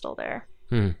cultivation's still there.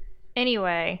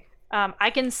 Anyway, I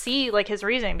can see like his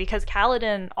reasoning, because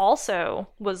Kaladin also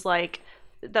was like,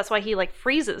 that's why he like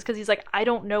freezes, because he's like, I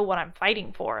don't know what I'm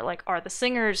fighting for. Like, are the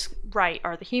singers right?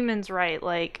 Are the humans right?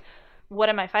 Like, what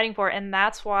am I fighting for? And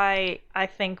that's why I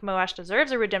think Moash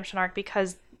deserves a redemption arc,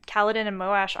 because Kaladin and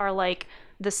Moash are like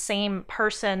the same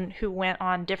person who went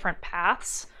on different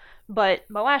paths, but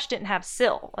Moash didn't have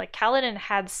Syl. Like, Kaladin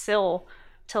had Syl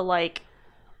to like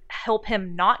help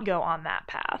him not go on that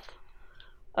path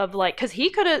of like, because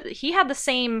he had the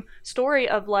same story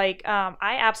of like,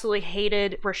 I absolutely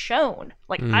hated Rashon.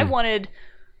 Like, I wanted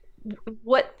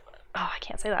what, oh, I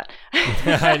can't say that.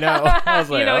 I know. I was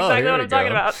like, you know exactly what I'm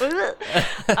talking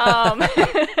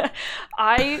about.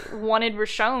 I wanted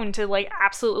Rashon to like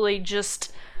absolutely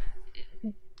just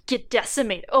get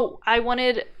decimated. Oh, I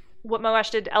wanted what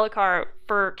Moash did to Elhokar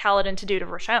for Kaladin to do to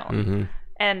Rashon.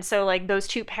 And so like those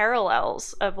two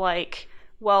parallels of like,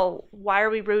 well, why are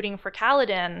we rooting for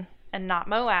Kaladin and not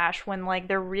Moash, when like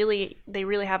they really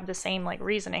have the same like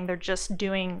reasoning. They're just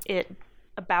doing it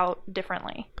about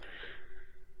differently.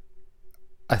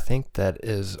 I think that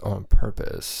is on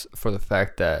purpose, for the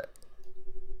fact that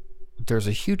there's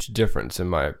a huge difference in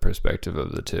my perspective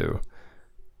of the two.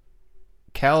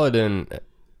 Kaladin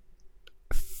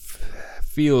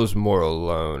feels more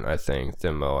alone, I think,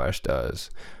 than Moash does.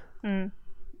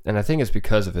 And I think it's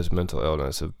because of his mental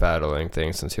illness of battling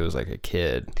things since he was like a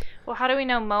kid. Well, how do we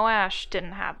know Moash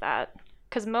didn't have that?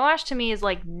 Because Moash to me is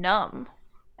like numb.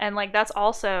 And like that's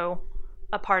also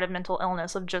a part of mental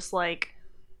illness, of just like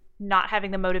not having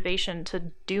the motivation to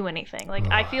do anything. Like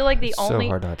I feel like it's so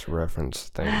hard not to reference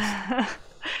things.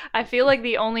 I feel like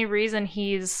the only reason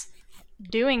he's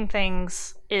doing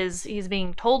things is he's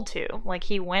being told to. Like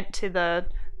he went to the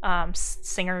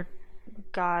singer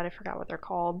god, I forgot what they're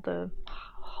called, the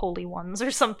holy ones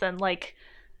or something, like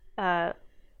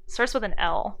starts with an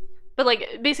L, but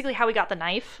like basically how he got the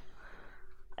knife,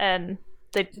 and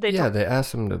they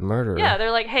asked him to murder. Yeah, they're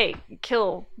like, hey,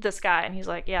 kill this guy, and he's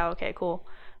like, yeah, okay, cool.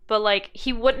 But like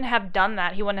he wouldn't have done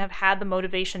that, he wouldn't have had the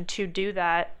motivation to do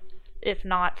that if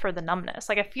not for the numbness.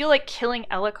 Like, I feel like killing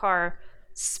Elhokar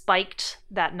spiked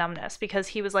that numbness, because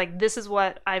he was like, this is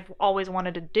what I've always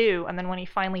wanted to do, and then when he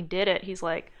finally did it, he's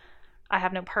like, I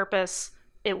have no purpose,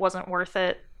 it wasn't worth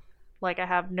it, like, I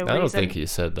have no reason. I don't think he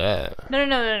said that.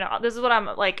 No. This is what I'm,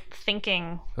 like,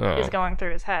 thinking is going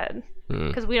through his head.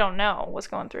 Because we don't know what's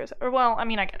going through his head. Or, well, I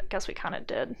mean, I guess we kind of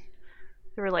did.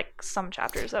 There were, like, some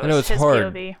chapters that was his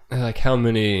hard. POV. Like, how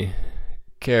many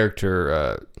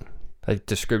character, like,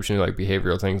 description, like,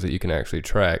 behavioral things that you can actually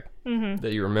track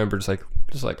that you remember,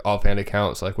 just like offhand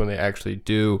accounts, like, when they actually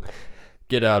do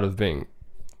get out of being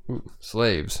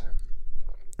slaves.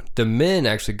 The men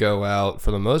actually go out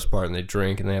for the most part and they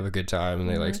drink and they have a good time and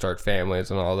they like start families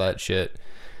and all that shit.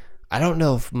 I don't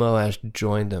know if Moash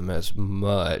joined them as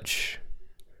much,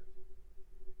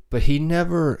 but he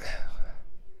never,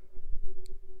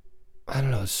 I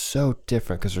don't know, it's so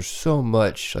different because there's so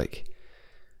much like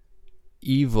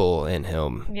evil in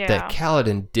him that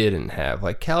Kaladin didn't have.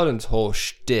 Like, Kaladin's whole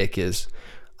shtick is,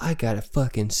 I gotta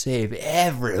fucking save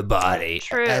everybody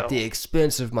at the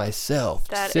expense of myself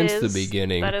since the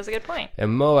beginning. That is a good point.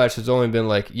 And Moash has only been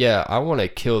like, yeah, I want to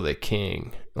kill the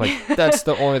king. Like, that's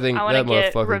the only thing. I want to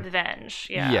get motherfucker... revenge.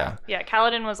 Yeah.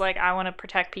 Kaladin was like, I want to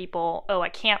protect people. Oh, I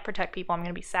can't protect people. I'm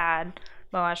gonna be sad.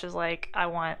 Moash is like, I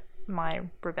want my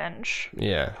revenge.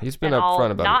 Yeah, he's been upfront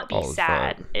about it. I'll not be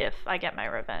sad if I get my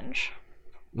revenge.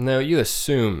 No, you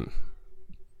assume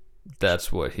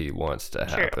that's what he wants to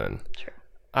happen. True.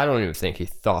 I don't even think he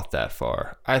thought that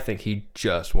far. I think he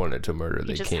just wanted to murder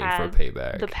the king for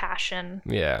payback. The passion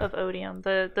of odium.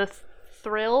 The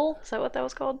thrill, is that what that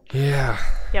was called? Yeah.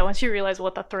 Yeah, once you realize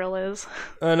what the thrill is.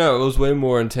 I know, it was way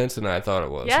more intense than I thought it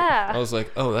was. Yeah. I was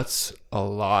like, oh, that's a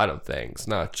lot of things,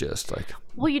 not just like...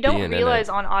 Well, you don't realize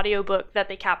on audiobook that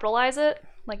they capitalize it.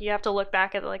 Like, you have to look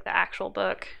back at like the actual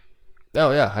book.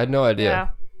 Oh, yeah, I had no idea. Yeah.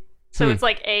 So it's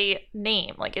like a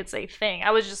name, like it's a thing.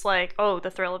 I was just like, oh, the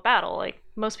thrill of battle. Like,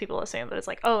 most people assume, but it's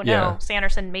like, oh no,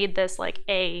 Sanderson made this like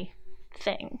a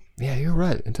thing. Yeah, you're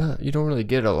right. You don't really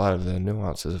get a lot of the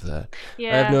nuances of that.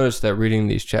 Yeah. I've noticed that reading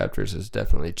these chapters has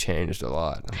definitely changed a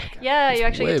lot. I'm like, yeah, you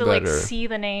actually get to like see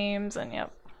the names and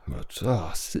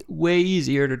it's way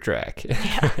easier to track.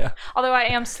 Yeah. Although I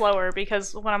am slower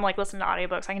because when I'm like listening to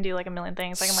audiobooks, I can do like a million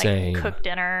things. I can like cook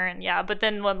dinner and but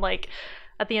then when like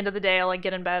at the end of the day, I'll like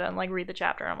get in bed and like read the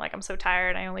chapter. I'm like, I'm so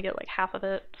tired. I only get like half of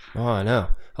it. Oh, I know.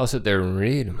 I'll sit there and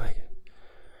read. I'm like,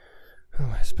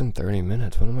 oh, it's been 30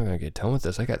 minutes. When am I going to get done with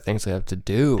this? I got things I have to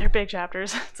do. They're big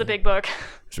chapters. It's a big book.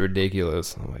 It's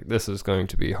ridiculous. I'm like, this is going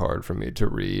to be hard for me to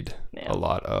read a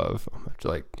lot of. I'm going to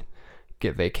like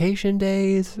get vacation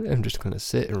days. I'm just going to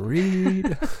sit and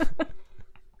read.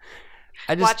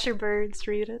 Watch your birds,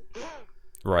 read it.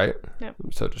 Right? Yep.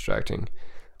 So distracting.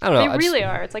 I don't know. They really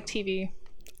are. It's like TV.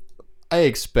 I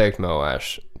expect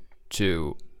Moash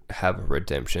to have a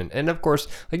redemption. And of course,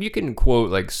 like, you can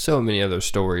quote like so many other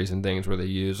stories and things where they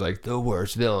use like the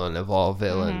worst villain of all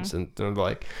villains and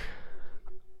like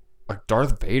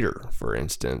Darth Vader, for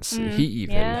instance. He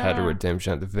even had a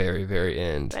redemption at the very, very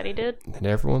end. That he did. And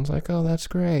everyone's like, oh, that's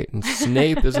great. And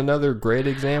Snape is another great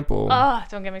example. Oh,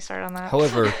 don't get me started on that.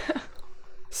 However,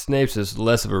 Snape's is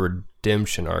less of a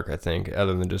redemption arc, I think,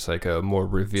 other than just like a more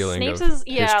revealing Snape's of is,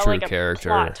 his true like character.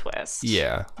 A plot twist.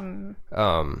 Yeah.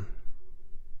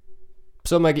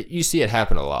 So I'm like, you see it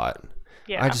happen a lot.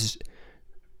 Yeah.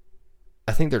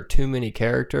 I think there are too many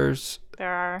characters. There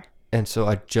are. And so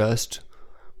I just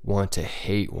want to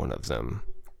hate one of them.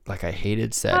 Like, I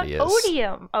hated Sadeas.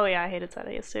 Odium. Oh yeah, I hated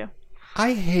Sadeas too.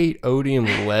 I hate Odium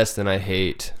less than I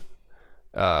hate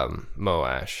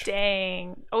Moash.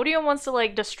 Dang. Odium wants to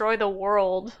like destroy the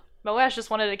world. Moash just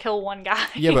wanted to kill one guy.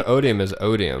 Yeah, but Odium is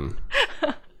Odium.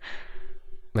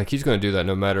 Like, he's going to do that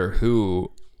no matter who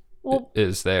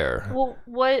is there. Well,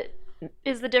 what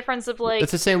is the difference of like...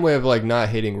 It's the same way of like not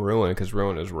hating Ruin, because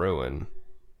Ruin is Ruin.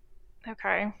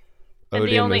 Okay. And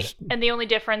the only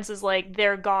difference is like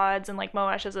they're gods and like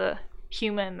Moash is a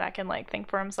human that can like think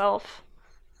for himself.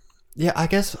 Yeah, I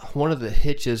guess one of the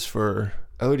hitches for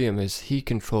Odium is he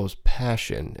controls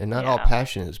passion, and not all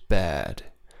passion is bad.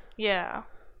 Yeah.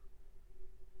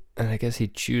 And I guess he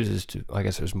chooses to... I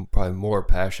guess there's probably more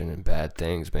passion in bad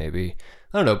things, maybe.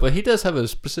 I don't know, but he does have a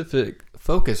specific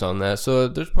focus on that, so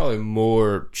there's probably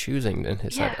more choosing than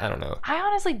his side. I don't know. I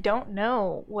honestly don't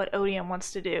know what Odium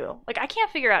wants to do. Like, I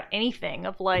can't figure out anything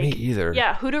of like... Me either.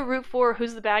 Yeah, who to root for,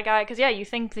 who's the bad guy, because you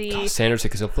think the... Sanderson,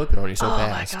 because he'll flip it on you so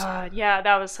fast. Oh my god, yeah,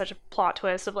 that was such a plot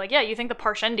twist of like, you think the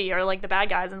Parshendi are like the bad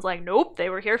guys, and it's like, nope, they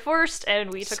were here first,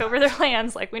 and we took over their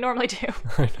lands like we normally do.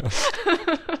 I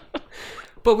know.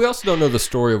 But we also don't know the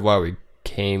story of why we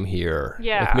came here.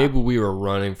 Yeah. Like maybe we were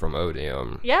running from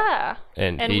Odium. Yeah.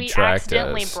 And And he we tracked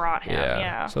accidentally us. brought him,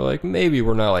 yeah. So like maybe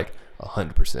we're not like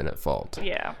 100% at fault.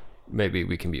 Yeah. Maybe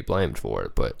we can be blamed for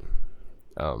it, but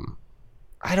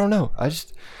I don't know.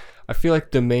 I feel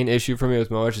like the main issue for me with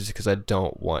Moash is because I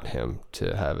don't want him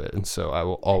to have it, and so I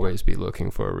will always be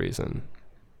looking for a reason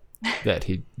that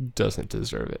he doesn't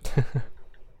deserve it.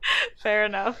 Fair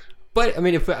enough. But I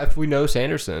mean, if we know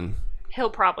Sanderson, He'll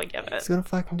probably give it. he's gonna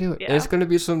fucking do it. Yeah. And it's gonna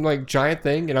be some like giant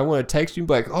thing, and I want to text you and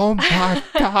be like, "Oh my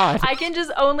god!" I can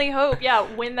just only hope, yeah,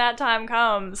 when that time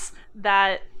comes,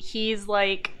 that he's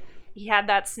like, he had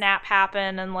that snap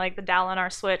happen and like the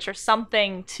Dalinar switch or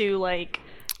something to like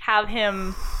have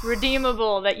him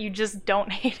redeemable, that you just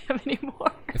don't hate him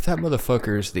anymore. If that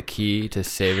motherfucker is the key to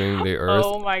saving the Earth,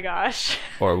 Oh my gosh.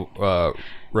 or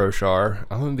Roshar,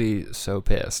 I'm gonna be so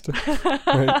pissed.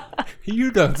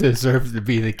 You don't deserve to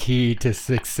be the key to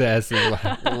success in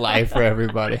life for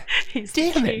everybody. He's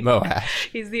Damn it, Moash.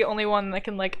 He's the only one that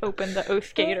can like open the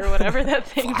Oath Gate or whatever that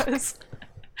thing was.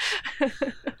 I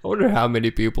wonder how many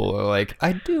people are like,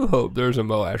 I do hope there's a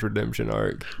Moash redemption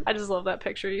arc. I just love that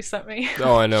picture you sent me.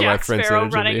 Oh, I know, my Jack friend Sparrow sent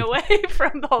it to running me. away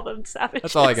from all the savages.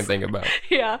 That's all I can think about.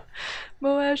 Yeah.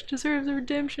 Moash deserves a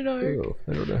redemption arc. Ooh,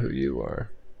 I don't know who you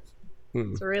are.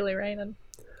 It's really raining.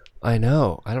 I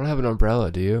know. I don't have an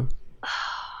umbrella, do you?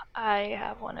 I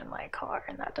have one in my car,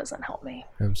 and that doesn't help me.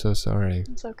 I'm so sorry.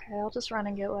 It's okay. I'll just run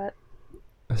and get wet.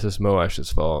 This is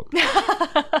Moash's fault.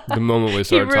 The moment we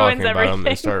started ruins talking about him,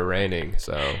 everything. it started raining,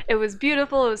 so... It was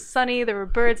beautiful. It was sunny. There were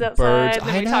birds outside. Birds,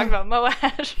 Then I we know. talked about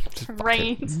Moash.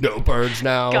 Rains. No birds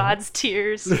now. God's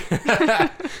tears.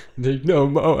 There's no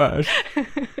Moash.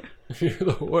 You're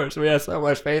the worst. We have so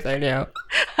much faith in you.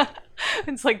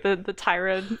 It's like the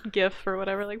Tyra gif or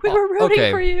whatever. Like, we were rooting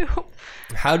okay. for you.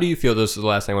 How do you feel? This is the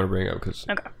last thing I want to bring up, because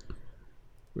Okay.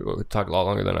 we talked a lot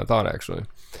longer than I thought, actually.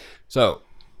 So,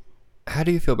 how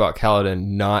do you feel about Kaladin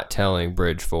not telling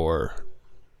Bridge 4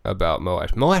 about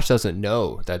Moash? Moash doesn't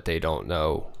know that they don't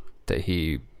know that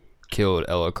he killed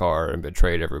Elhokar and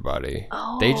betrayed everybody.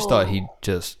 They just thought he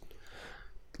just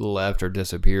left or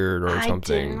disappeared or I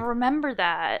something. didn't remember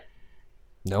that.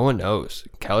 No one knows.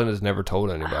 Kaladin has never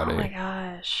told anybody. Oh my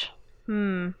gosh.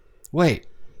 Wait.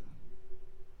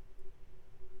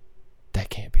 That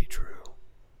can't be true.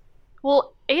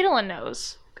 Well, Adolin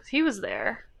knows, because he was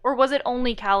there. Or was it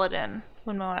only Kaladin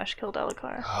when Moash killed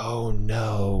Elhokar? Oh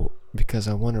no. Because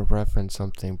I want to reference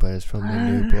something, but it's from the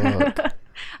new book.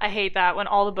 I hate that when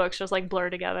all the books just like blur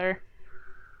together.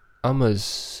 I'm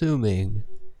assuming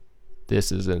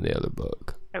this is in the other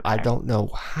book. Okay. I don't know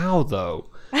how though.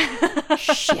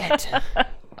 Shit.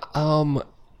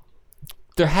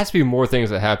 There has to be more things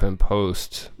that happen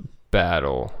post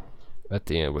battle at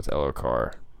the end with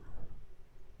Elhokar.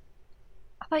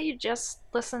 I thought you just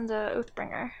listened to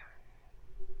Oathbringer.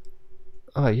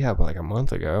 Oh yeah, but like a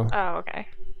month ago. Oh, okay.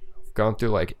 I've gone through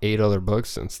like 8 other books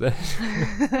since then.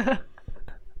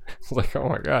 It's like, oh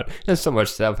my god, there's so much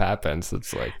stuff happens.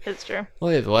 It's like, It's true.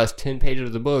 well, yeah, the last 10 pages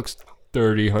of the books,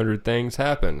 30, 100 things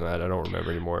happen that I don't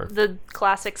remember anymore. The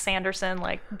classic Sanderson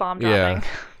like bomb Yeah. dropping.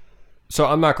 So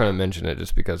I'm not going to mention it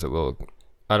just because it will.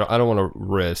 I don't want to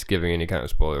risk giving any kind of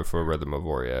spoiler for Rhythm of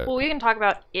War yet. Well, we can talk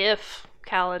about if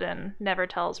Kaladin never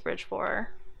tells Bridge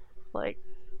 4, like,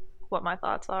 what my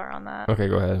thoughts are on that. Okay,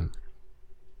 go ahead.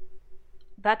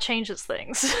 That changes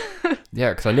things.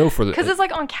 Yeah, because I know for the. Because it's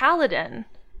like on Kaladin.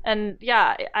 And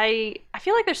yeah, I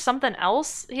feel like there's something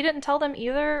else he didn't tell them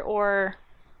either, or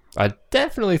I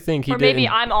definitely think he or did. maybe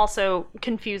I'm also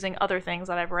confusing other things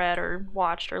that I've read or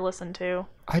watched or listened to.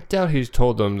 I doubt he's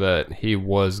told them that he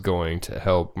was going to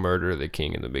help murder the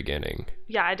king in the beginning.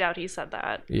 Yeah, I doubt he said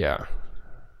that. Yeah.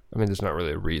 I mean, there's not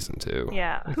really a reason to.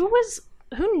 Yeah.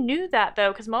 Who knew that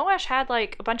though? Because Moash had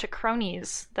like a bunch of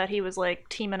cronies that he was like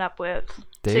teaming up with.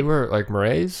 They were like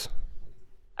Mraize?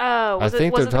 Oh, was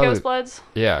think it they're the totally- Ghostbloods?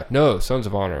 Yeah. No, Sons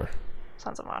of Honor.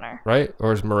 Sons of Honor. Right?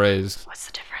 Or is Mraize What's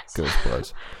the difference?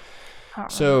 Ghostbloods? I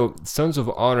don't So, Sons of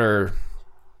Honor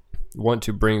want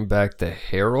to bring back the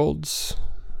Heralds?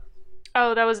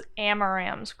 Oh, that was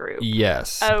Amaram's group.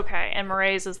 Yes. Okay, and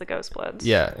Mraize is the Ghostbloods.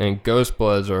 Yeah, and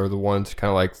Ghostbloods are the ones kind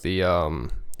of like the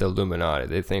Illuminati.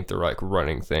 They think they're like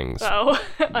running things. Oh,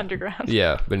 underground.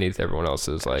 Yeah, beneath everyone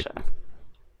else's like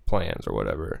plans or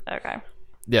whatever. Okay.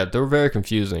 Yeah, they're very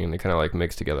confusing and they kind of like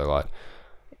mix together a lot.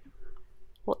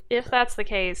 Well, if that's the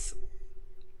case,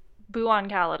 boo on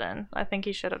Kaladin. I think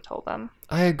he should have told them.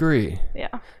 I agree. Yeah.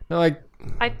 No, like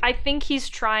I think he's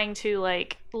trying to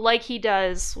like he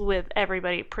does with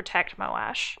everybody, protect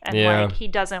Moash, and Yeah. like he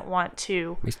doesn't want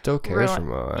to he still cares ruin-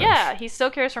 for Moash. Yeah, he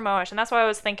still cares for Moash, and that's why I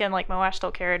was thinking like Moash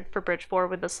still cared for Bridge 4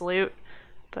 with the salute,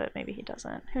 but maybe he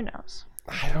doesn't. Who knows?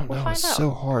 I don't know. find It's out.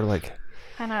 so hard. Like,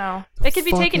 I know. It could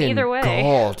be taken fucking either way.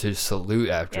 Gall to salute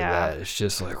after Yeah. that. It's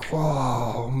just like,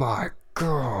 whoa, my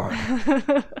god.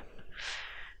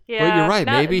 Yeah. But you're right.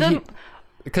 Now, Maybe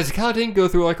because Cal didn't go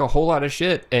through like a whole lot of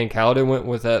shit, and Kaladin went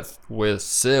with that with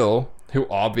Syl, who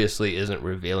obviously isn't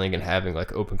revealing and having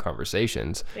like open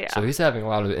conversations. Yeah. So he's having a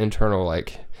lot of internal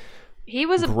like he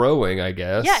was growing, I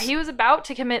guess. Yeah, he was about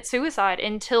to commit suicide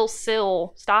until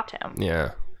Syl stopped him.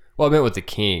 Yeah. Well, I meant with the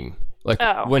king. Like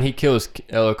when he kills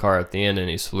Elhokar at the end and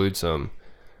he salutes him.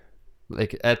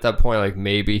 Like at that point, like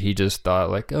maybe he just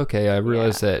thought, like, okay, I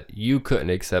realized that you couldn't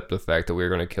accept the fact that we were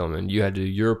going to kill him, and you had to do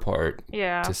your part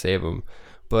to save him.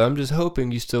 But I'm just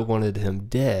hoping you still wanted him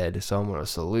dead, so I'm going to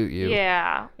salute you.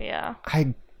 Yeah.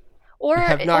 Or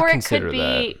have not considered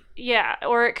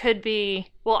Or it could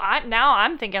be. Well,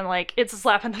 I'm thinking like it's a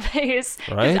slap in the face.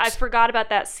 'Cause Right? I forgot about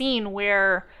that scene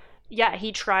where,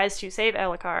 he tries to save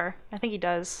Elhokar. I think he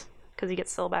does because he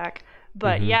gets Syl back.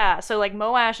 But so like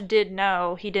Moash did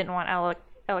know he didn't want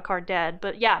Elhokar dead.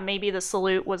 But maybe the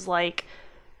salute was like,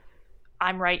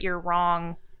 I'm right, you're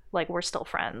wrong. Like we're still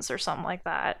friends or something like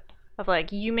that. Of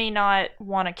like, you may not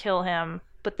want to kill him,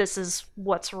 but this is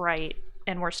what's right,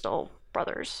 and we're still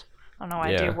brothers. I don't know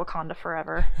why I do Wakanda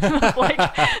forever. Like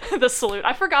the salute.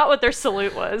 I forgot what their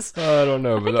salute was. I don't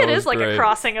know. I think it is like a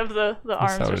crossing of the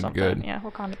arms or something. Good. Yeah,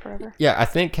 Wakanda forever. Yeah, I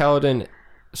think Kaladin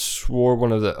swore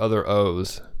one of the other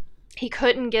oaths. He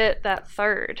couldn't get that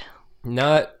third.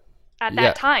 Not at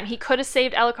that time. He could have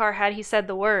saved Elhokar had he said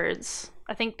the words.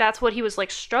 I think that's what he was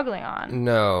like struggling on.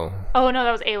 No. Oh no,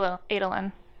 that was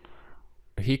Adolin.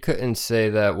 He couldn't say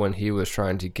that when he was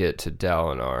trying to get to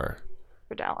Dalinar.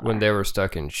 For Dalinar. When they were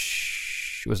stuck in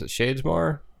was it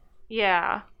Shadesmar?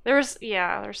 Yeah. There's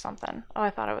something. Oh, I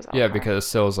thought it was Elhokar. Yeah, because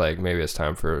Syl's like, maybe it's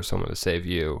time for someone to save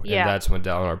you. Yeah. And that's when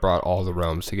Dalinar brought all the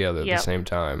realms together at the same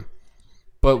time.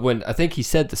 But when I think he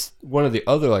said this, one of the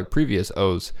other like previous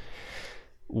oaths,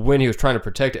 when he was trying to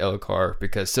protect Elhokar,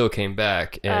 because Syl came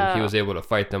back and he was able to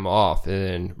fight them off, and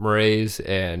then Mraize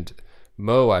and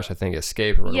Moash, I think,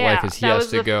 escape and run away because he has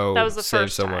to go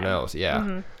save someone else. Yeah.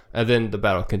 Mm-hmm. And then the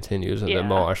battle continues, and then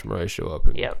Moash and Mraize show up,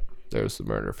 and there's the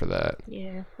murder for that.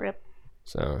 Yeah, rip.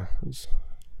 So, it's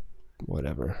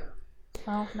whatever.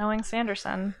 Well, knowing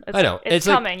Sanderson, I know. It's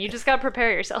coming. Like, you just got to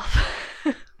prepare yourself.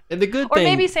 And the good thing... Or thing...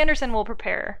 maybe Sanderson will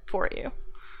prepare for you.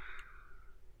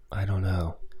 I don't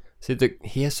know. See,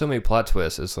 he has so many plot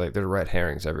twists. It's like there are red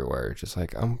herrings everywhere. Just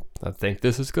like, I think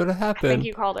this is going to happen. I think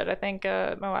you called it. I think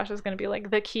Moash is going to be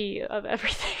like the key of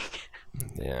everything.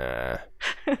 Yeah.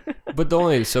 But the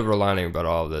only silver lining about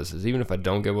all of this is even if I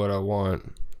don't get what I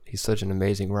want, he's such an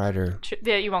amazing writer.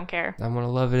 Yeah, you won't care. I'm going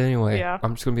to love it anyway. Yeah.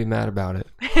 I'm just going to be mad about it.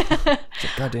 Like,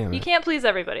 God damn it. You can't please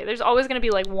everybody. There's always going to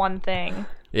be like one thing.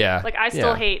 Yeah. Like I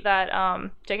still hate that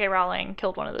J.K. Rowling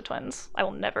killed one of the twins. I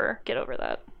will never get over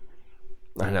that.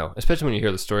 I know. Especially when you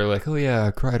hear the story like, oh yeah,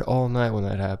 I cried all night when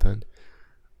that happened.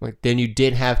 Like, then you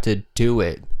did have to do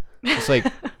it. It's like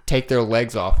take their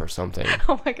legs off or something.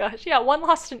 Oh my gosh. Yeah, one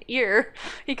lost an ear.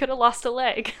 He could have lost a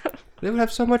leg. They would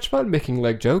have so much fun making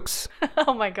leg jokes.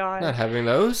 Oh my god. Not having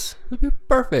those would be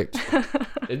perfect.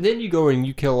 And then you go and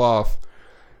you kill off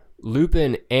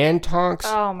Lupin and Tonks.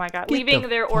 Oh my god. Leaving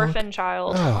their orphan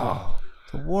child. Oh,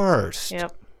 the worst.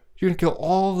 Yep. You're going to kill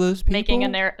all those people? Making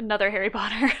another Harry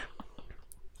Potter.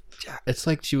 Yeah, it's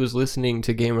like she was listening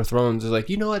to Game of Thrones. It's like,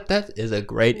 you know what? That is a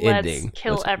great ending. Let's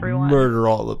kill everyone. Murder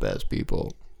all the best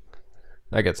people.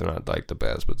 I guess they're not like the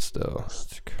best, but still.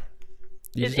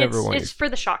 It's for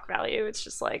the shock value. It's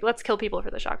just like, let's kill people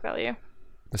for the shock value.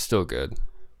 It's still good.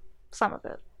 Some of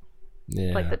it.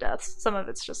 Yeah. Like the deaths. Some of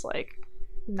it's just like,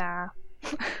 nah.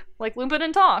 Like Lupin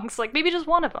and Tonks. Like maybe just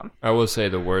one of them. I will say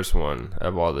the worst one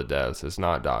of all the deaths is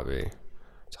not Dobby.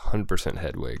 It's 100%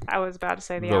 Hedwig. I was about to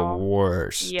say the owl.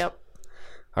 Worst. Yep.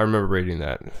 I remember reading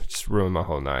that. It just ruined my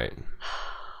whole night.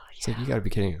 It's like, you gotta be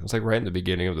kidding. It was like right in the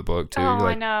beginning of the book, too. Oh, You're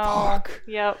like, I know. Fuck.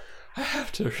 Yep. I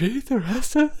have to read the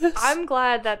rest of this. I'm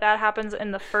glad that happens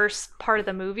in the first part of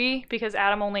the movie because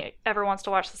Adam only ever wants to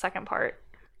watch the second part.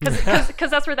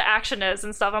 Because that's where the action is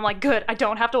and stuff. I'm like, good. I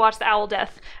don't have to watch the owl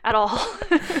death at all.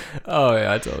 Oh,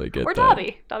 yeah. I totally get that. Or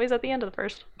Dobby. Dobby's at the end of the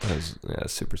first. Yeah,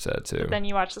 super sad, too. But then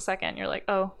you watch the second and you're like,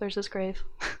 oh, there's this grave.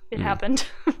 It happened.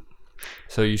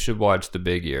 So you should watch The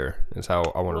Big Year is how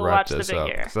I want to wrap this up.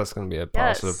 Because that's going to be a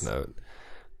positive note.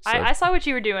 So, I saw what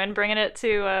you were doing, bringing it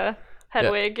to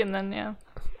Hedwig and then,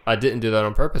 I didn't do that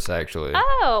on purpose, actually.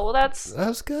 Oh, well, that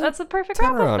was good. That's a perfect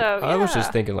wrap-up, though. Yeah. I was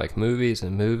just thinking like movies,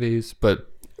 but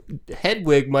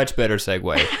Hedwig, much better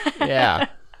segue. Yeah.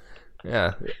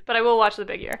 Yeah. But I will watch The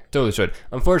Big Year. Totally should.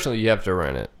 Unfortunately, you have to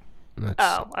rent it.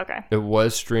 Oh, okay. It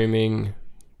was streaming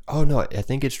Oh no, I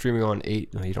think it's streaming on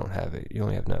 8. No, you don't have it. You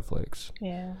only have Netflix.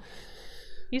 Yeah.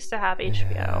 Used to have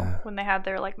HBO when they had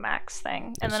their like Max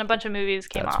thing, and then a bunch of movies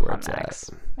came off on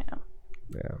Max.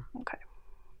 Yeah. Okay.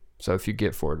 So if you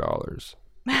get $4,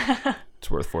 it's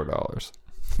worth $4.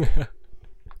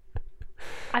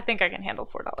 I think I can handle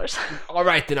 $4. All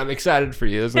right, then I'm excited for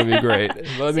you. This is gonna be great.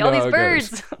 Let me See all know these how it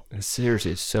birds. goes.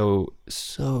 Seriously, it's so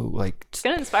like. It's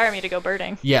gonna inspire me to go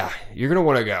birding. Yeah, you're gonna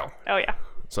want to go. Oh yeah.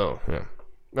 So yeah.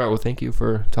 All right. Well, thank you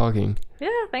for talking. Yeah.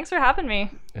 Thanks for having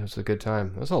me. It was a good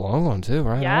time. It was a long one too,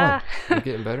 right? Yeah. You're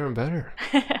getting better and better.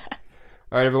 All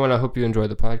right, everyone. I hope you enjoyed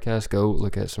the podcast. Go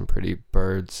look at some pretty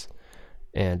birds,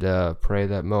 and pray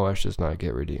that Moash does not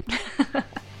get redeemed.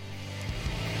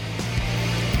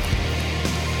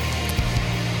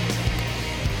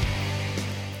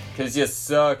 'Cause you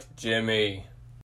suck, Jimmy.